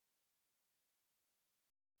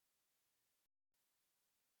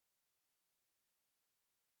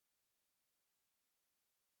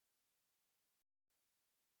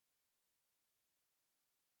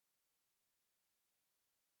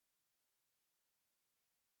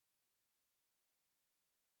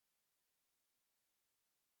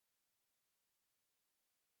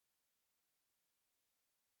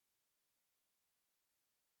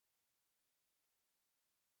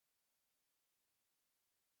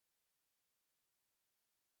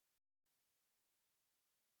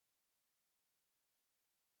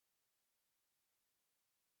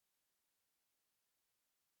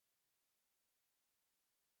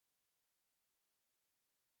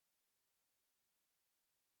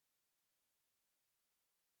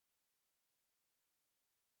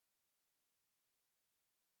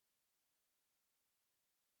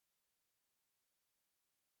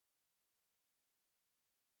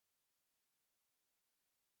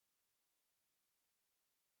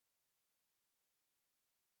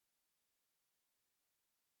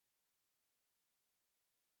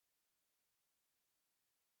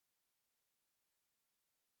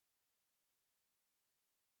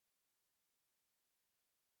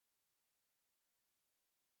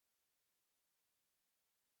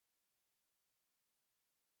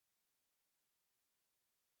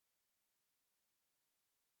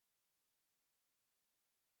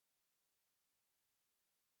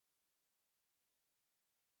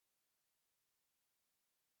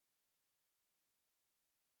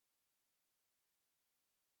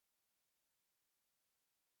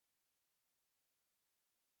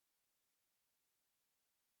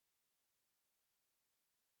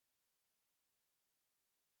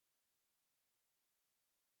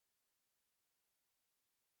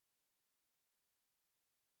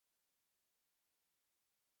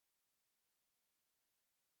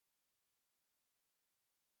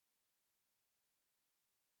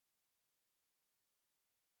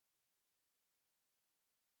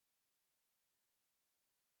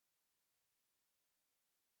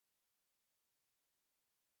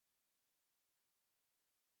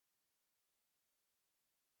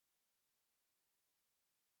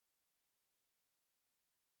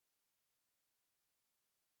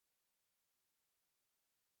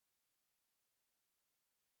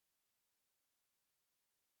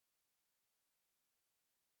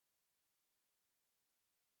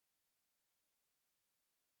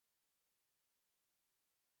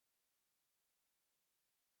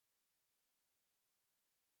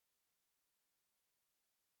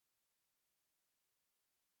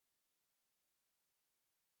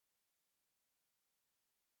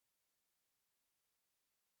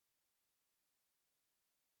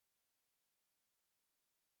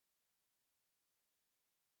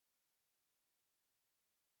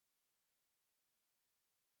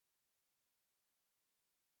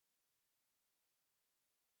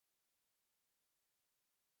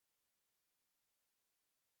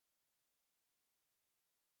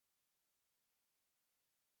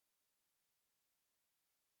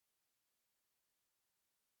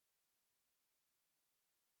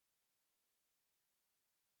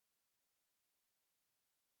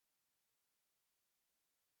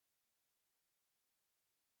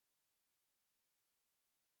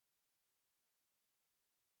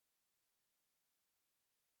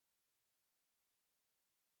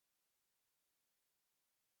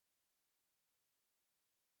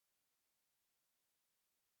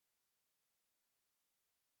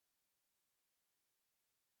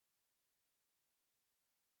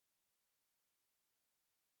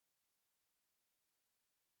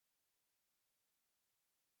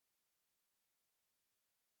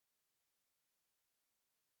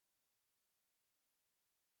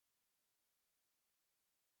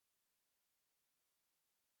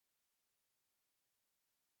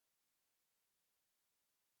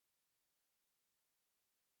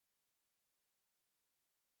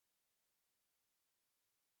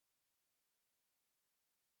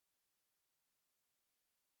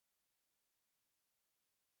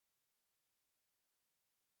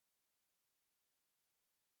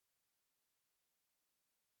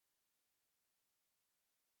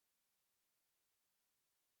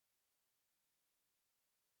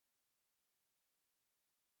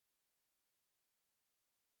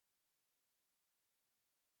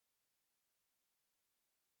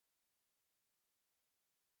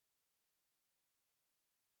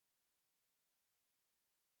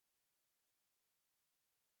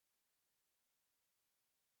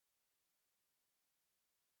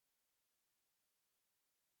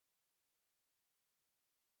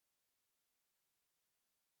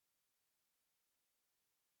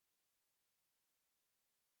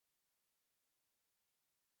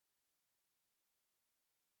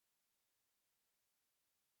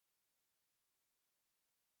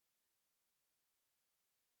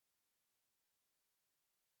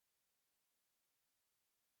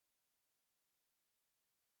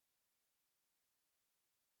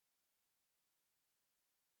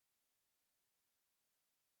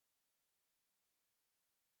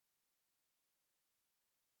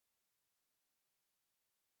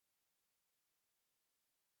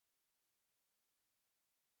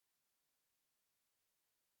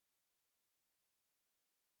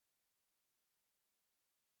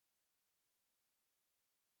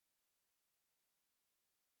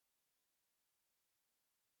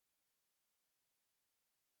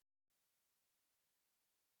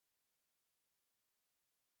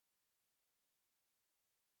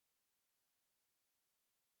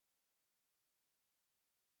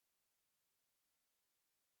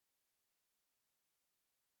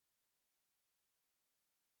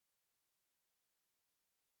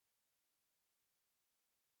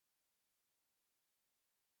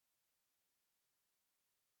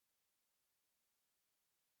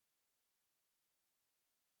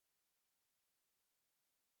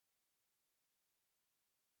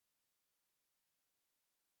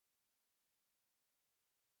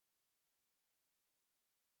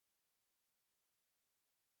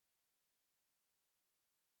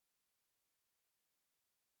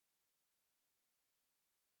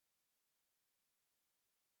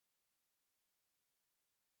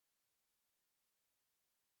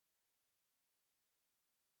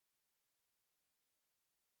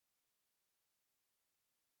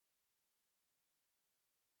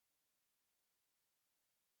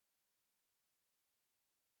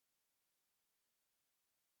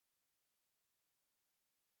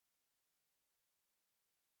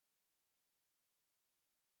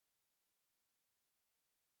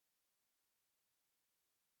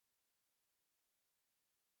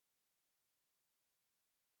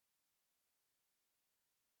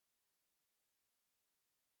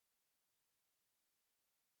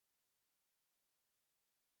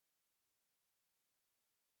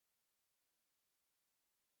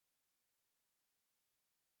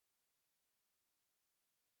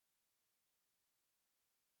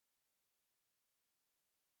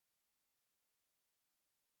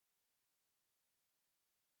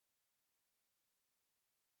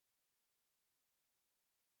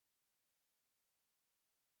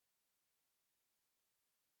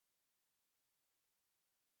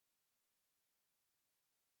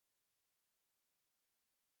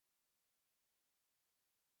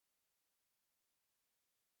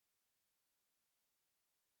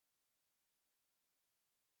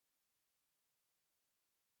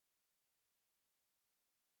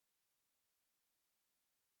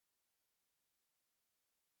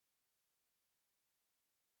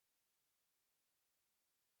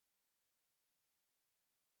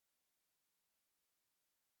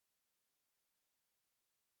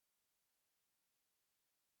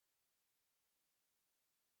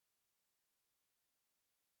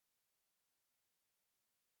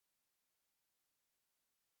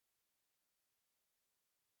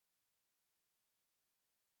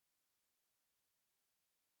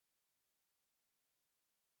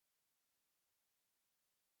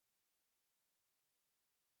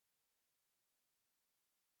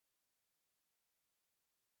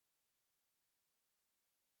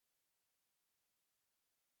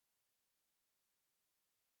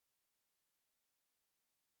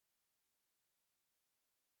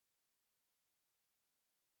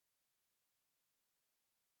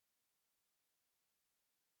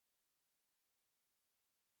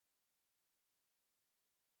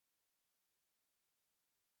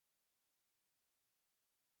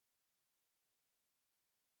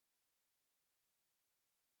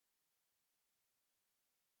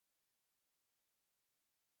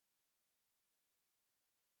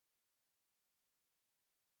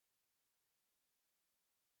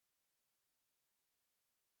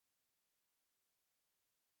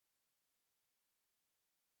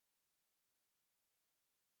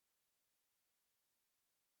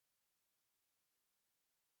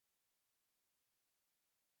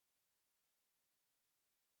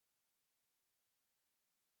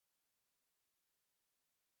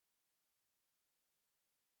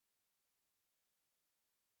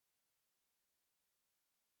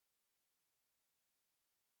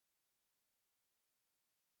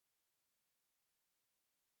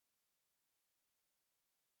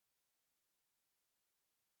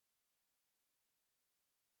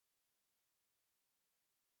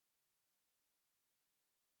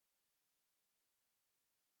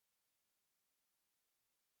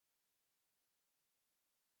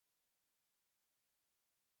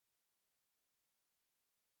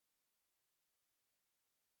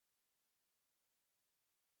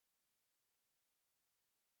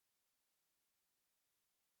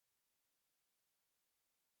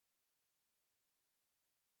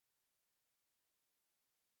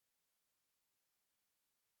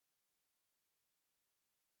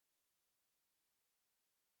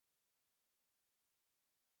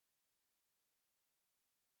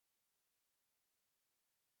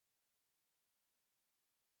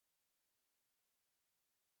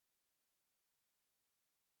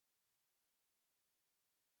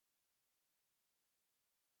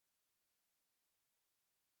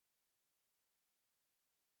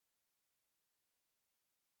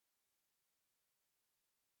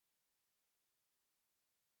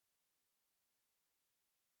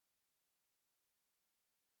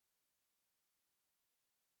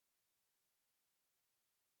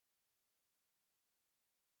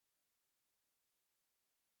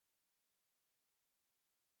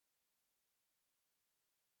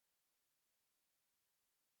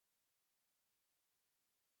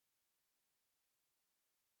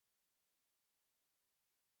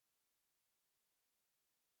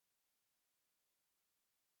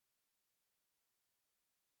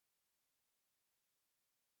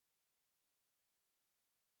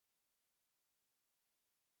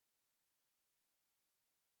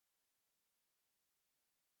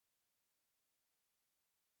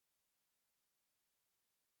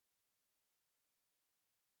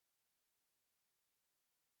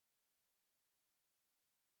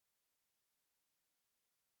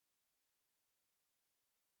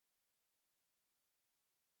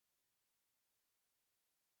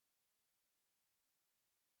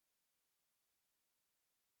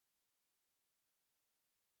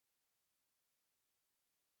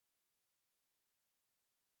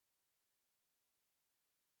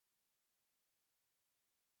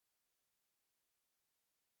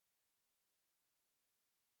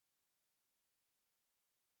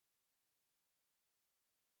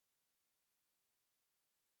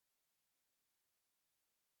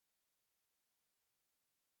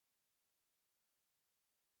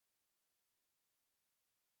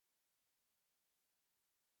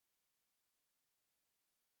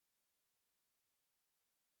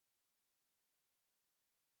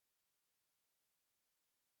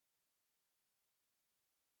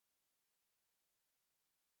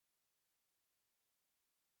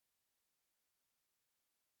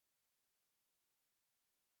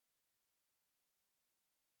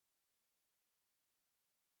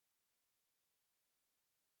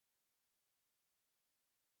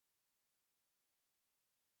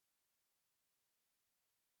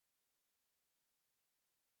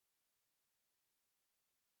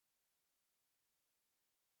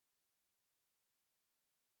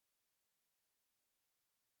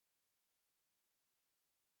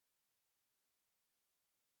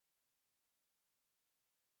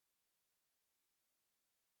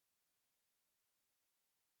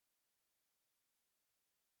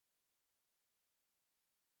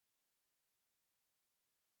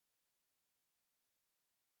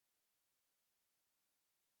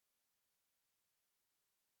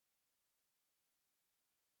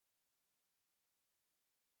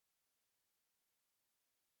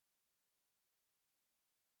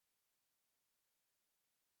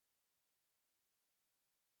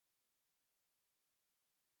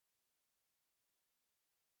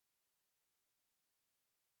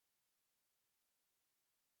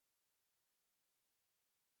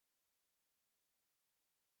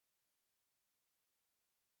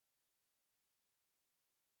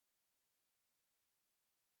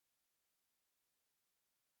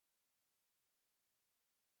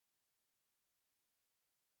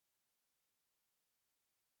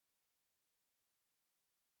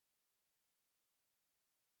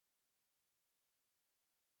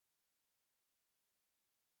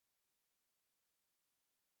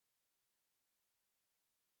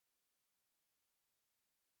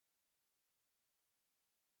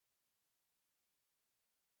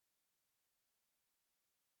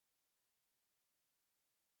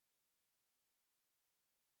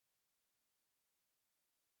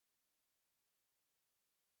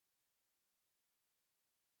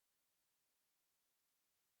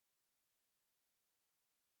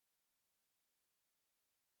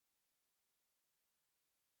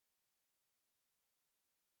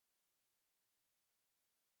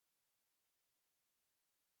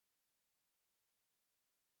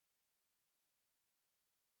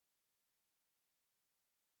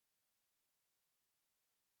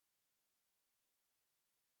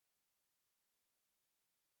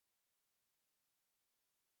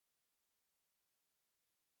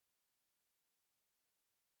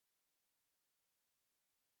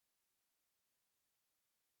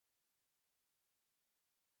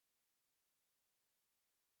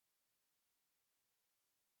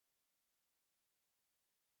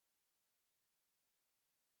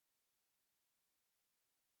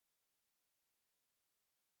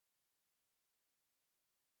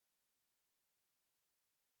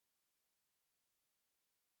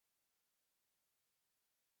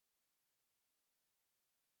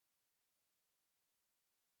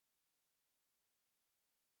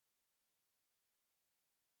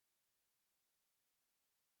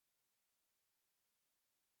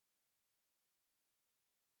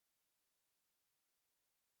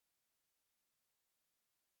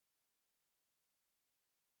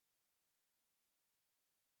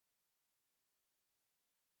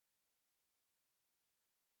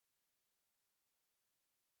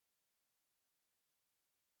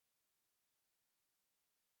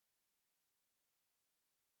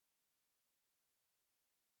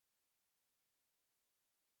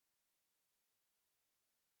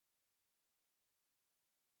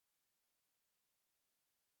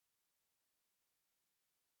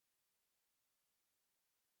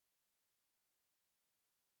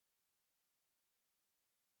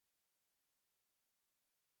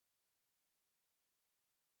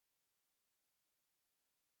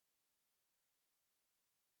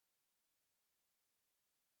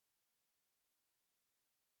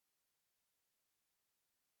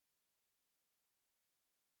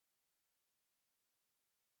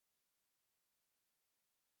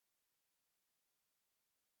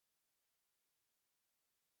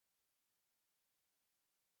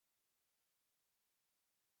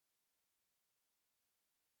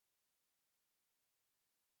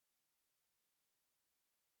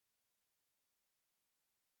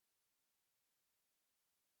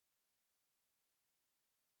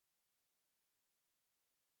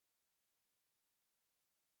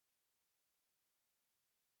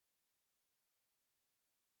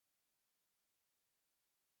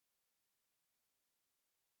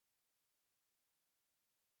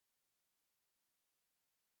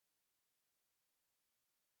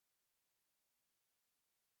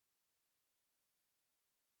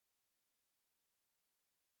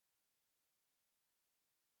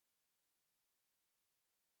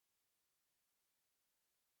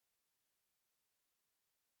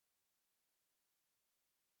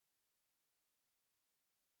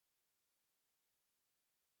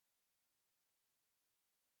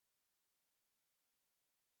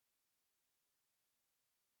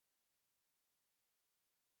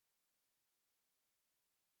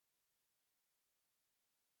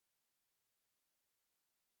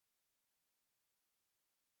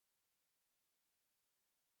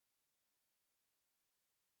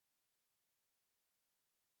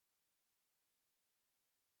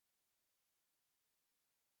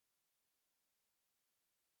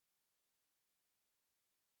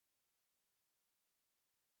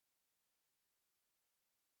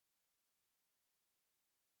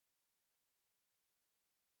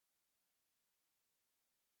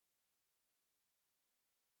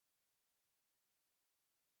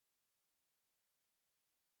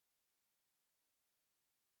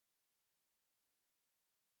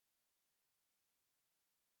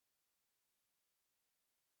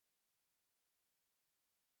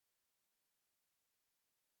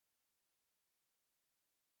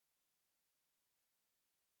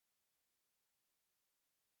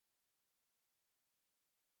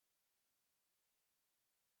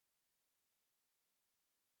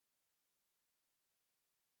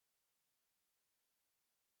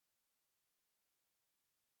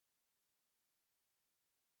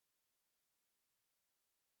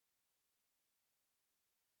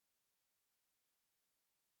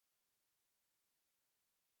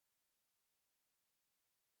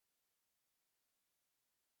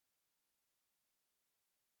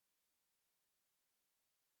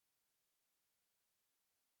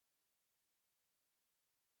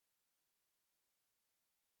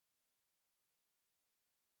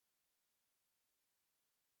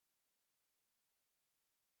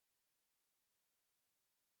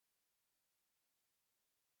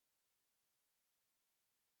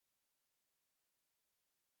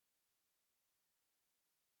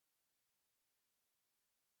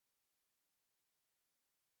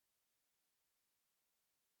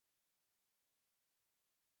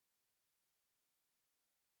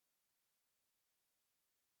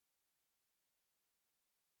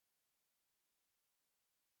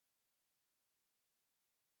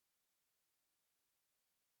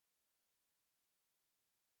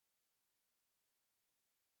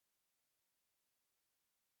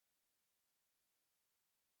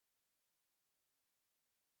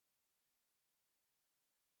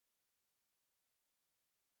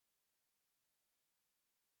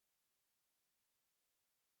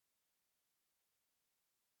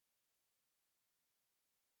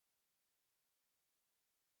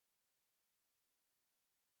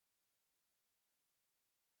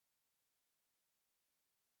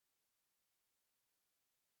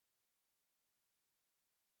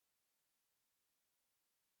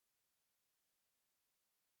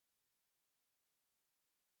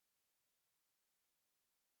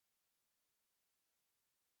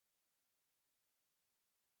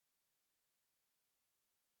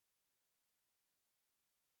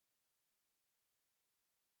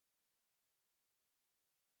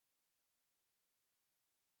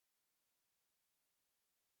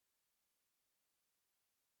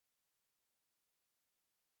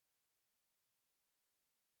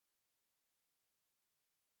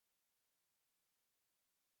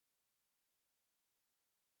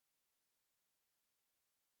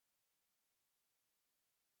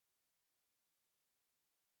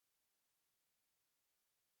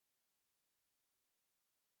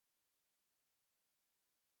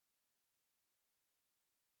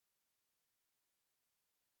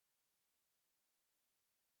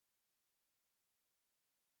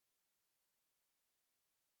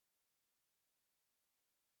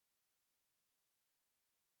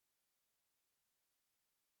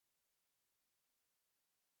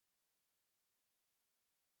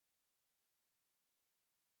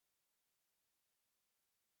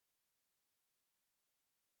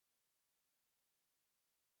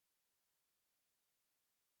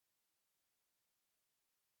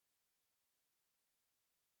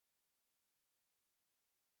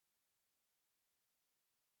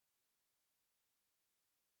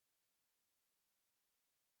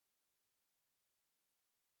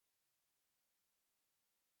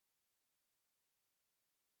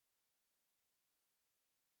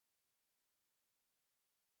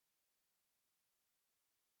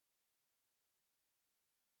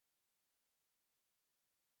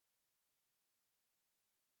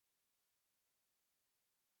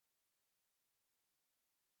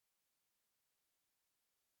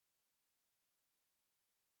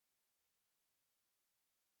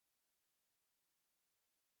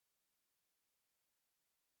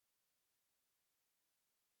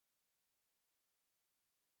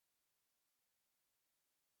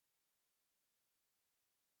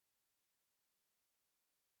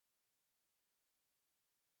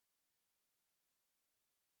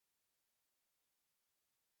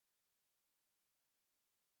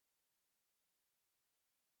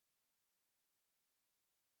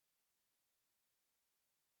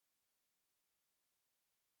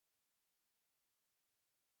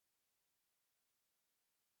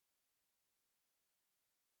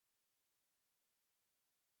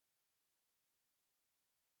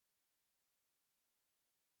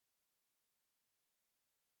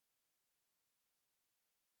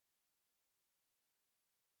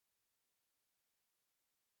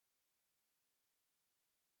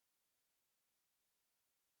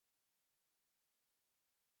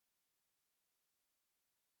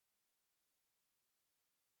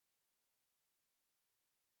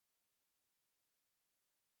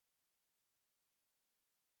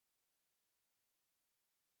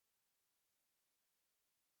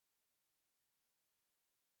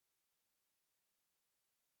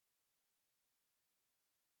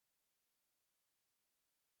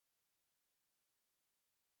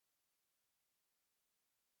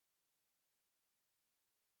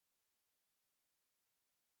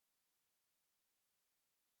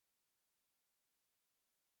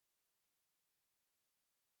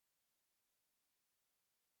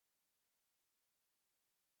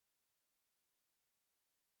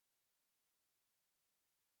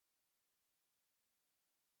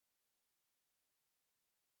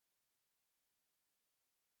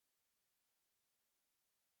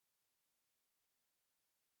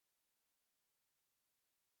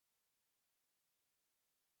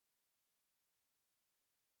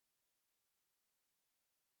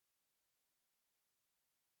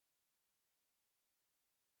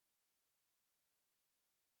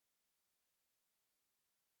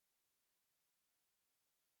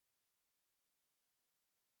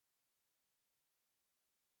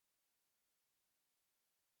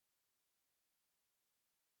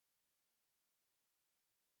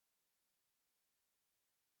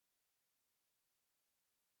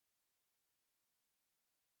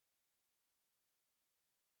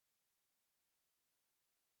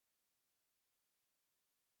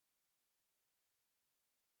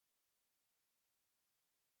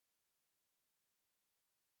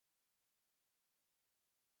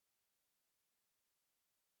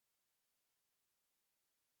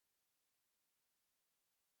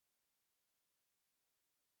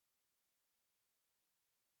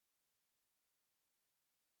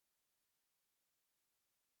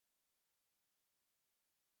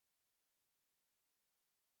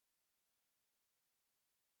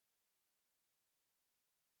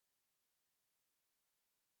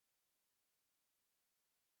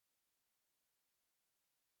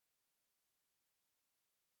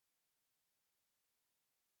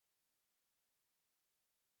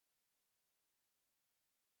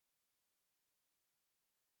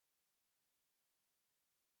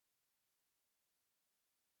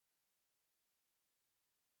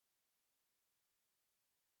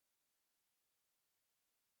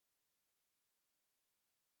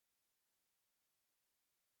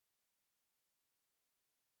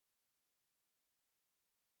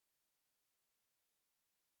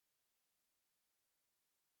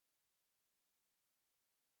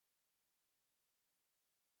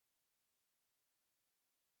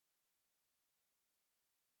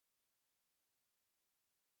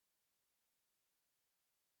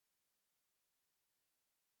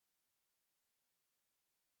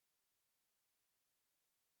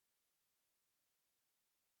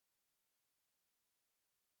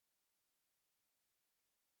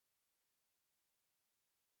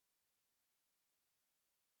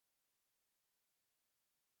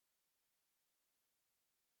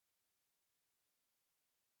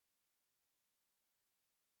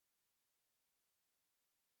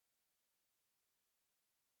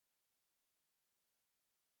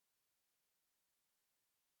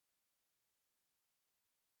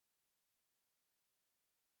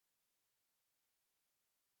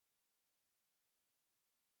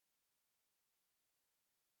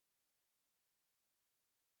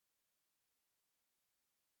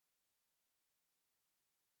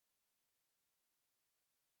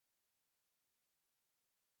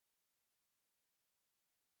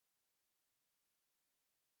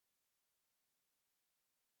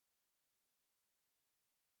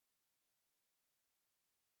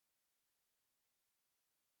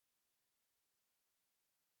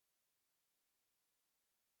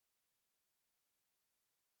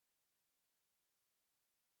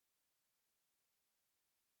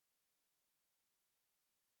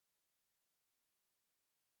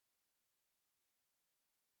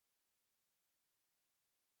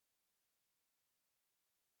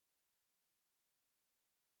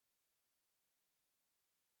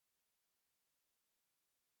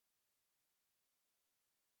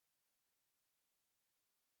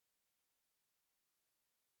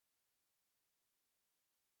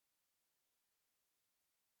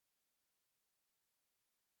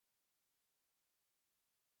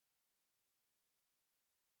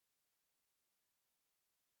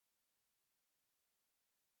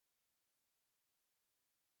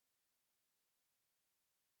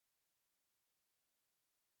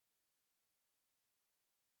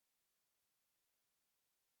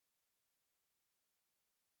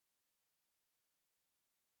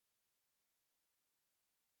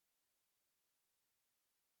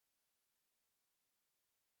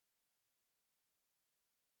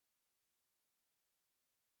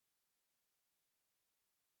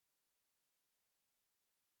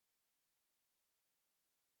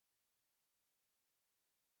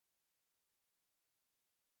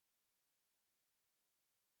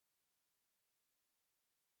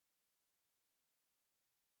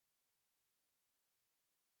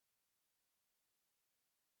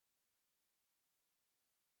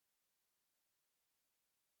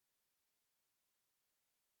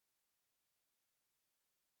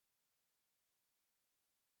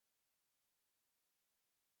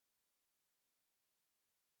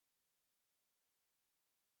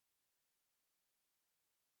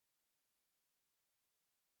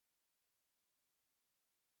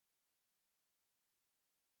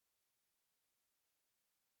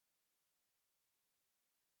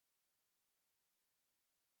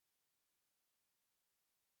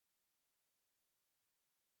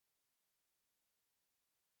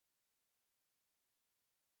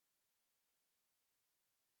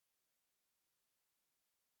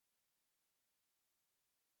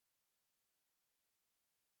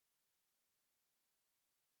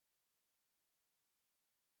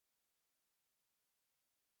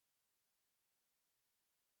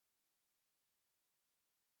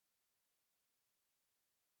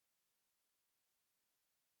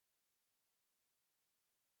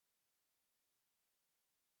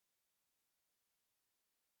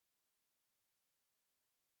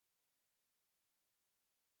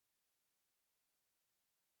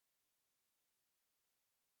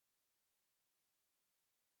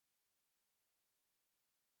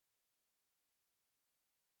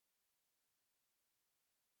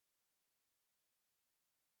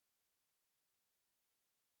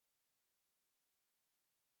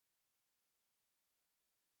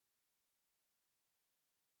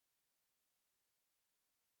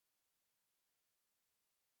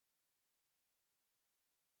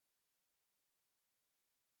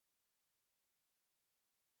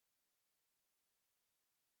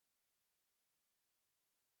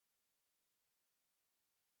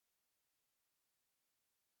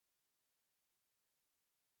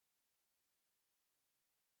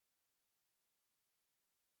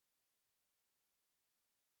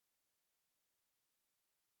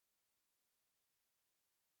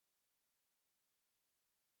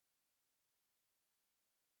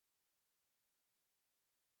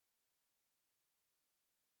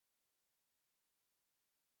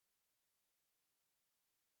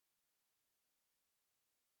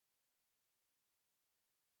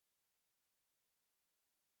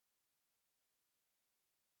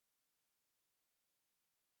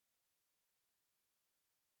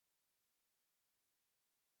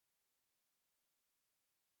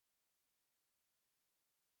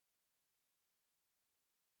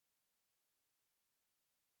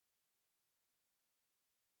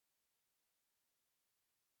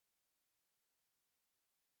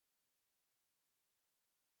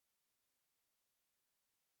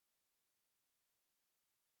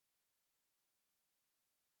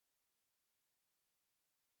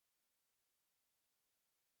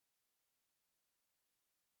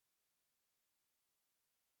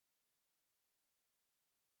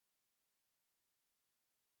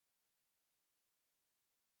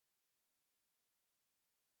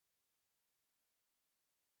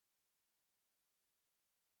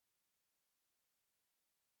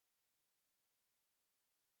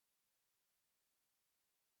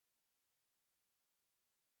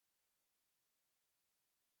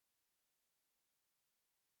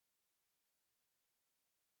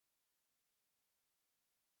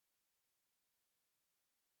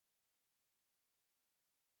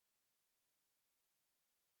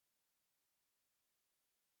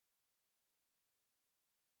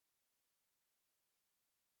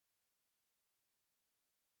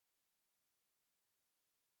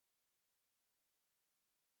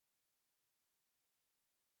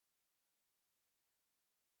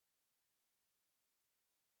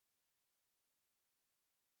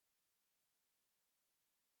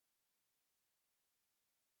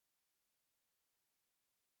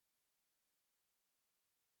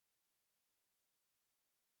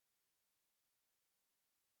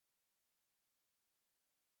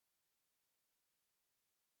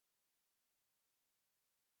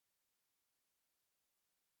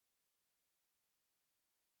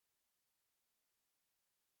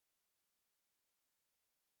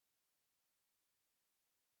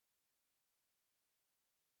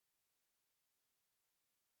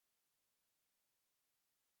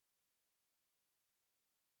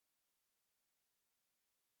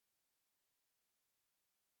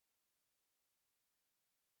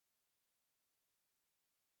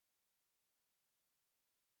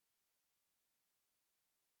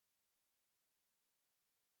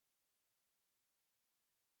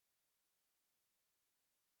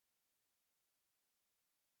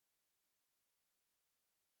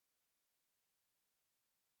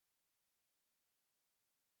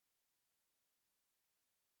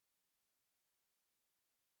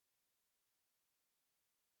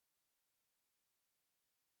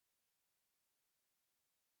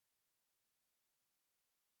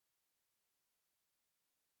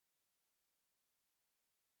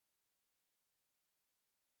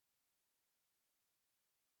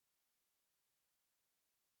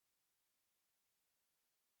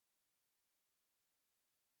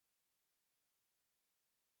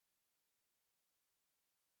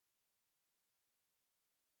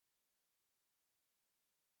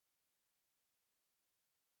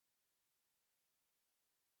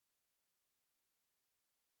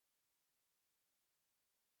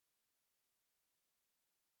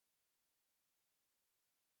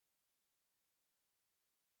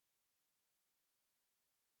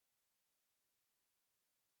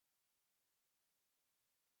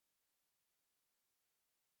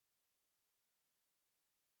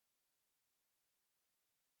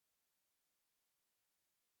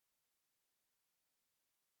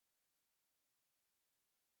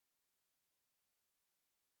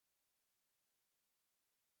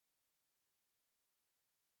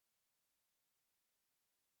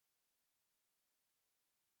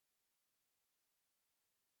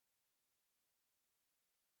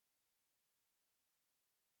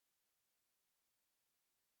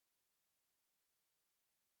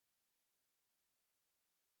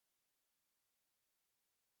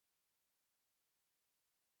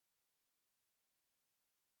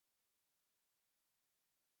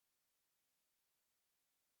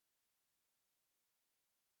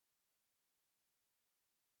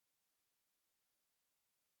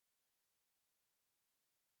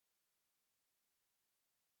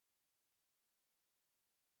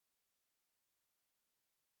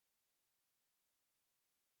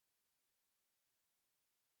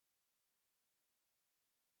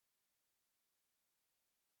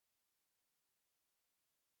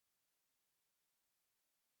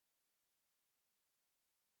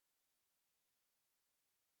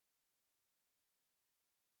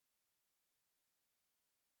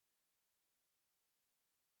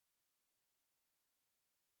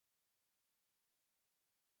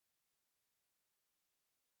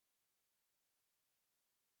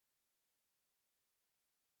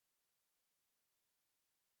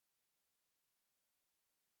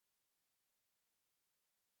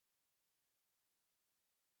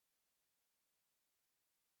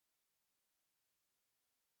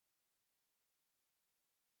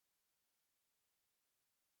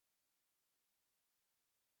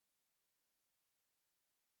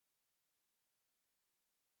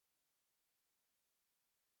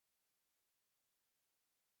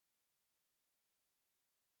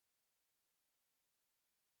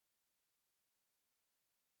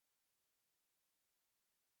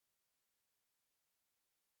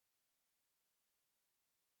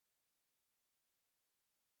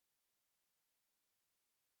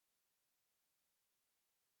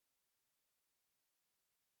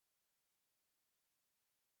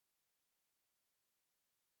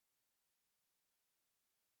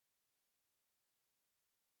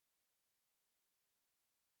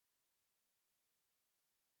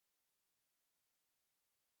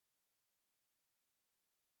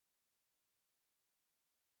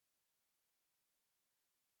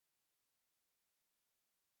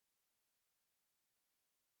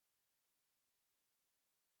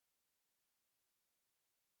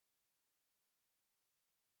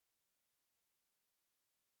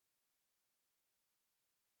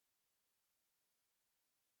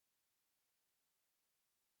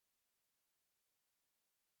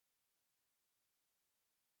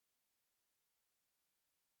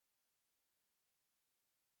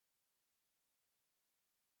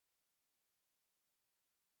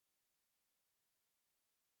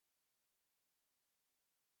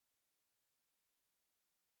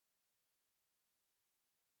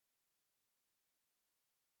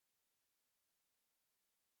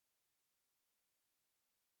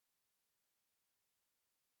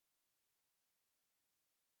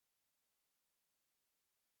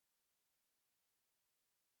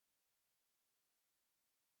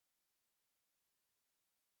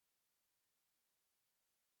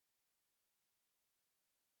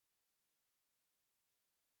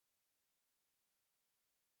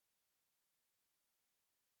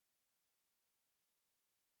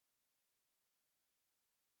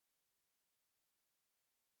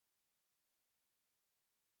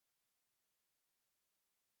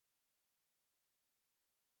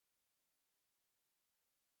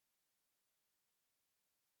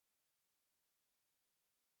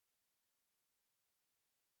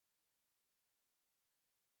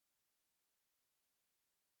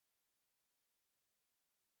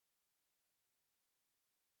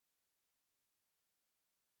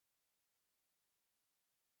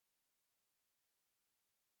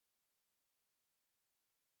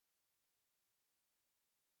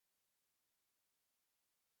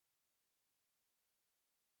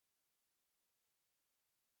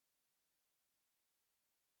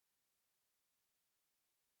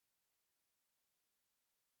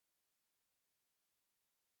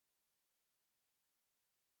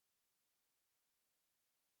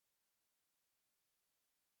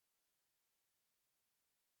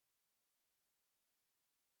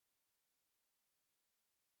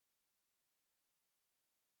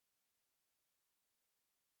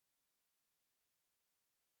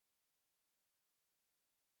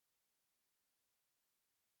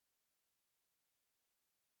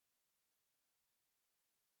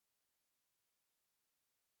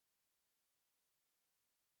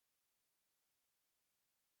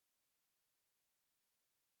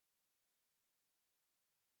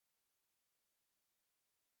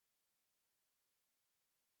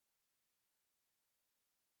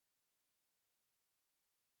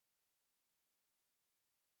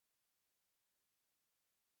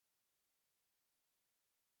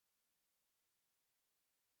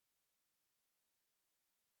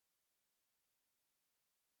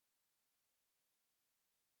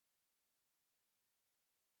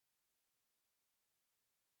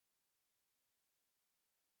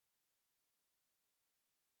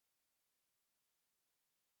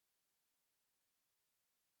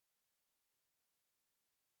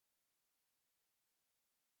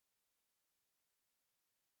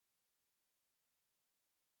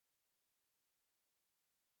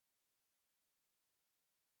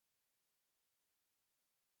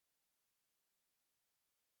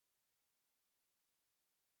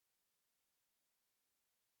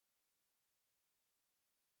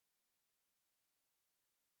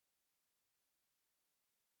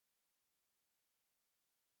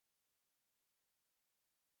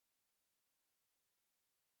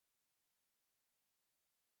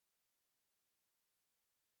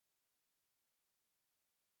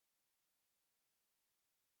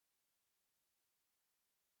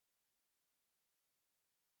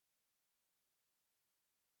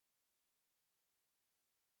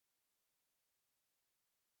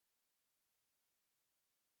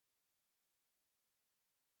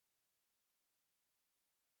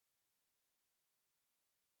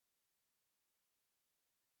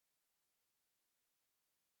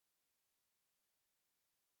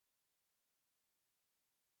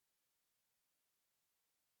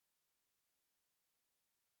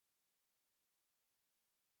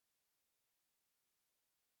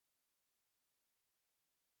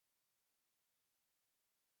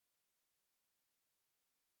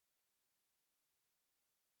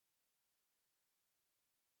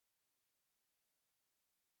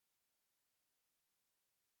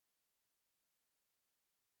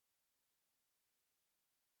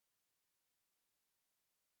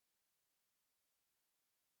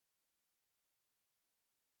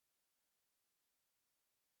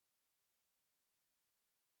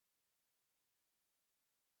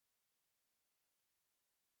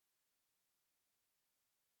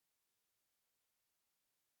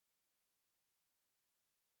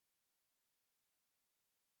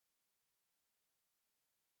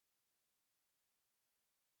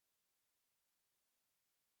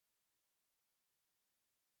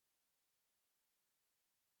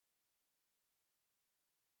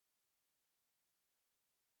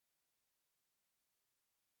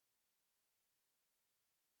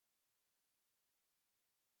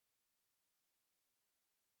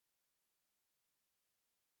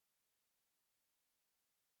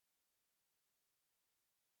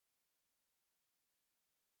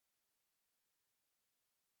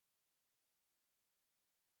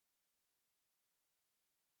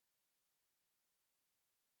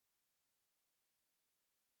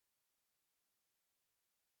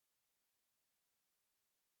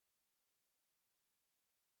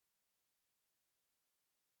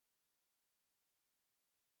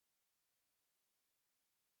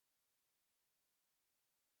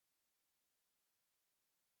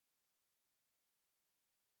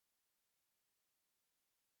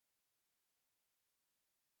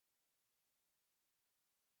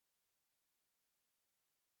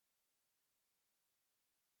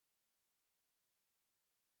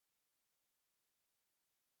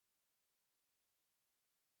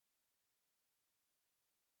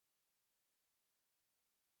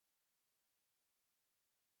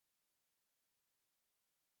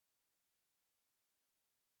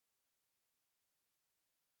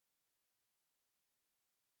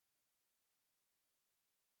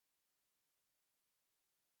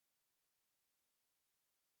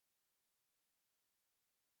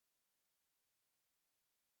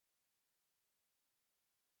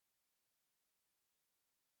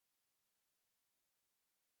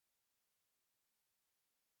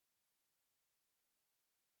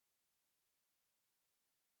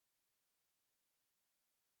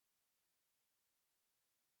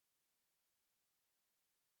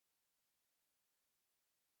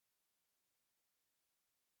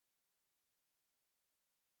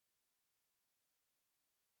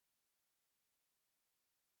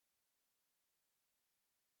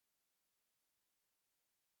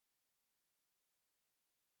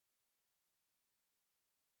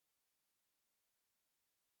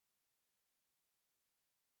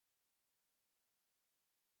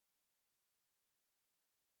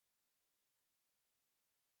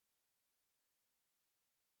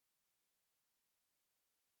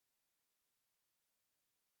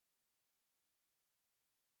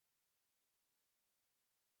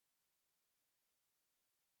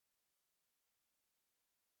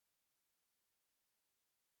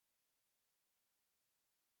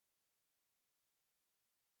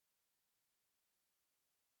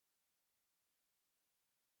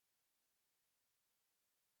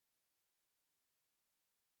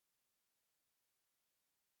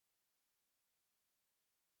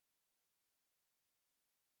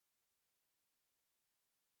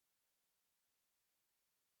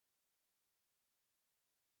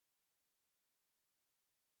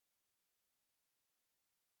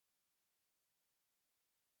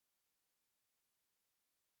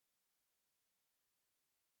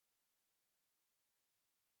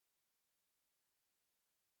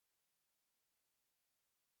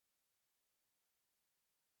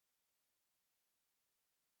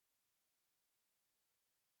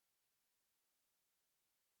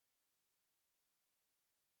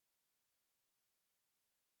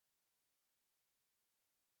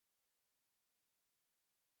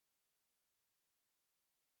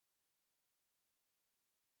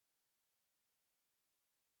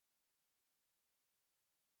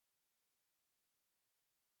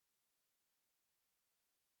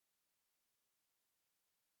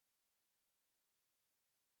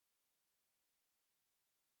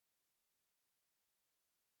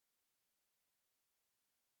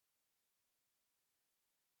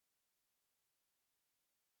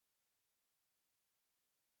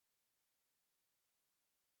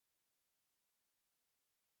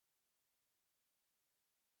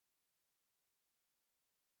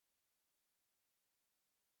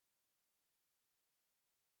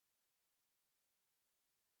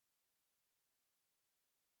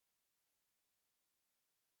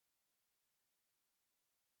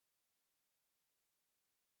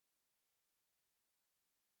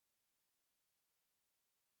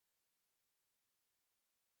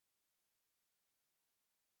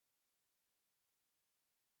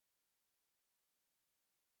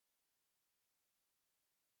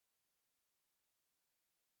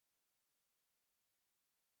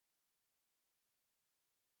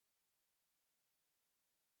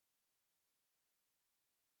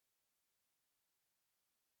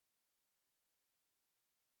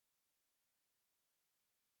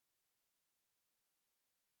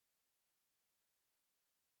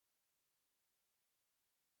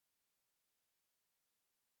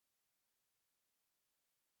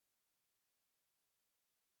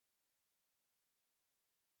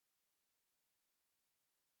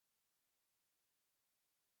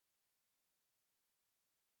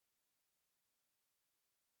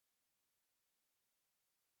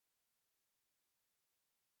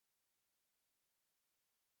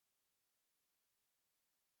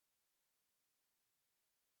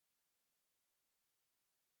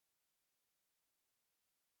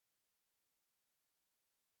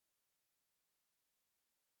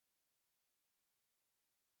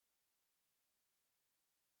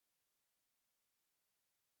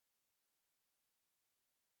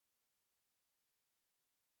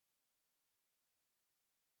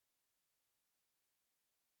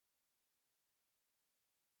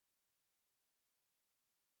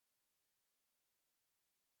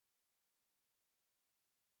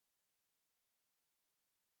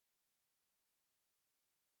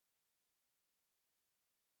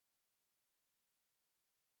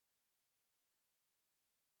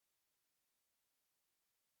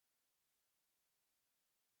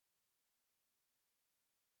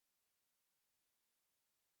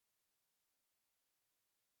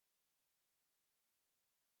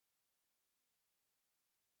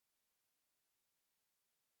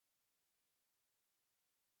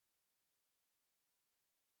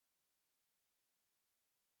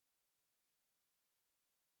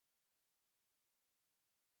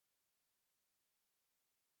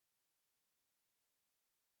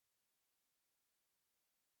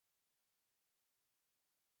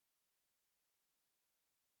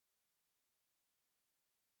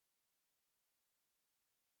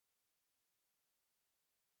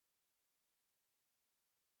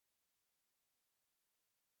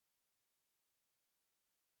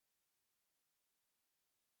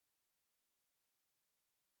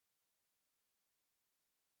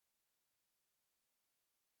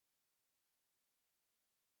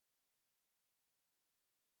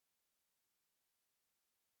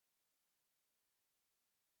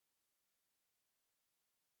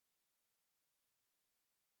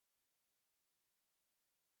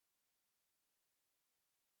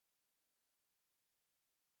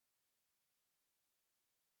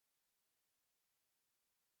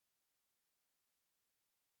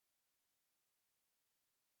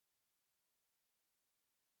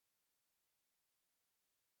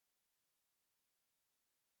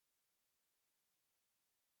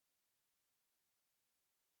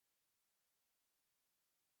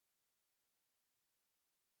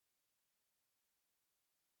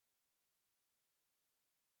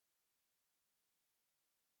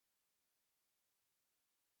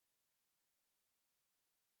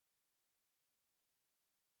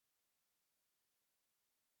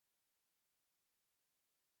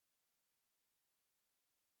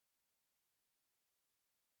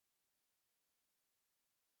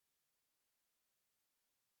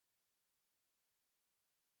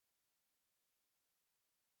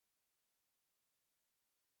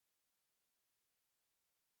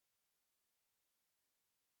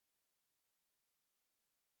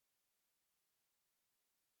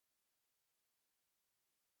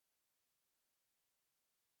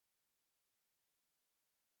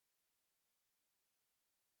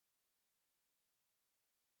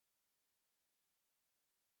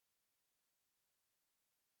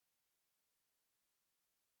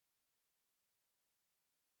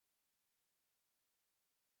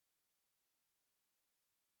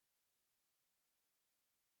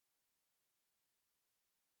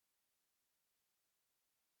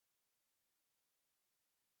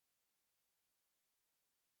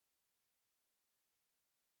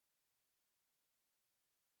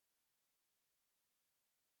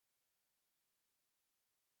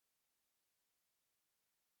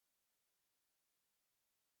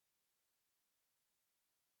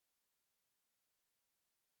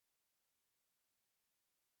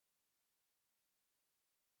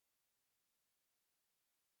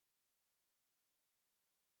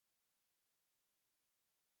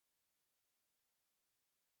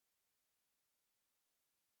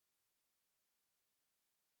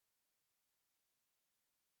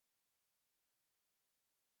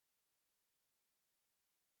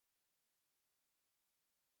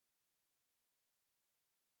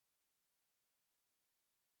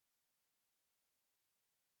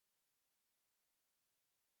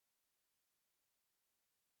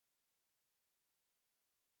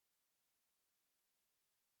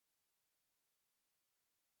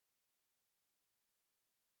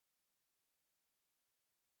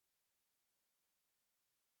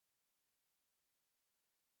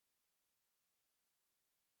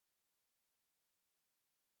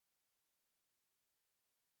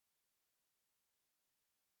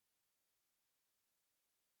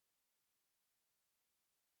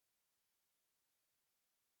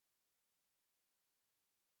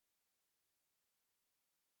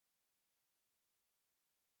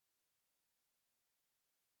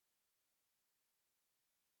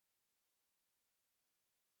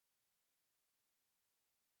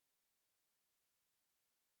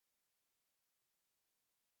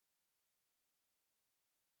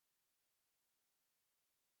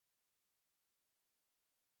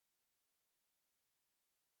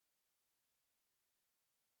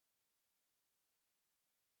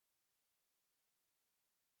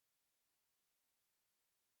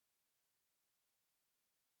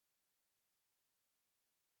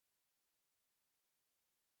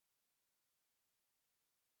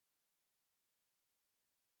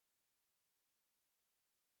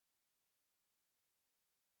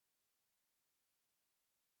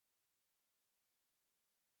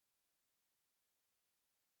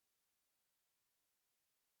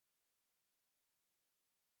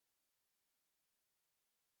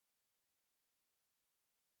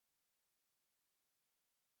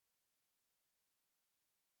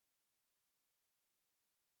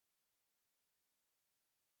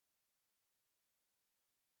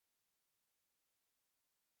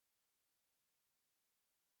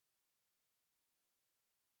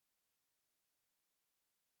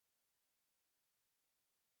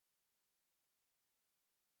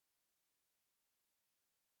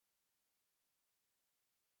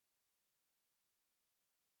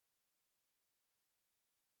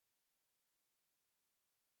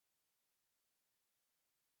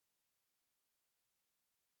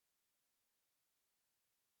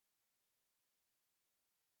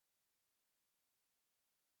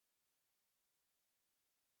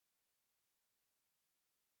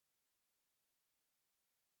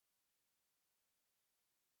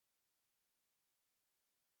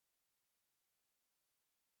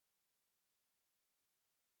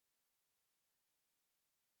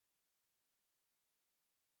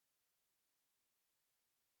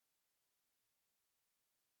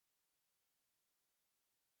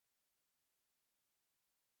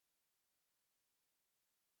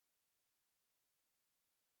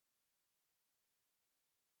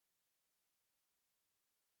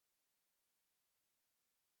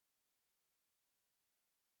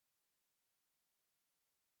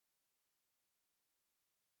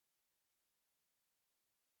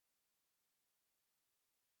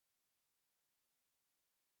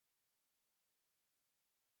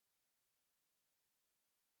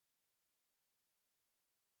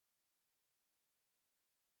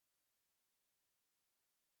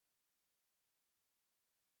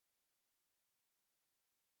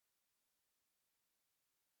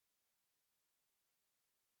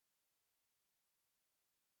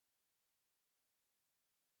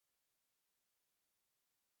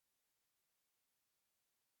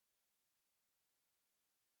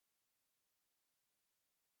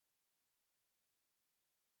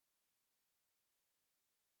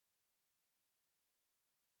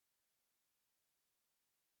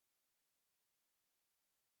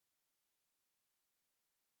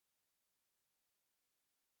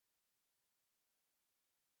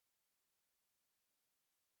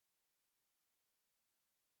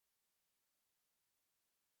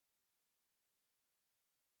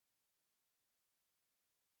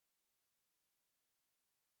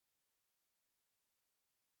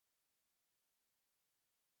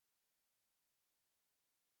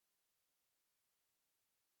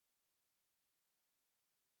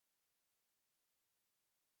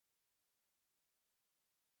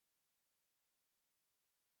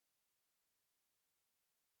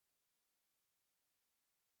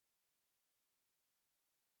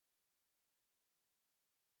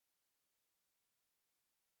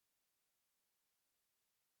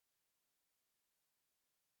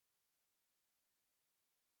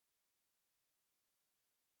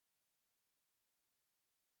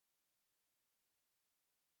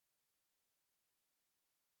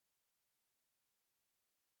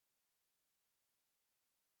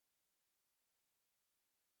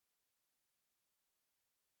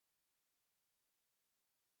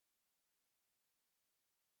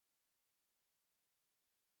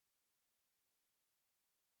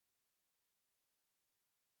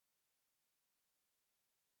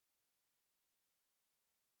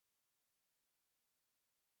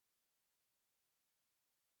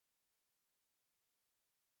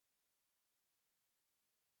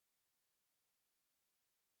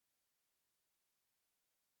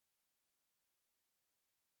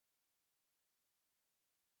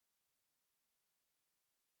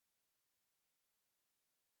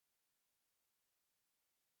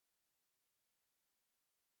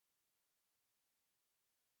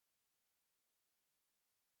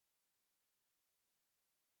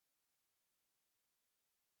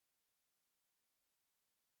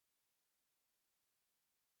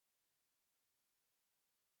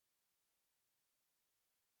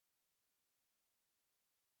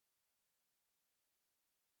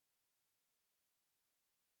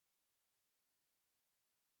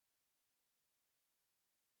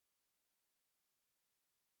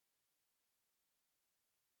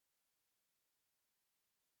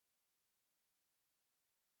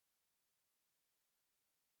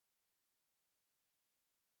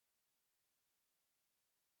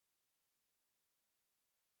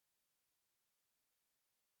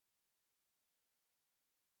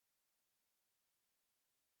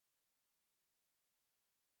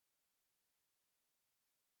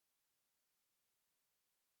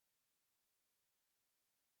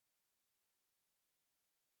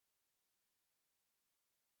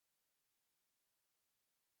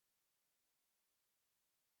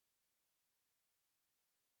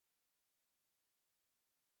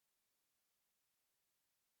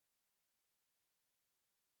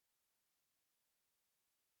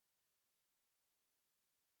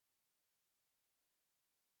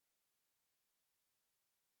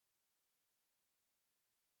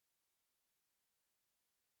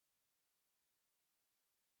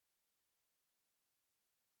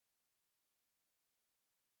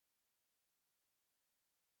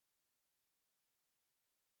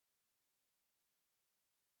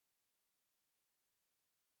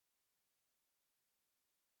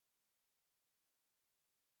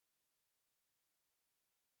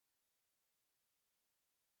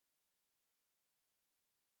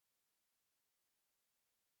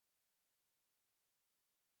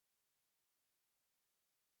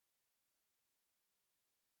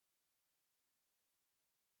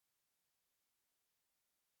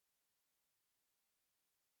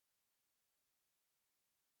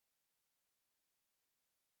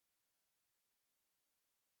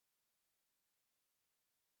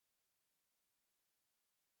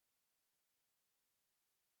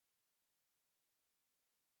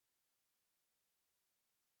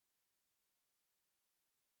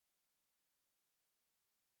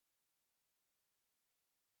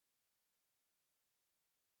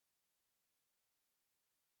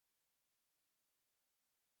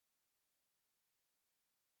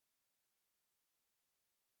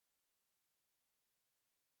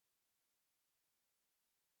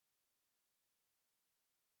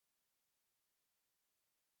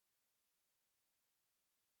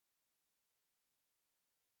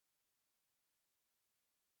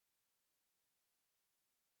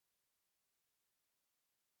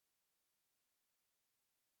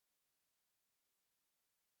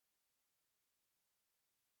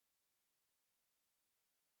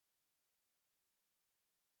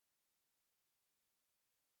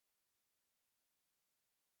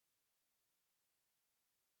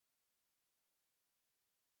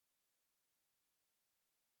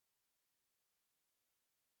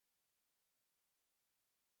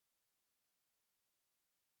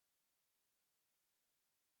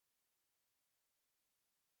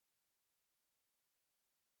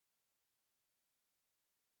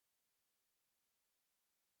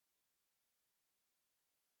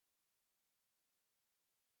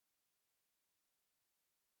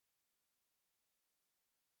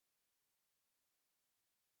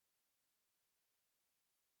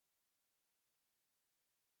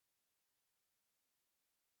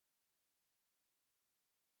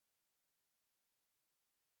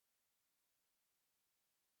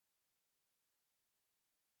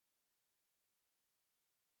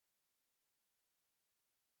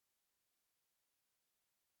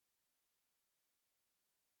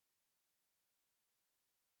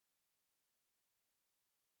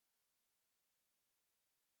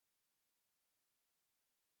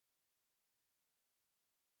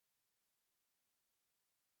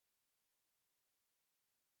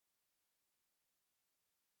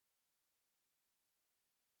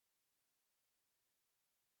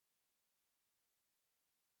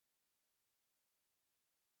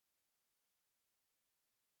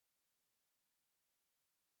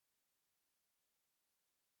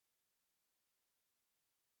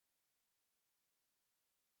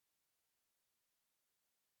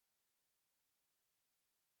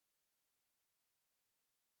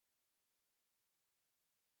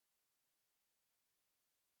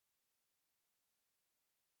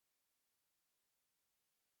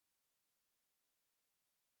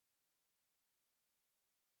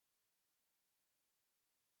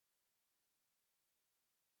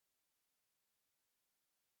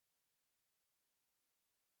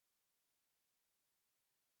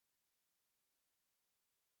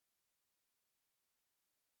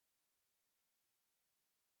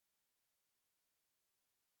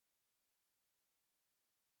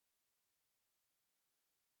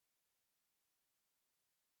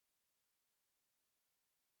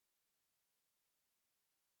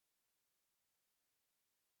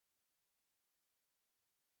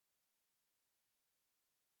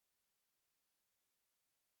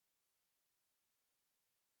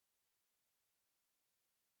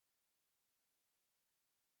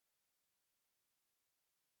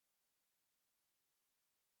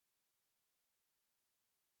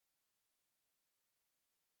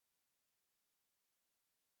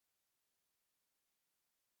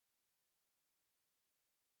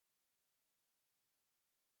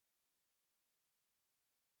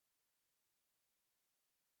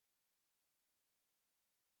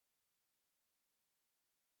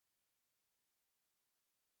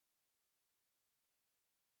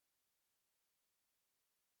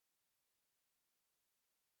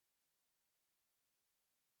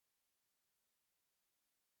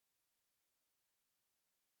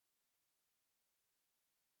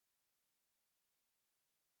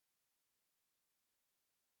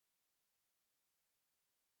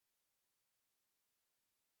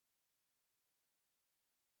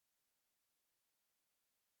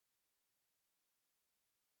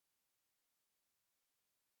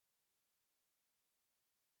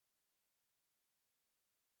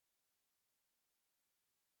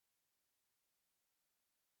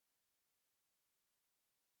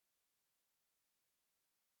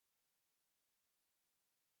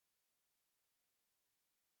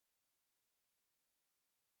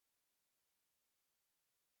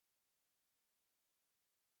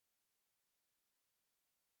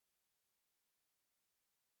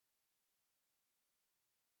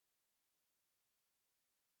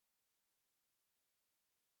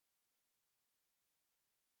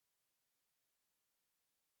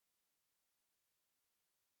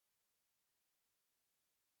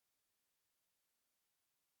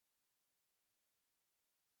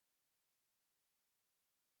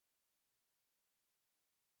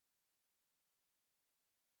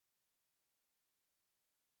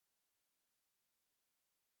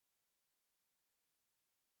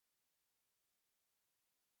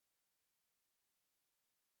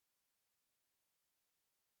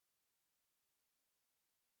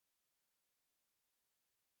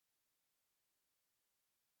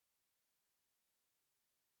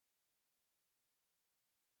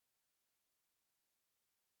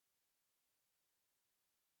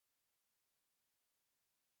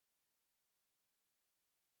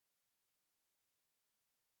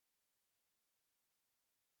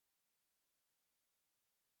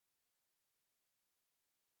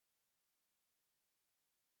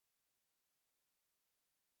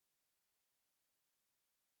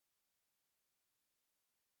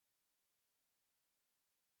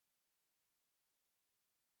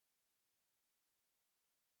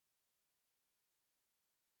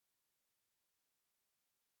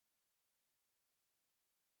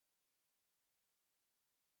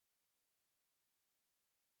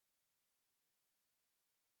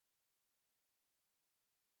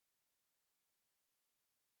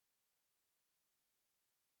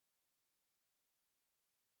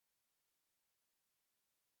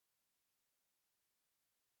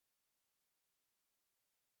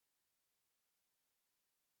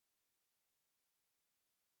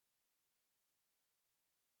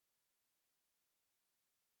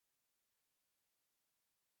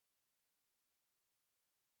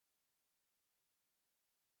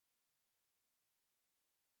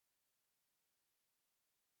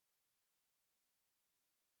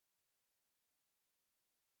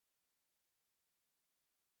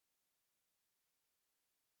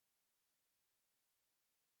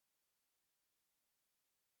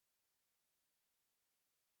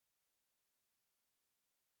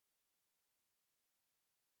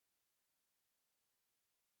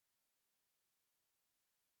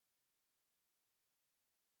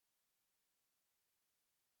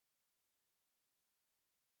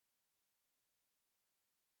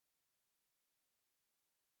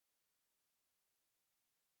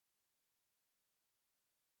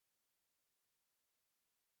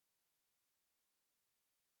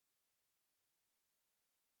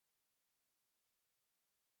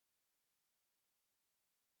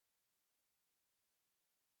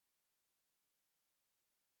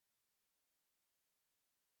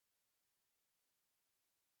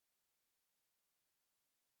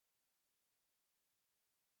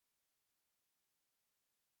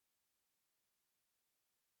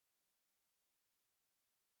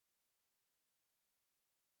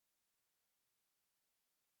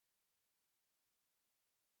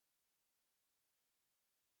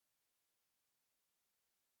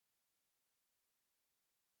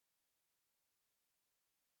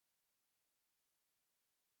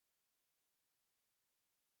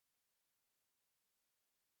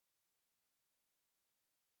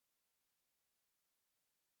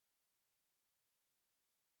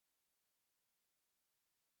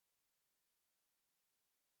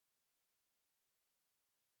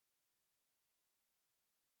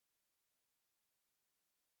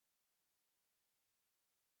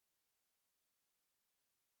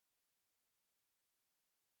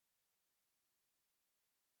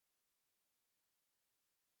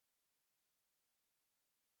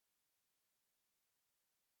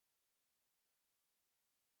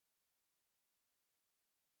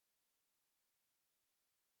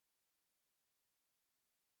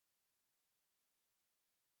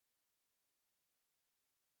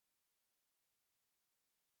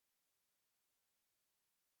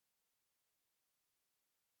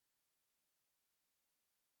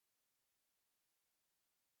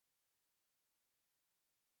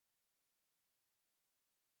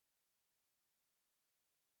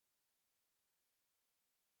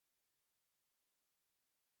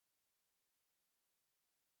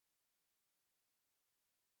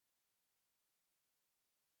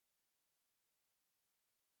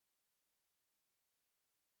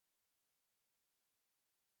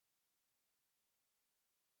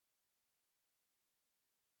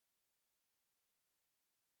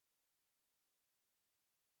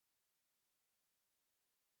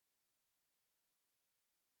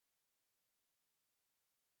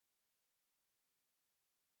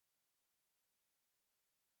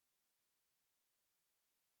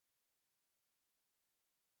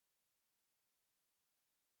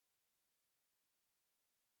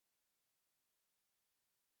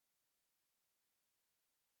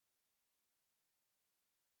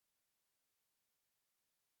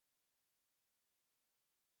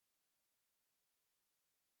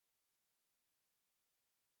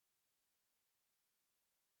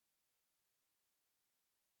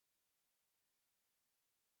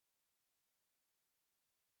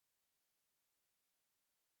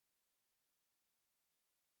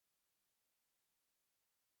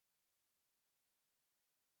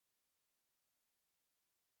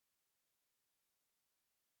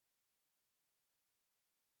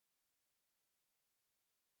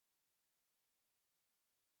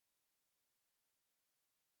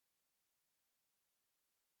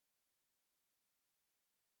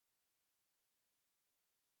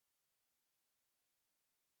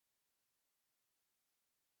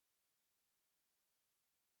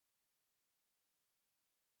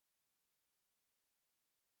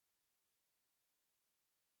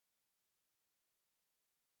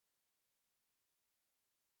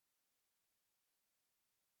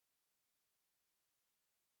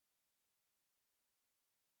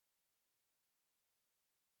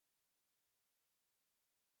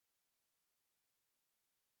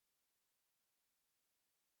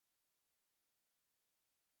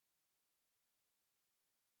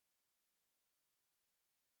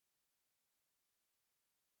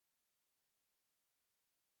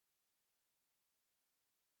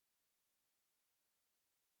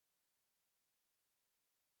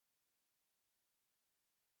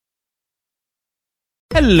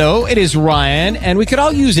 Hello, it is Ryan, and we could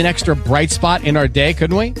all use an extra bright spot in our day,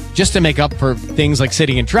 couldn't we? Just to make up for things like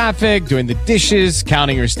sitting in traffic, doing the dishes,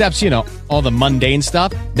 counting your steps, all the mundane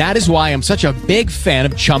stuff. That is why I'm such a big fan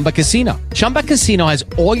of Chumba Casino. Chumba Casino has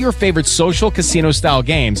all your favorite social casino-style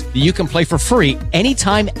games that you can play for free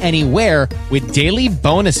anytime, anywhere with daily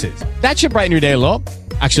bonuses. That should brighten your day a little.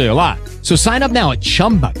 Actually, a lot. So sign up now at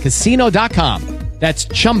ChumbaCasino.com. That's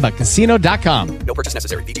ChumbaCasino.com. No purchase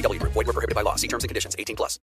necessary. VGW Group. Void where prohibited by law. See terms and conditions. 18+.